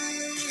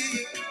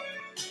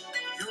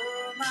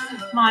 You're my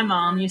love. My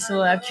mom used to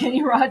love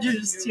Kenny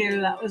Rogers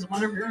too. That was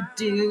one of her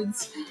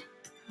dudes.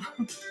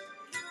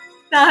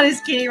 That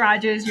is Kenny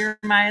Rogers, You're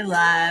My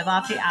Love,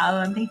 off the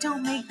album They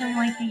Don't Make Them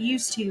Like They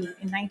Used to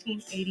in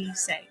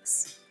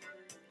 1986.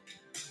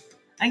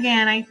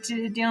 Again, I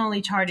did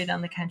only charted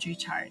on the country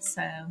chart,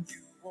 so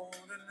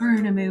we're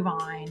going to move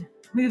on.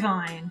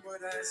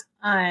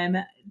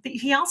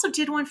 He also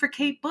did one for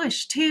Kate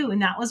Bush too,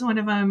 and that was one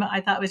of them I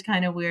thought was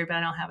kind of weird, but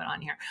I don't have it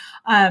on here.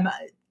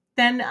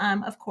 Then,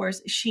 of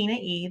course, Sheena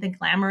E., The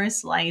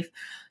Glamorous Life.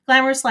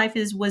 Glamorous Life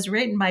was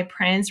written by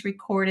Prince,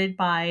 recorded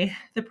by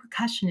the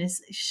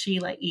percussionist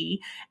Sheila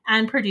E.,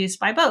 and produced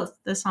by both.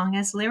 The song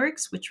has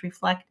lyrics which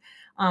reflect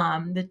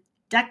the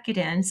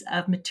decadence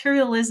of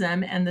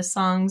materialism, and the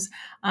songs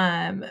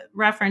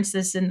reference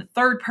this in the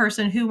third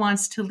person who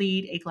wants to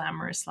lead a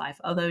glamorous life,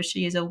 although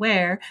she is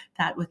aware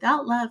that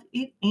without love,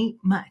 it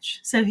ain't much.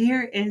 So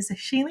here is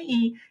Sheila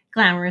E.,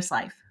 Glamorous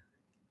Life.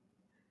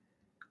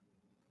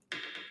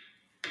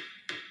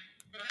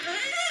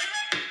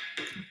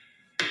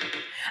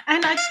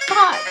 And I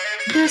thought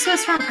this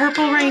was from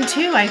Purple Rain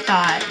too, I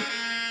thought.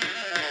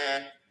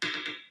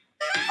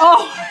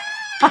 Oh,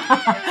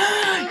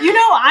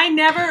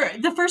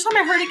 the first time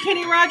I heard of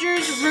Kenny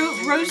Rogers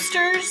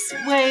Roasters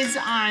was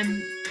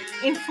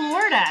in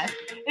Florida,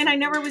 and I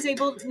never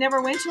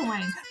went to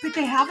one, but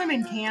they have them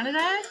in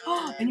Canada.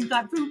 And you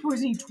got food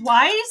poisoning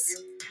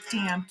twice?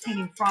 Damn,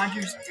 Kenny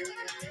Rogers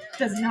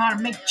doesn't know how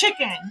to make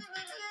chicken.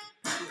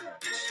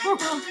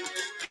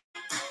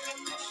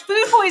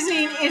 Food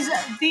poisoning is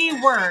the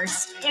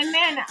worst. And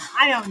then,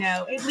 I don't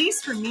know, at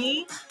least for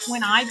me,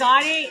 when I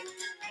got it,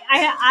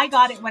 I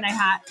got it when I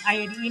had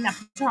eaten a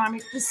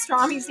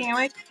pastrami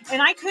sandwich,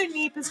 and I couldn't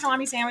eat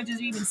pastrami sandwiches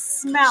or even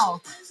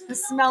smell. The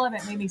smell of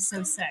it made me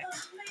so sick.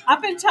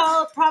 Up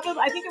until probably,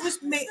 I think it was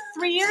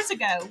 3 years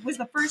ago, was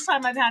the first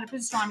time I've had a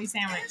pastrami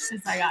sandwich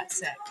since I got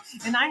sick.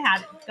 And I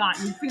had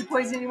gotten food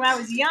poisoning when I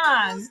was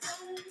young.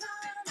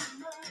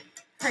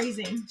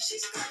 Crazy.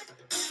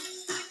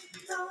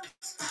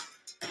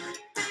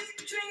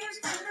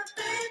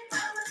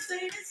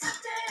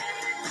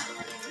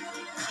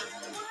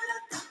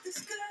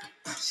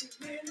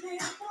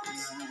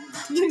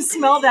 You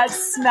smell that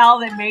smell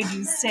that made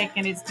you sick,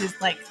 and it's just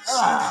like,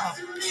 ugh.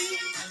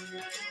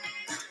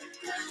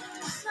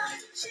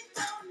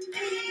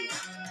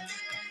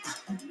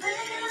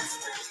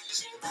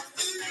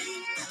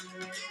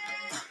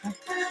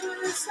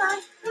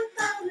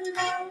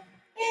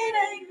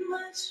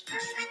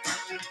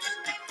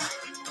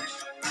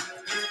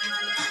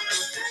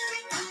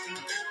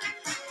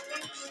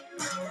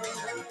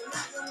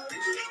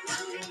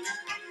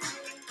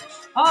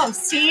 Oh,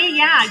 see?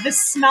 Yeah, the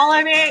smell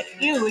of it,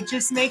 ew, it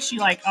just makes you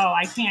like, oh,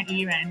 I can't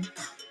even.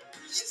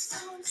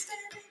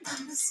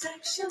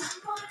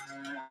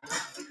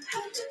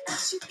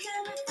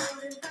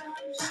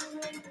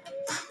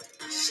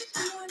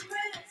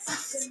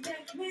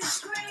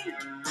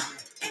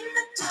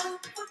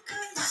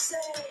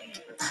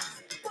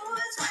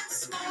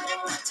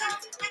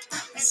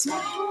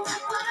 small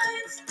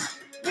wines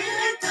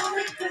really don't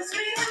impress me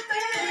a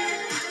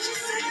bit. She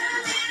said I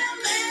need a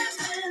man's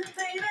man,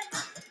 baby.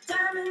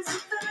 Diamonds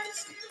and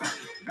thirst,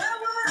 love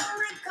would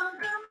only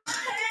conquer my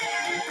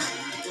head.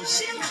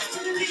 She wants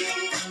to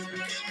leave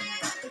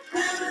the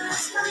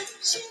glamorous life.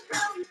 She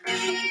don't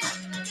need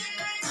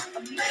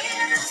a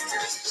man's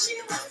touch. She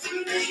wants to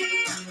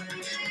leave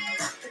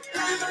the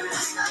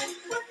glamorous life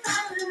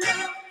without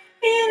love.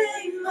 It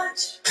ain't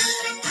much.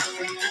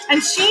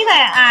 And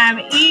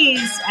Sheila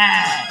is,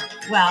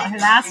 well, her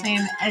last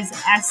name is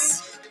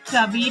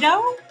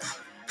Escovedo.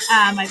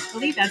 I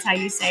believe that's how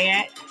you say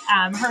it.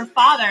 Her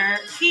father,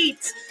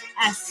 Pete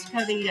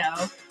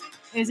Escovedo,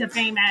 is a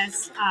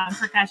famous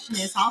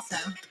percussionist also.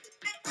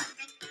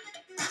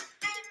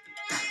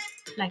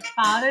 Like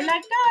father,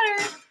 like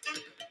daughter.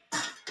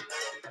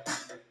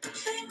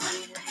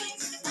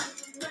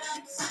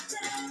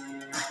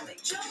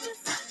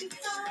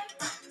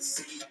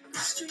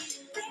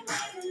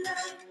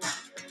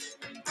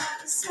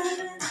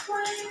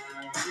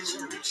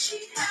 She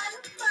had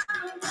a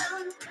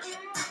problem.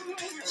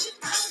 She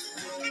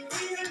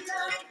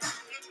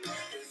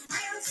it's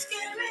real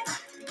scary.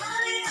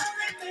 Money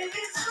only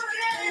pays for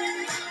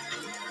it.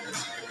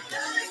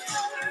 Nothing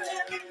for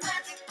every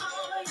match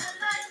all your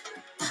life.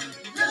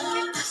 No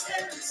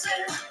distance.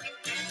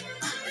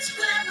 It's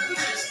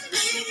glamorous.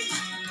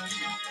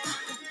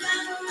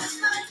 Glamorous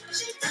life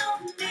she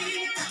don't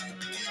need.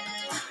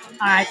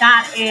 All right,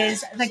 that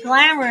is The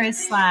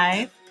Glamorous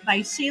Life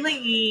by Sheila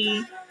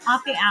E.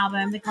 off the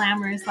album The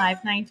Glamorous Life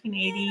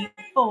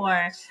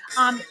 1984.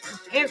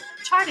 It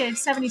charted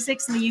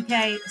 76 in the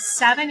UK,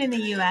 7 in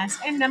the US,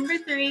 and number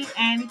 3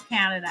 in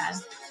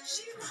Canada.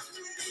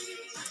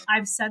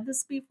 I've said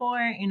this before,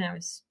 and I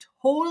was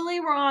totally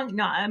wrong.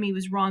 No, I mean, it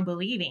was wrong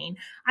believing.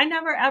 I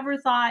never ever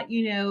thought,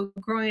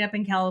 growing up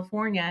in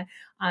California,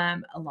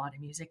 a lot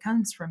of music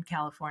comes from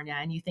California,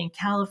 and you think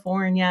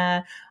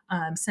California,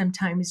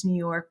 sometimes New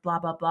York, blah,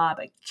 blah, blah.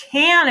 But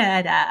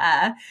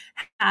Canada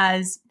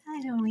has,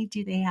 not only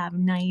do they have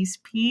nice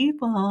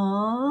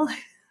people,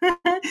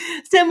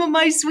 some of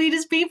my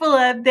sweetest people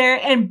up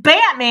there, and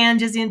Batman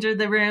just entered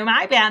the room.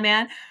 Hi,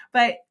 Batman.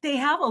 But they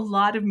have a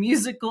lot of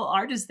musical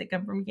artists that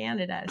come from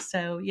Canada.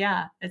 So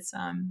yeah, it's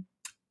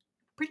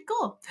pretty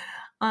cool.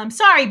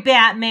 Sorry,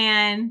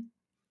 Batman.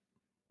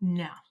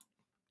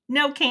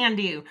 No can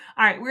do.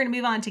 All right, we're going to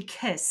move on to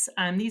Kiss.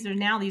 These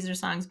are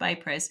songs by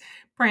Prince.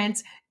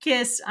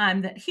 Kiss,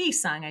 that he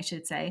sung, I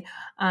should say.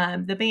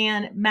 The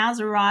band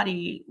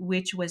Maserati,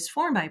 which was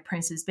formed by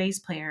Prince's bass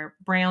player,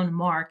 Brown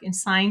Mark, and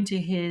signed to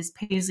his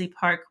Paisley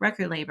Park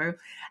record label,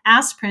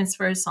 asked Prince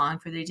for a song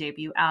for their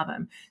debut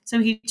album. So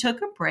he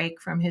took a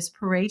break from his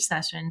parade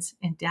sessions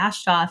and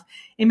dashed off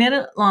a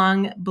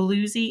minute-long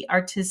bluesy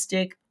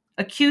acoustic,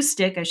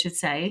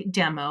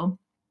 demo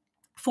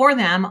for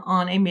them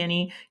on a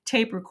mini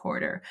tape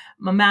recorder.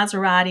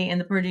 Maserati and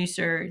the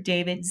producer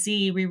David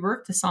Z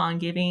reworked the song,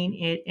 giving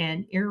it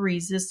an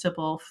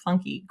irresistible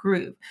funky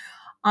groove.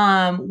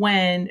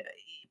 When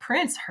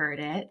Prince heard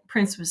it,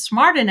 Prince was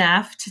smart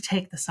enough to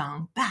take the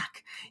song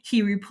back.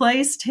 He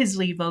replaced his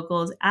lead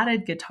vocals,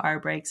 added guitar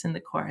breaks in the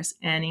chorus,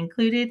 and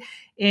included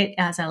it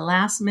as a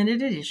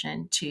last-minute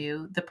addition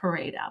to the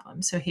Parade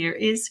album. So here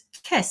is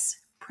Kiss,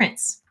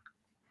 Prince.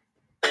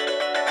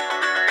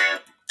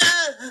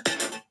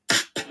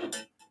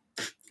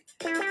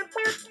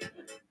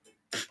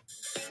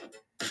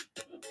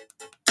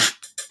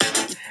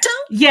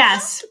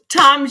 Yes,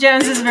 Tom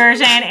Jones's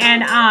version,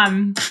 and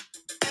I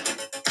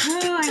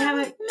have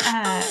it.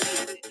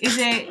 Is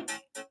it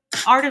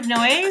Art of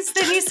Noise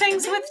that he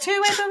sings with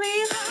too? I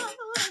believe.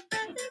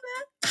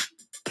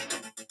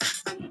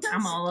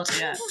 I'm gonna look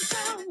it up.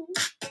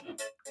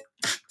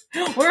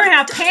 We're gonna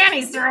have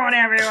panties thrown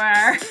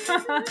everywhere.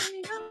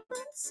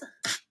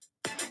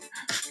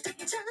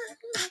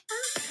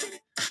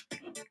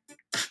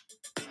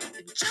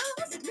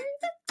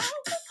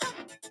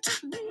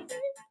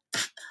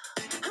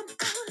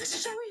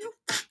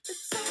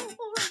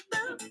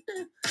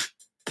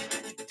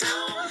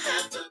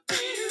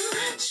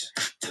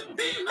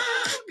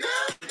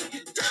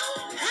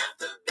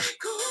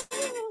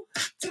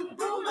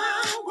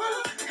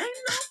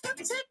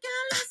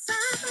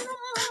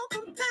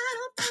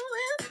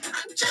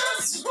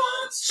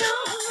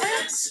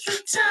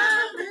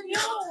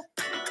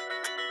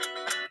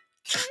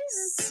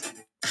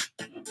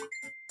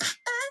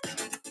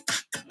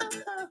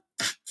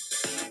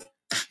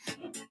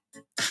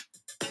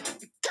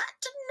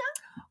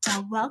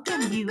 Well,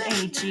 welcome,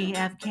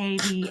 UAGFKBNJ.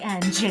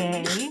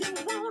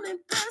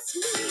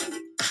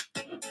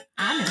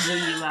 I know who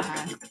you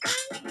are.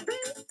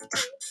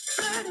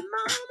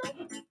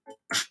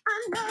 I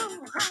know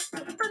how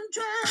to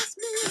undress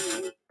me.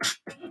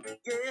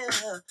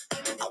 Yeah, I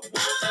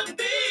wanna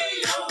be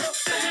your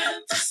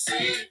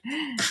fantasy.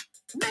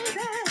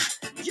 Maybe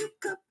you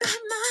could be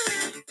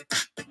mine.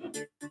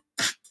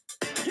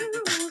 You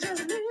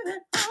just leave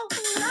it all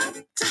up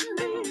to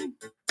me.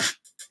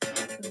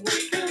 We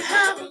can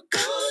have a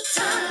good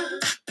time.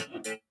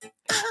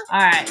 All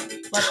right.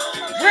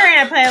 We're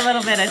going to play a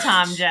little bit of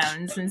Tom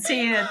Jones and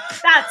see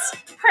if that's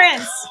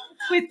Prince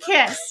with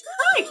Kiss.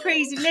 Hi,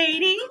 crazy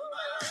lady.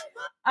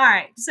 All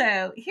right,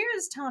 so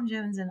here's Tom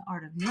Jones and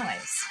Art of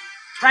Noise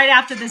right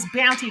after this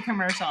Bounty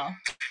commercial. Bounty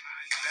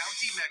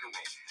Mega Roll,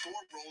 4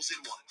 rolls in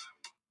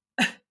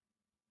 1.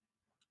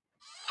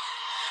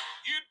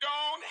 You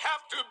don't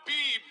have to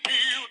be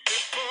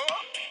beautiful.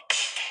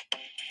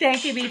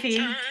 Thank you, BP.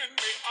 Turn me on.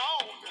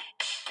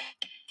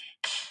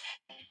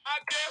 I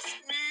just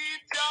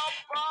need your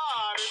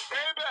body,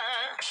 baby.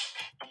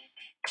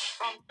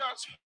 From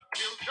dusk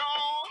till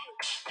dawn.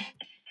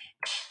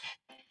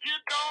 You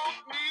don't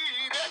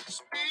need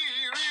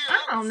experience. I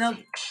don't know.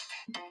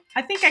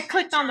 I think I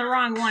clicked on the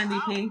wrong one,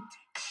 BP.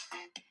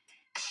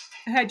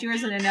 I had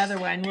yours in another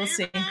one. We'll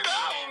see. I'll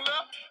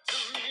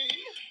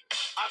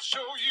show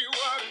you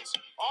what it's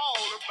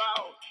all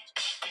about.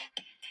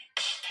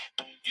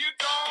 You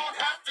don't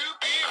have to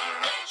be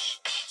rich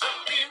to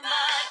be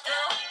my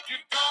girl. You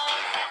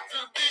don't have to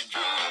be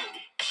good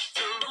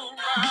to rule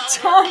my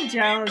Tom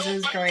Jones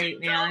is great,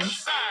 man.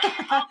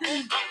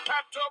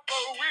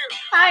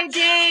 Hi,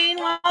 Jane.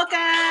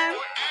 Welcome.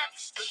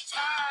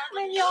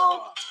 When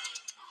you're...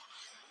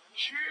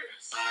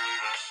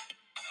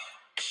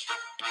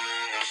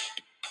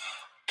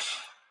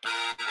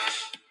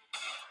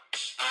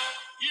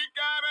 You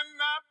gotta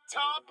not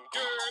talk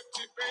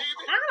dirty,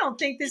 baby. I don't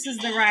think this is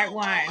the right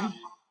one.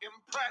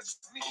 Impress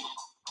me.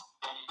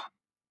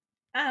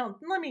 Oh,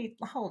 let me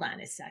hold on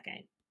a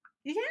second.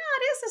 Yeah, it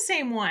is the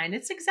same one.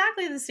 It's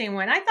exactly the same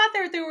one. I thought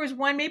there was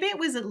one. Maybe it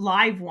was a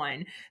live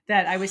one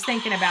that I was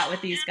thinking about with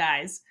these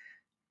guys.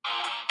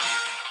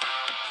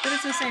 But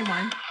it's the same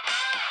one.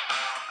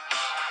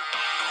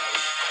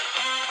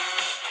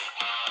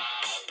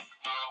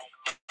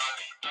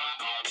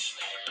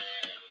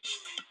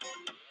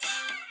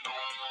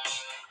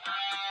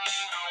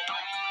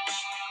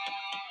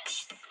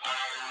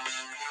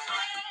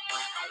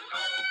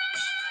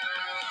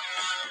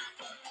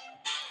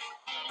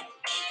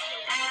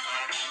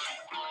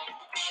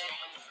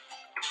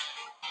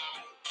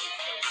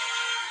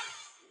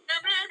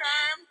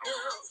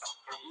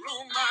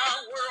 Rule my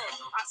world.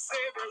 I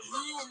say they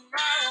rule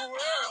my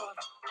world.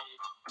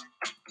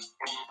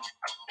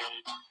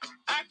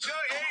 At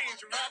your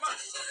age, mama,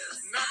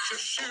 not your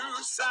shoe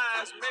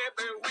size.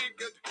 Maybe we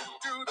could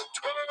do the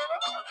tour.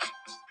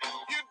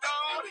 You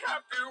don't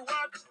have to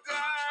watch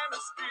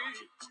Dynasty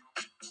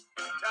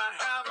to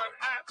have an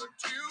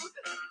attitude.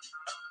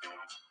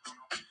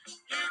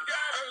 You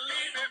gotta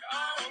leave it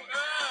all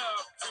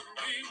up to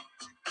me.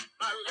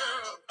 My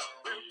love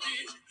will be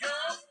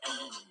your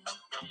food.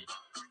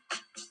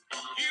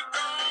 You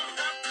don't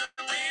have to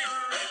be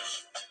rich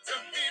to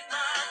be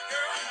my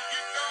girl.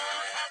 You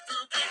don't have to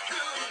be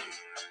good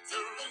to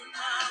rule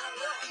my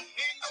world.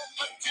 Ain't no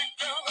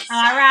particular.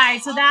 All right,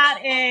 so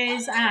that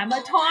is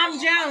Tom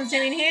Jones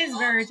doing his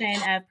version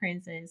of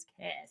Prince's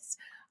Kiss.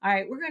 All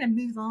right, we're going to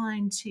move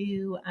on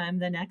to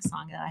the next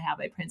song that I have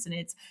by Prince, and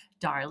it's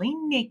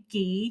Darling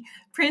Nikki.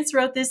 Prince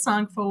wrote this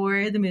song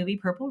for the movie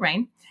Purple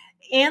Rain.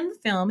 In the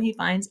film, he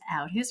finds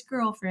out his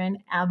girlfriend,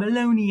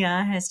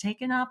 Abalonia, has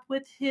taken up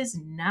with his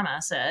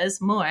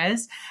nemesis,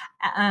 Morris.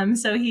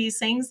 So he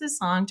sings this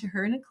song to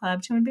her in a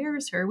club to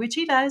embarrass her, which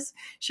he does.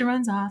 She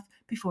runs off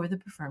before the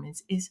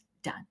performance is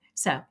done.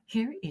 So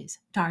here is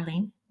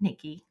Darling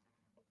Nikki.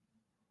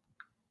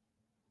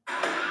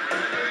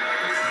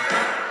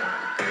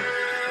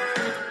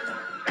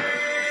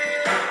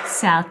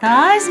 South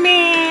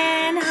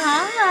Osman,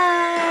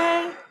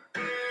 hi.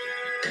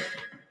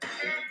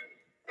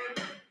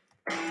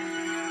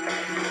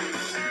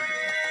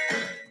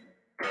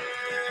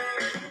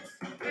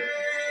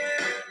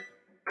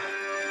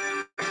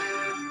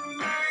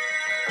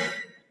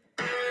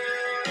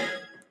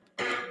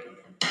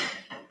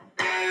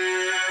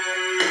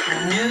 I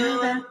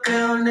knew that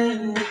girl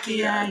named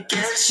Nikki, I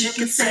guess you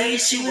could say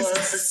she was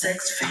a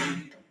sex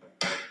fiend.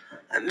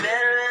 I met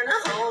her in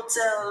a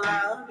hotel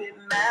lobby,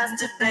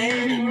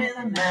 masturbating with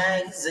a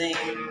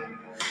magazine.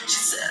 She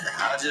said,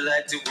 how'd you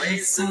like to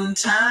waste some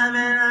time?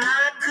 And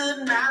I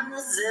could not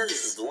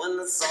resist when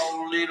I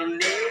saw little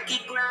Nikki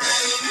grind.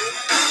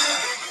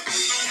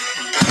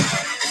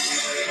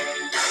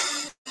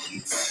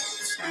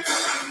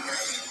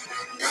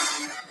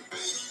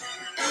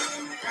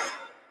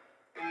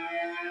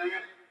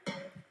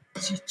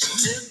 She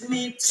took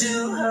me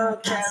to her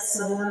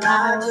castle and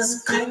I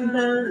just couldn't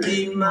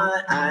believe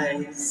my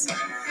eyes.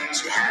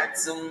 She had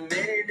so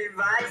many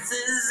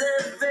devices,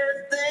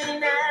 everything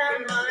that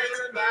money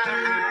could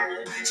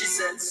buy. She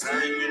said,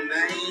 sign your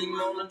name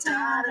on the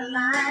dotted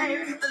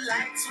line. The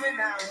lights went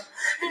out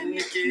and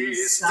Nikki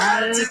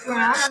started to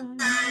cry.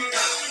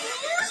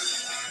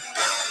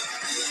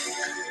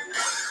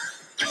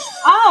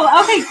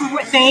 Oh, okay.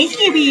 Thank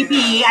you,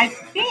 BP.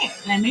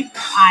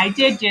 I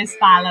did just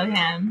follow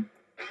him.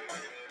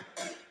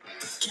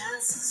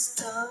 Castle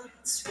started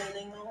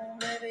spinning, oh,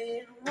 maybe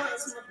it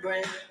was my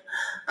brain.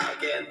 I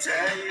can't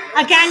tell you.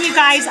 Again, you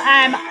guys,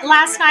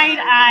 last night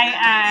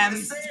I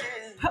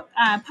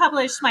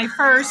published my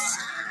first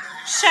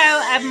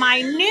show of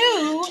my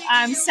new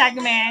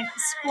segment,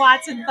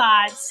 Squats and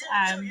Thoughts,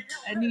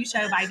 a new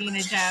show by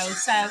Dina Joe.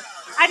 So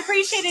I'd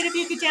appreciate it if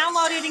you could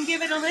download it and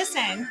give it a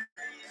listen.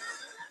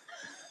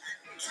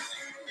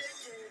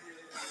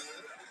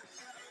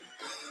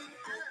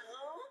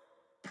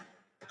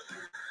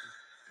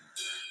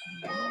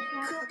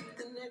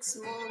 The next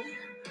morning,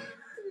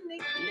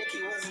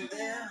 Nikki wasn't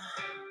there.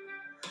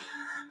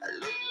 I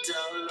looked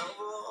all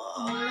over,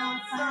 all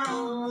I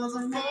found was a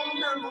phone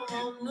number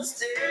on the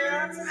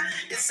stairs.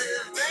 It said,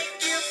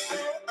 thank you for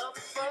a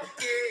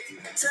funky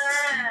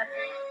time.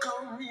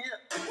 Call me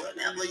up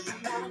whenever you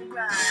want to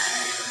cry.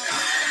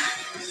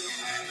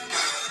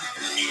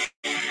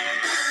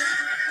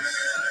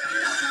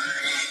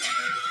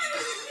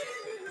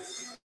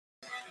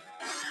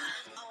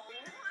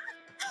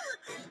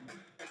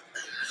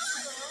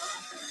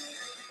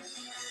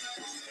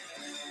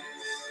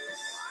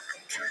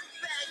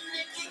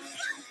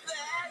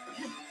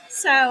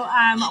 So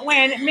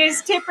when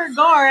Miss Tipper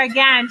Gore,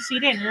 again, she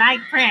didn't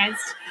like Prince.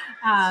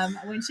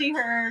 When she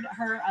heard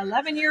her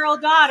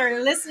 11-year-old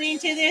daughter listening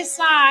to this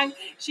song,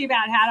 she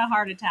about had a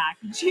heart attack.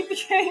 She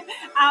became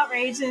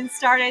outraged and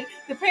started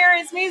the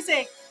Parents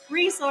Music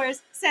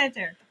Resource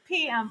Center,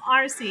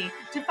 PMRC,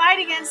 to fight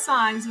against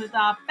songs with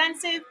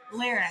offensive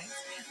lyrics.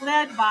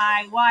 Led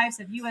by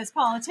wives of U.S.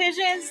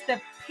 politicians,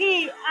 the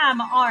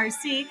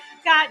PMRC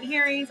got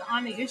hearings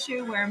on the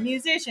issue where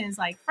musicians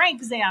like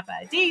Frank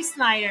Zappa, Dee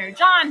Snider,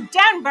 John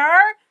Denver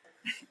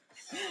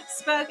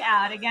spoke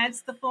out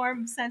against the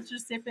form of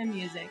censorship in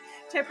music.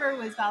 Tipper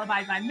was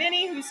validated by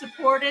many who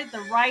supported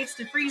the rights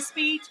to free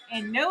speech,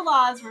 and no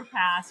laws were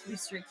passed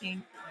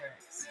restricting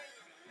lyrics.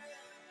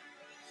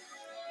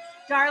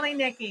 Darling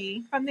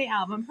Nikki from the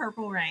album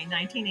Purple Rain,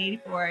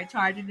 1984,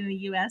 charted in the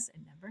U.S. at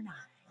number 9.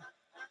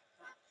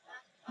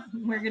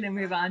 We're going to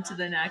move on to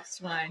the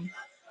next one.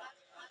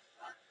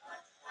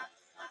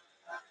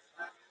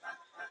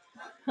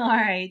 All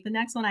right, the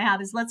next one I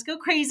have is Let's Go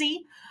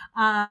Crazy.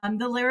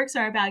 The lyrics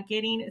are about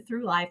getting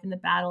through life in the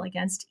battle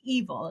against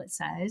evil. It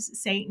says,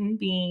 Satan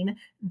being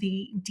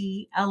the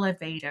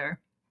de-elevator.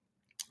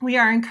 We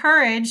are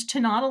encouraged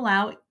to not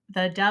allow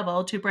the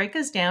devil to break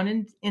us down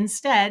and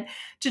instead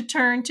to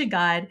turn to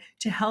God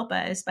to help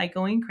us by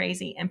going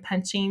crazy and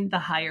punching the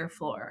higher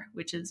floor,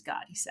 which is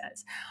God, he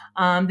says.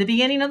 The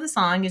beginning of the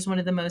song is one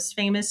of the most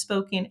famous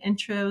spoken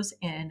intros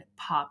in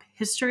pop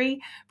history.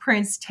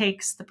 Prince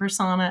takes the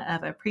persona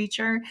of a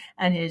preacher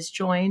and is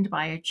joined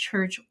by a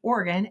church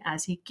organ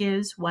as he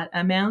gives what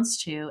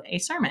amounts to a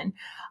sermon,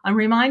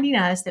 reminding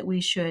us that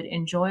we should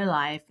enjoy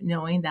life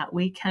knowing that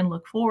we can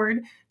look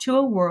forward to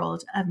a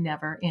world of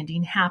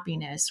never-ending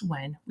happiness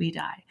when we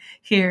die.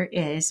 Here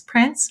is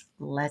Prince,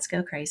 Let's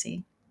Go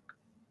Crazy.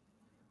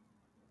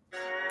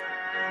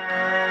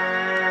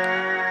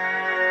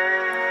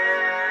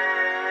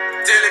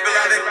 Dearly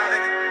beloved.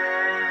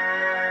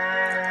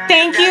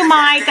 Thank you,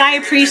 Mike. I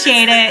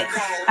appreciate it.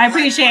 I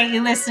appreciate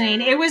you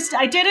listening.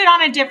 I did it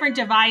on a different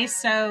device,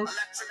 so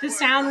the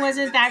sound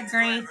wasn't that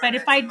great. But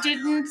if I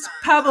didn't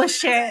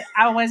publish it,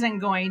 I wasn't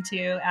going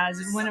to,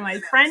 as one of my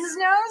friends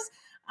knows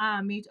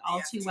me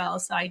all too well.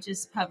 So I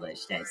just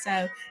published it.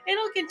 So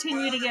it'll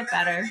continue to get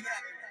better.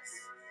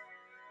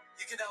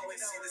 You can always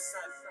see the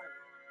sun,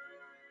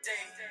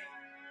 day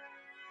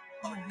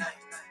or night.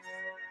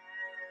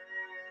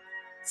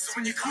 So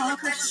when you call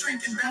up that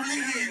shrink in Beverly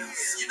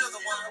Hills, you know the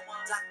one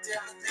locked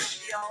down and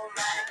think be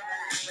alright.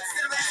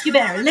 You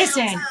better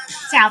listen,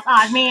 South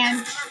Odd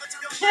Man. Cause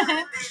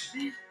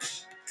in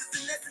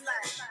this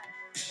life,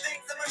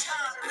 things are much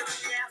harder than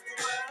the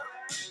afterworld.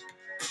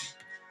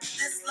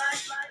 This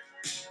life,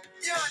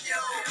 you're on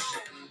your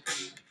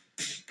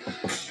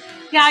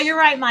own. Yeah, you're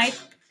right, Mike.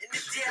 And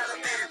if the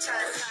elevator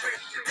tries to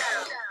break you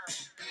down,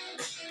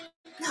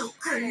 go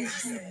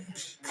crazy.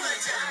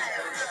 Punch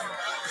higher.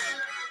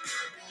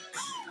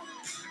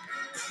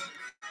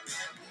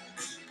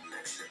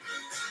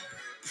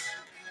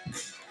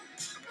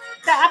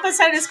 The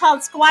episode is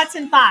called Squats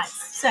and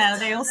Thoughts, so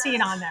they'll see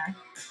it on there.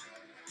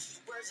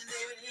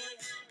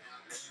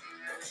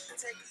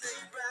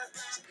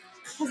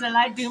 Because I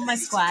like doing my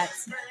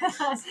squats.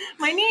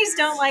 My knees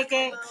don't like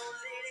it.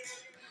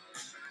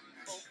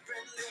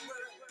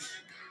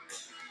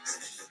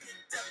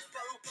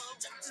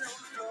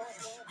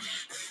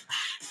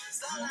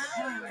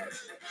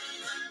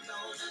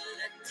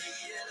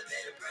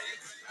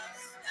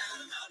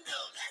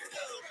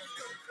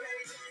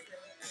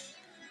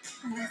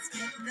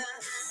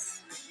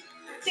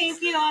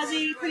 Thank you,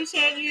 Ozzy.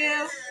 Appreciate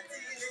you.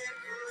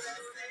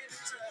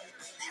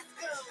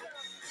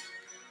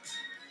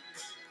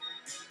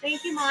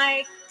 Thank you,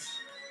 Mike.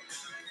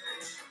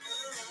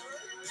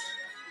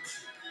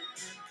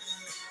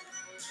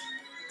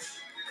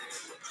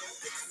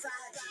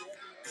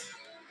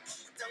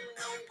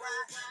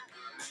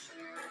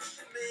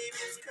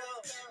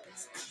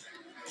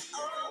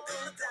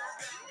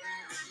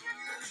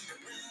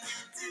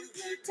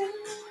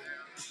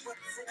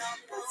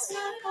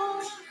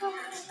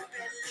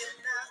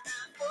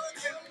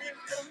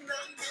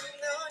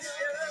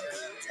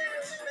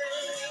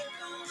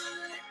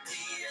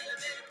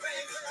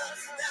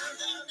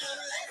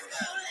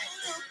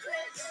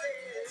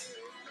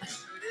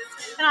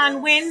 And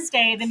on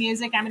Wednesday, the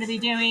music I'm going to be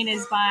doing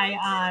is by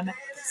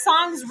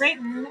songs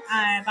written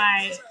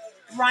by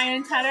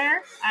Ryan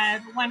Tedder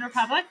of One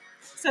Republic.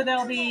 So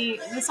there'll be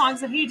the songs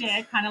that he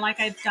did, kind of like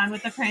I've done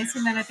with the Prince,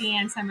 and then at the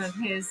end, some of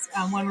his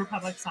One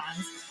Republic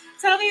songs.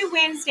 So it'll be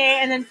Wednesday,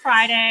 and then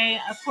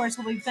Friday, of course,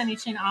 we'll be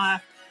finishing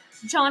off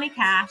Johnny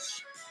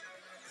Cash.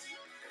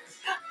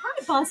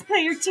 Hi, Boss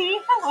Player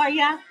T. How are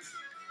ya?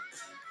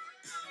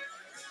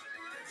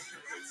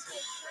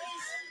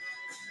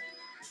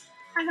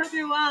 I hope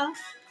you're well.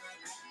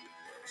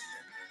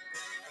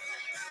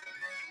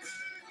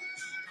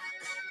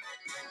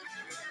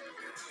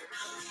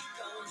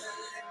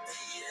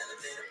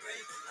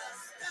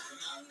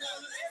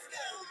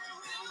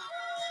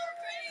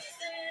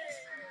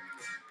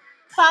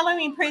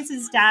 Following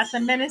Prince's death, the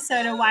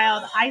Minnesota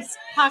Wild ice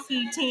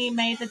hockey team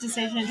made the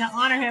decision to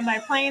honor him by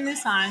playing the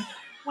song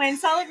when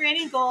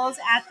celebrating goals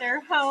at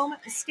their home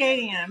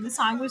stadium. The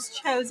song was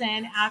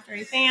chosen after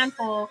a fan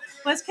poll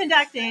was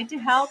conducted to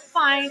help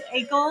find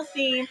a goal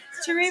theme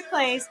to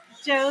replace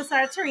Joe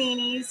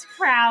Sartorini's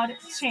crowd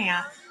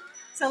chant.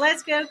 So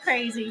let's go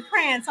crazy.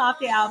 Prince off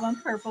the album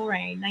Purple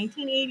Rain,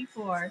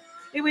 1984.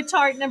 It would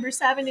chart number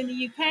 7 in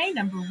the UK,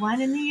 number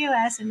 1 in the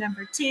US, and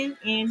number 2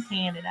 in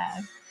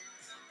Canada.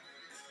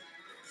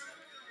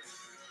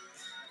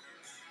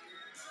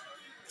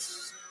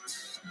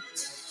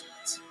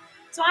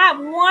 So I have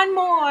one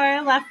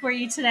more left for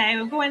you today.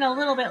 We're going a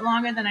little bit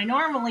longer than I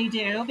normally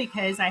do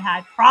because I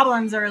had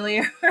problems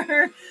earlier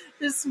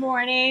this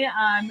morning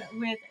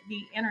with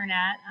the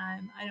internet. I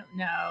don't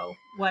know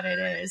what it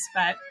is,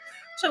 but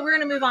so we're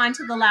going to move on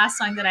to the last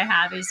song that I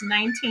have is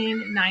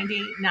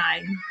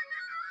 1999.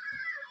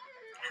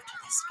 After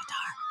this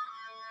guitar.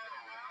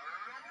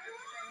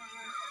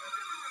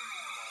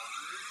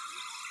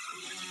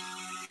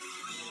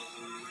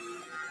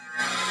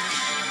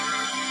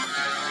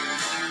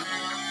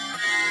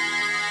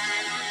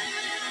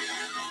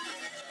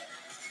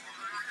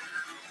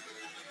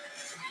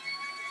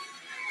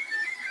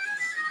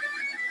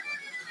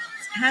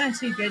 It's kind of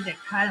too good to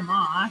cut them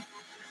off.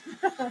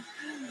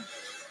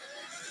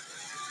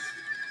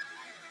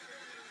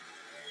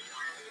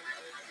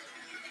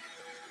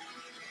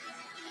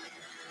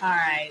 All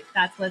right,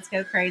 that's Let's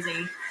Go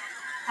Crazy.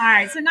 All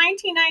right, so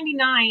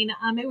 1999,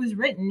 it was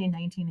written in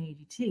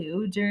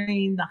 1982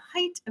 during the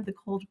height of the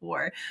Cold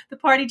War. The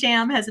party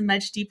jam has a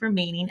much deeper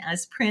meaning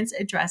as Prince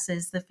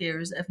addresses the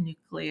fears of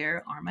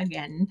nuclear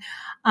Armageddon.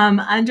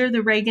 Under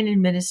the Reagan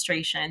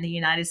administration, the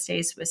United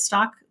States was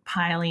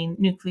stockpiling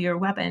nuclear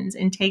weapons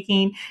and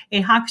taking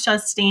a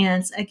hawkshot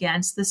stance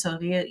against the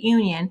Soviet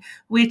Union,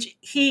 which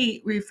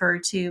he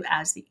referred to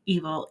as the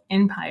evil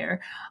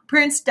empire.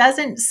 Prince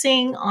doesn't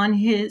sing on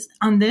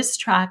this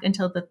track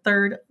until the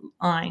third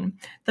line.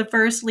 The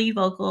first lead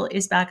vocal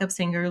is backup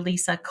singer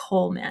Lisa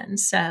Coleman.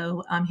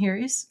 So here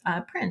is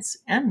Prince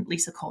and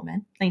Lisa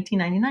Coleman,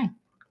 1999.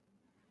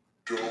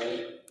 Don't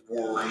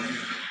worry,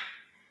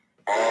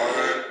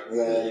 I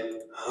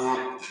won't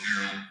hurt you.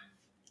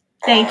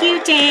 Thank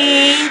you,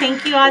 Dane.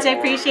 Thank you, Oz. I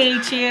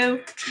appreciate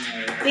you.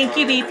 Thank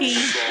you, BP.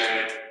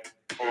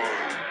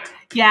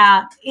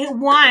 Yeah, it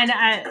won.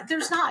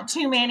 There's not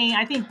too many.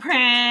 I think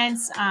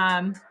Prince.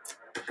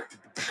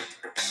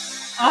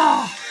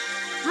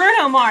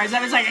 Bruno Mars.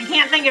 I was like, I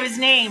can't think of his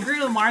name.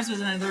 Bruno Mars was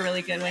another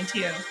really good one,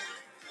 too.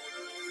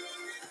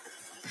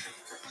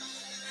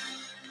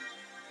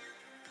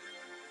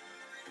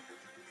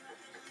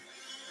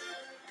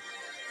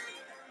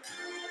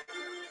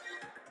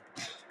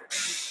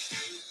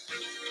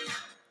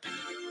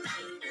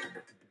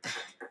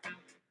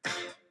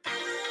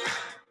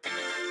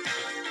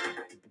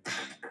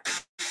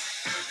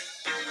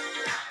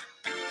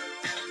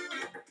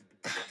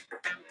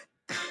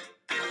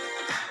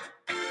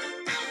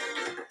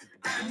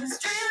 I was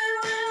dreaming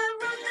when I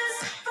wrote this.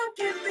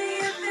 Forgive me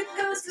if it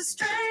goes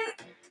astray.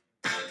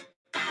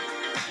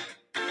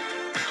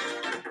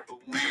 But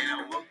when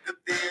I woke up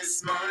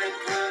this morning,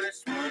 could have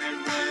sworn it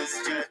was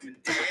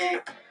Judgment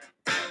Day.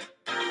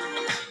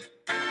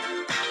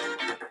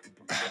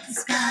 The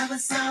sky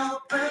was so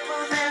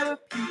purple, there were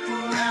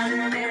people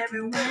running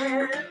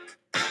everywhere,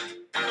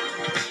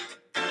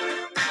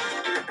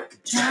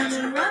 trying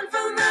to run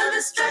from the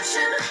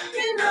destruction.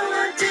 You know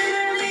I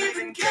didn't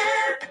even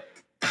care.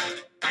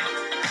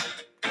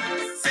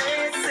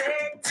 Say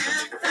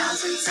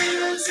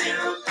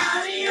 2000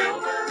 party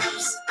over,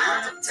 oops,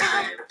 out of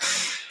time.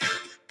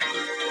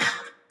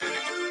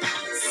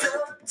 So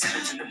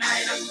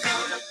tonight I'm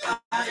gonna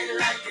party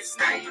like it's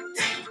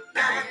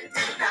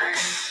 1999.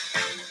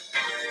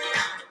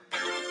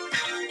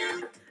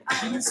 I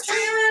was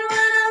dreaming when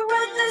I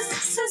wrote this,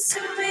 so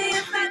sue me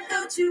if I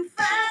go too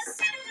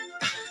fast.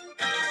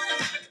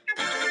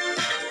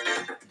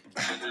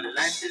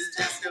 Life is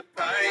just a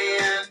party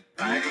and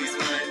parties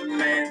weren't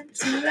meant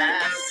to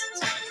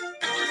last.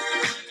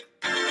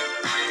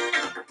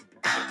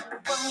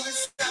 War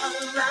is all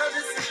around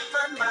us,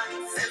 my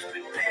mind says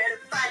prepare to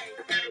fight.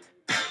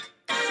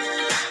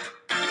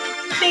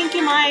 Thank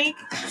you, Mike.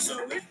 So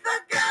if I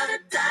gotta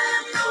die,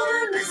 I'm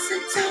gonna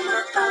listen to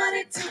my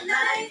body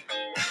tonight.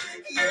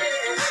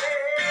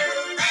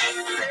 Yeah.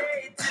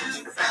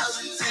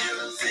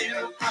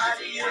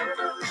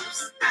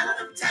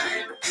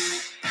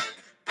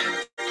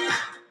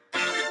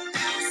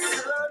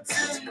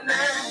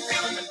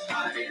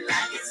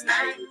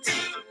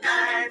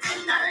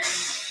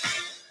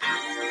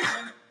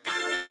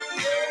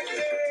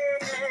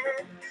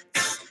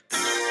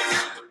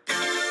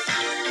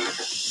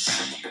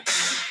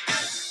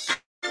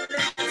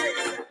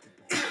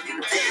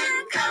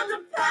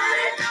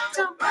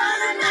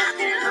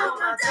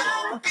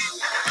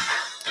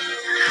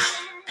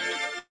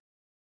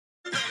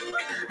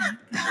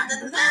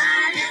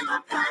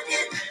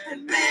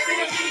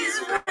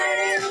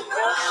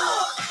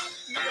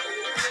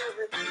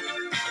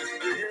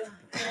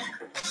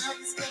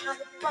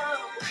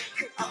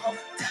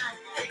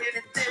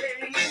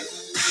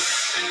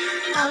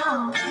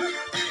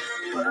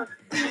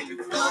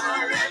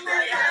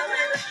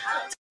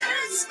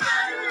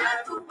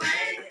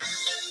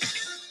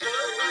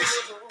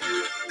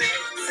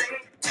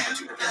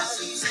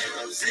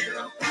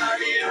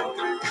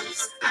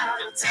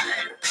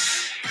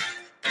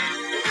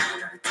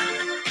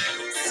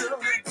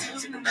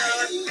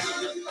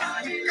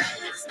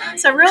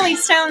 So Rolling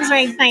Stones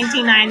ranked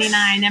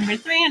 1999 number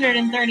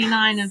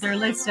 339 of their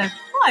list of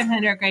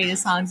 500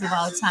 greatest songs of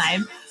all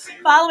time.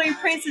 Following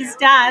Prince's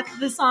death,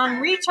 the song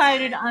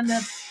recharted on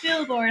the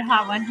Billboard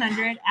Hot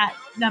 100 at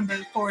number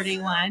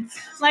 41,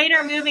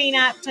 later moving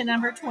up to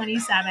number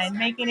 27,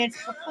 making it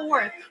the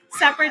fourth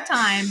separate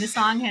time the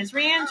song has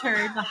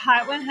re-entered the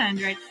Hot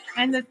 100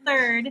 and the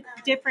third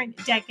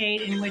different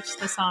decade in which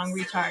the song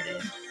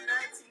recharted.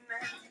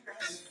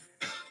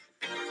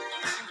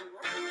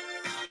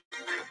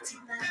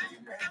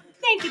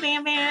 Thank you,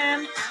 Bam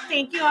Bam.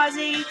 Thank you,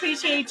 Ozzy.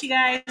 Appreciate you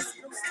guys.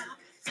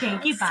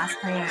 Thank you, Boss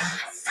Player.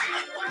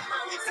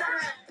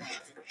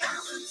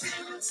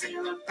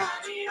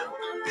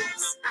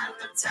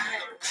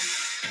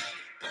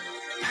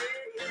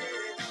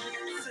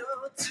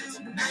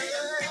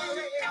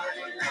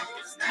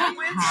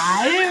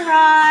 Hi,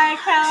 Rock.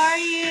 How are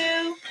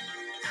you?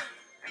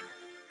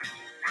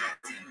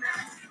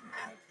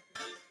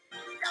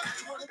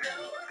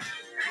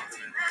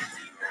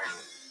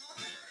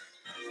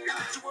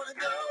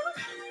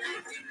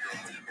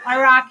 Or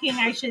rocking,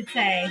 I should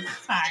say.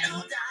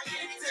 Sorry.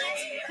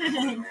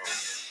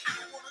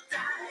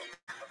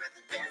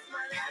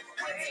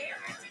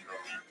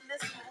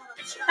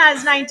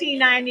 That's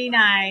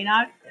 1999.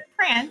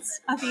 Prince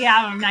of the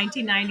album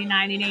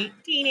 1999 and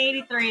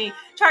 1883.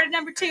 Charted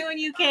number 2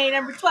 in UK,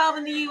 number 12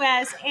 in the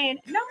US, and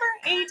number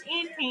 8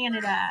 in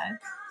Canada.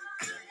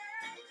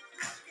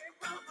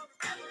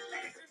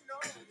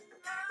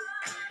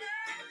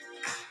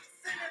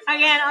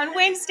 Again, on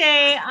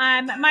Wednesday,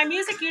 my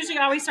music usually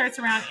always starts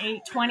around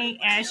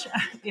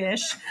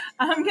 8:20-ish.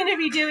 I'm going to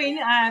be doing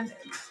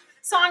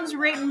songs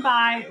written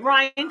by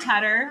Ryan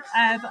Tedder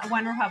of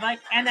One Republic,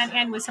 and then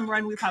end with some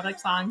One Republic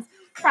songs.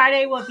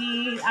 Friday will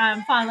be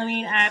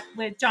following up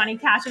with Johnny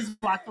Cash's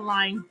Walk the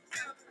Line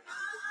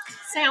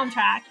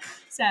soundtrack.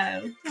 So,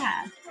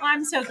 yeah,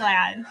 I'm so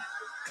glad.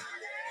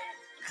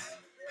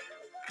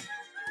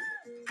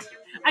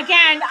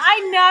 Again,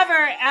 I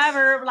never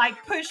ever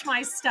push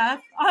my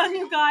stuff on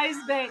you guys,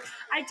 but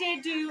I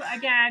did do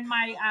again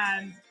my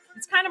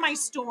it's kind of my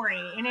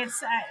story, and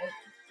it's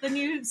the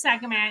new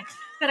segment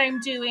that I'm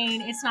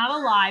doing. It's not a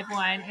live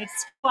one.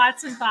 It's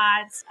Squats and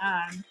Thoughts,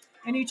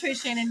 a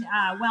nutrition and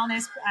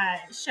wellness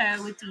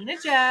show with Dina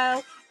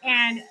Joe,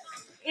 and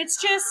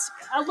it's just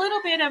a little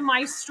bit of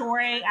my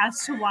story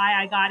as to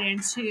why I got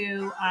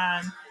into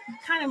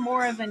kind of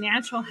more of a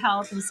natural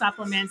health and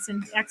supplements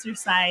and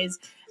exercise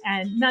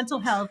and mental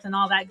health and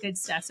all that good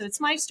stuff. So it's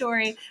my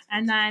story.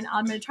 And then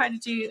I'm going to try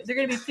to they're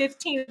going to be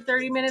 15 to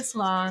 30 minutes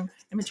long. I'm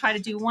going to try to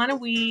do one a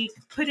week,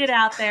 put it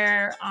out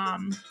there.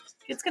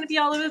 It's going to be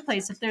all over the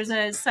place. If there's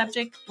a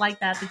subject like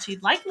that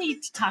you'd like me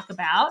to talk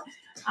about,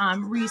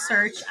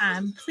 research,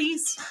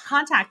 please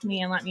contact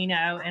me and let me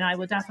know, and I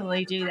will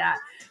definitely do that.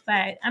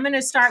 But I'm going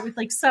to start with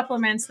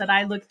supplements that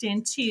I looked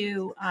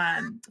into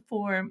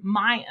for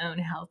my own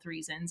health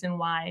reasons and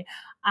why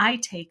I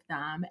take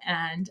them.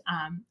 And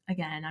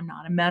again, I'm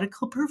not a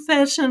medical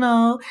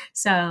professional,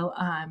 so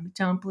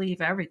don't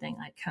believe everything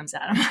that comes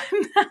out of my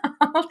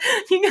mouth.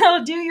 You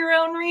gotta do your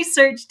own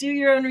research.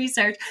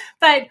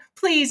 But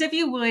please, if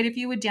you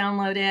would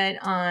download it,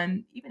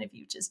 even if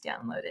you just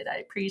download it, I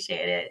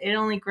appreciate it. It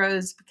only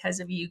grows because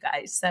of you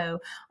guys. So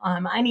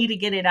I need to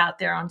get it out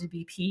there onto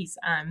BP's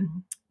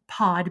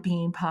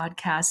Podbean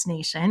Podcast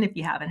Nation. If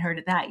you haven't heard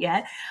of that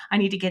yet, I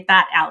need to get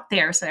that out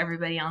there so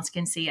everybody else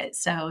can see it.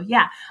 So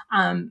yeah,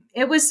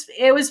 it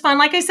was fun.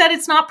 Like I said,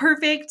 it's not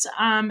perfect.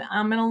 I'm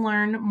going to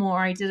learn more.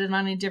 I did it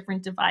on a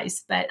different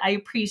device, but I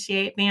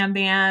appreciate Bam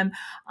Bam.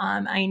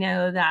 I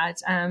know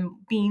that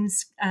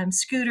Beans,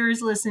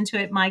 Scooters listen to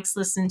it. Mike's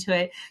listen to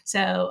it.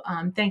 So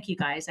thank you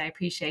guys. I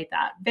appreciate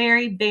that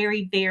very,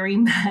 very, very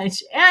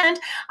much. And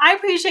I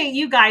appreciate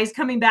you guys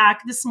coming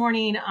back this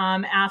morning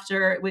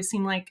after it would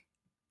seem like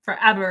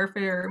forever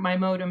for my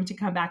modem to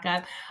come back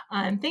up.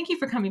 Thank you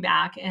for coming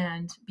back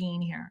and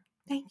being here.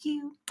 Thank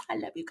you. I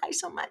love you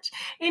guys so much.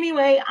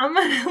 Anyway, I'm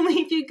going to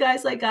leave you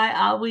guys like I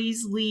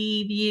always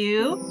leave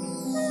you.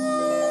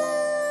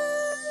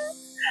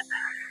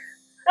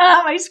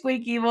 My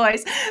squeaky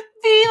voice.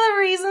 Be the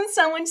reason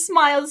someone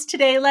smiles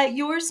today. Let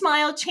your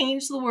smile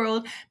change the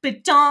world,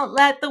 but don't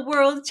let the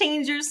world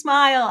change your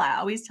smile. I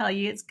always tell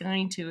you it's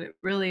going to. It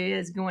really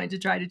is going to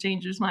try to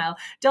change your smile.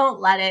 Don't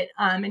let it.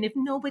 And if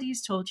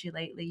nobody's told you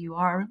lately, you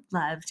are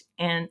loved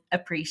and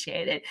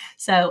appreciated.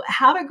 So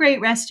have a great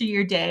rest of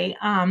your day.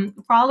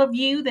 For all of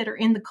you that are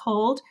in the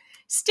cold,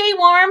 stay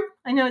warm.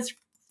 I know it's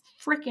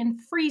freaking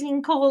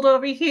freezing cold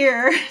over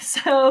here.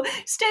 So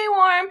stay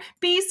warm,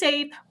 be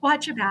safe,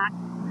 watch your back.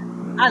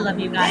 I love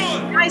you guys.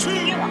 I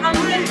see you on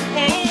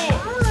Wednesday.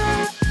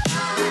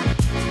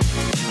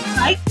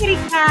 Bye, kitty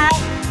cat.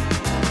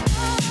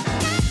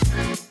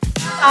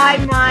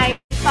 Bye, Mike.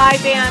 Bye,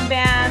 Bam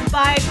Bam.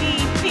 Bye,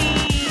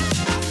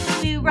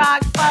 BP. Do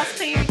rock, false,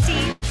 clear your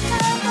teeth.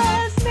 Love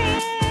us,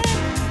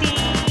 Mandy.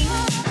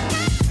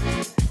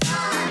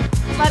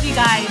 Love you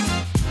guys.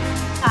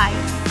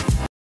 Bye.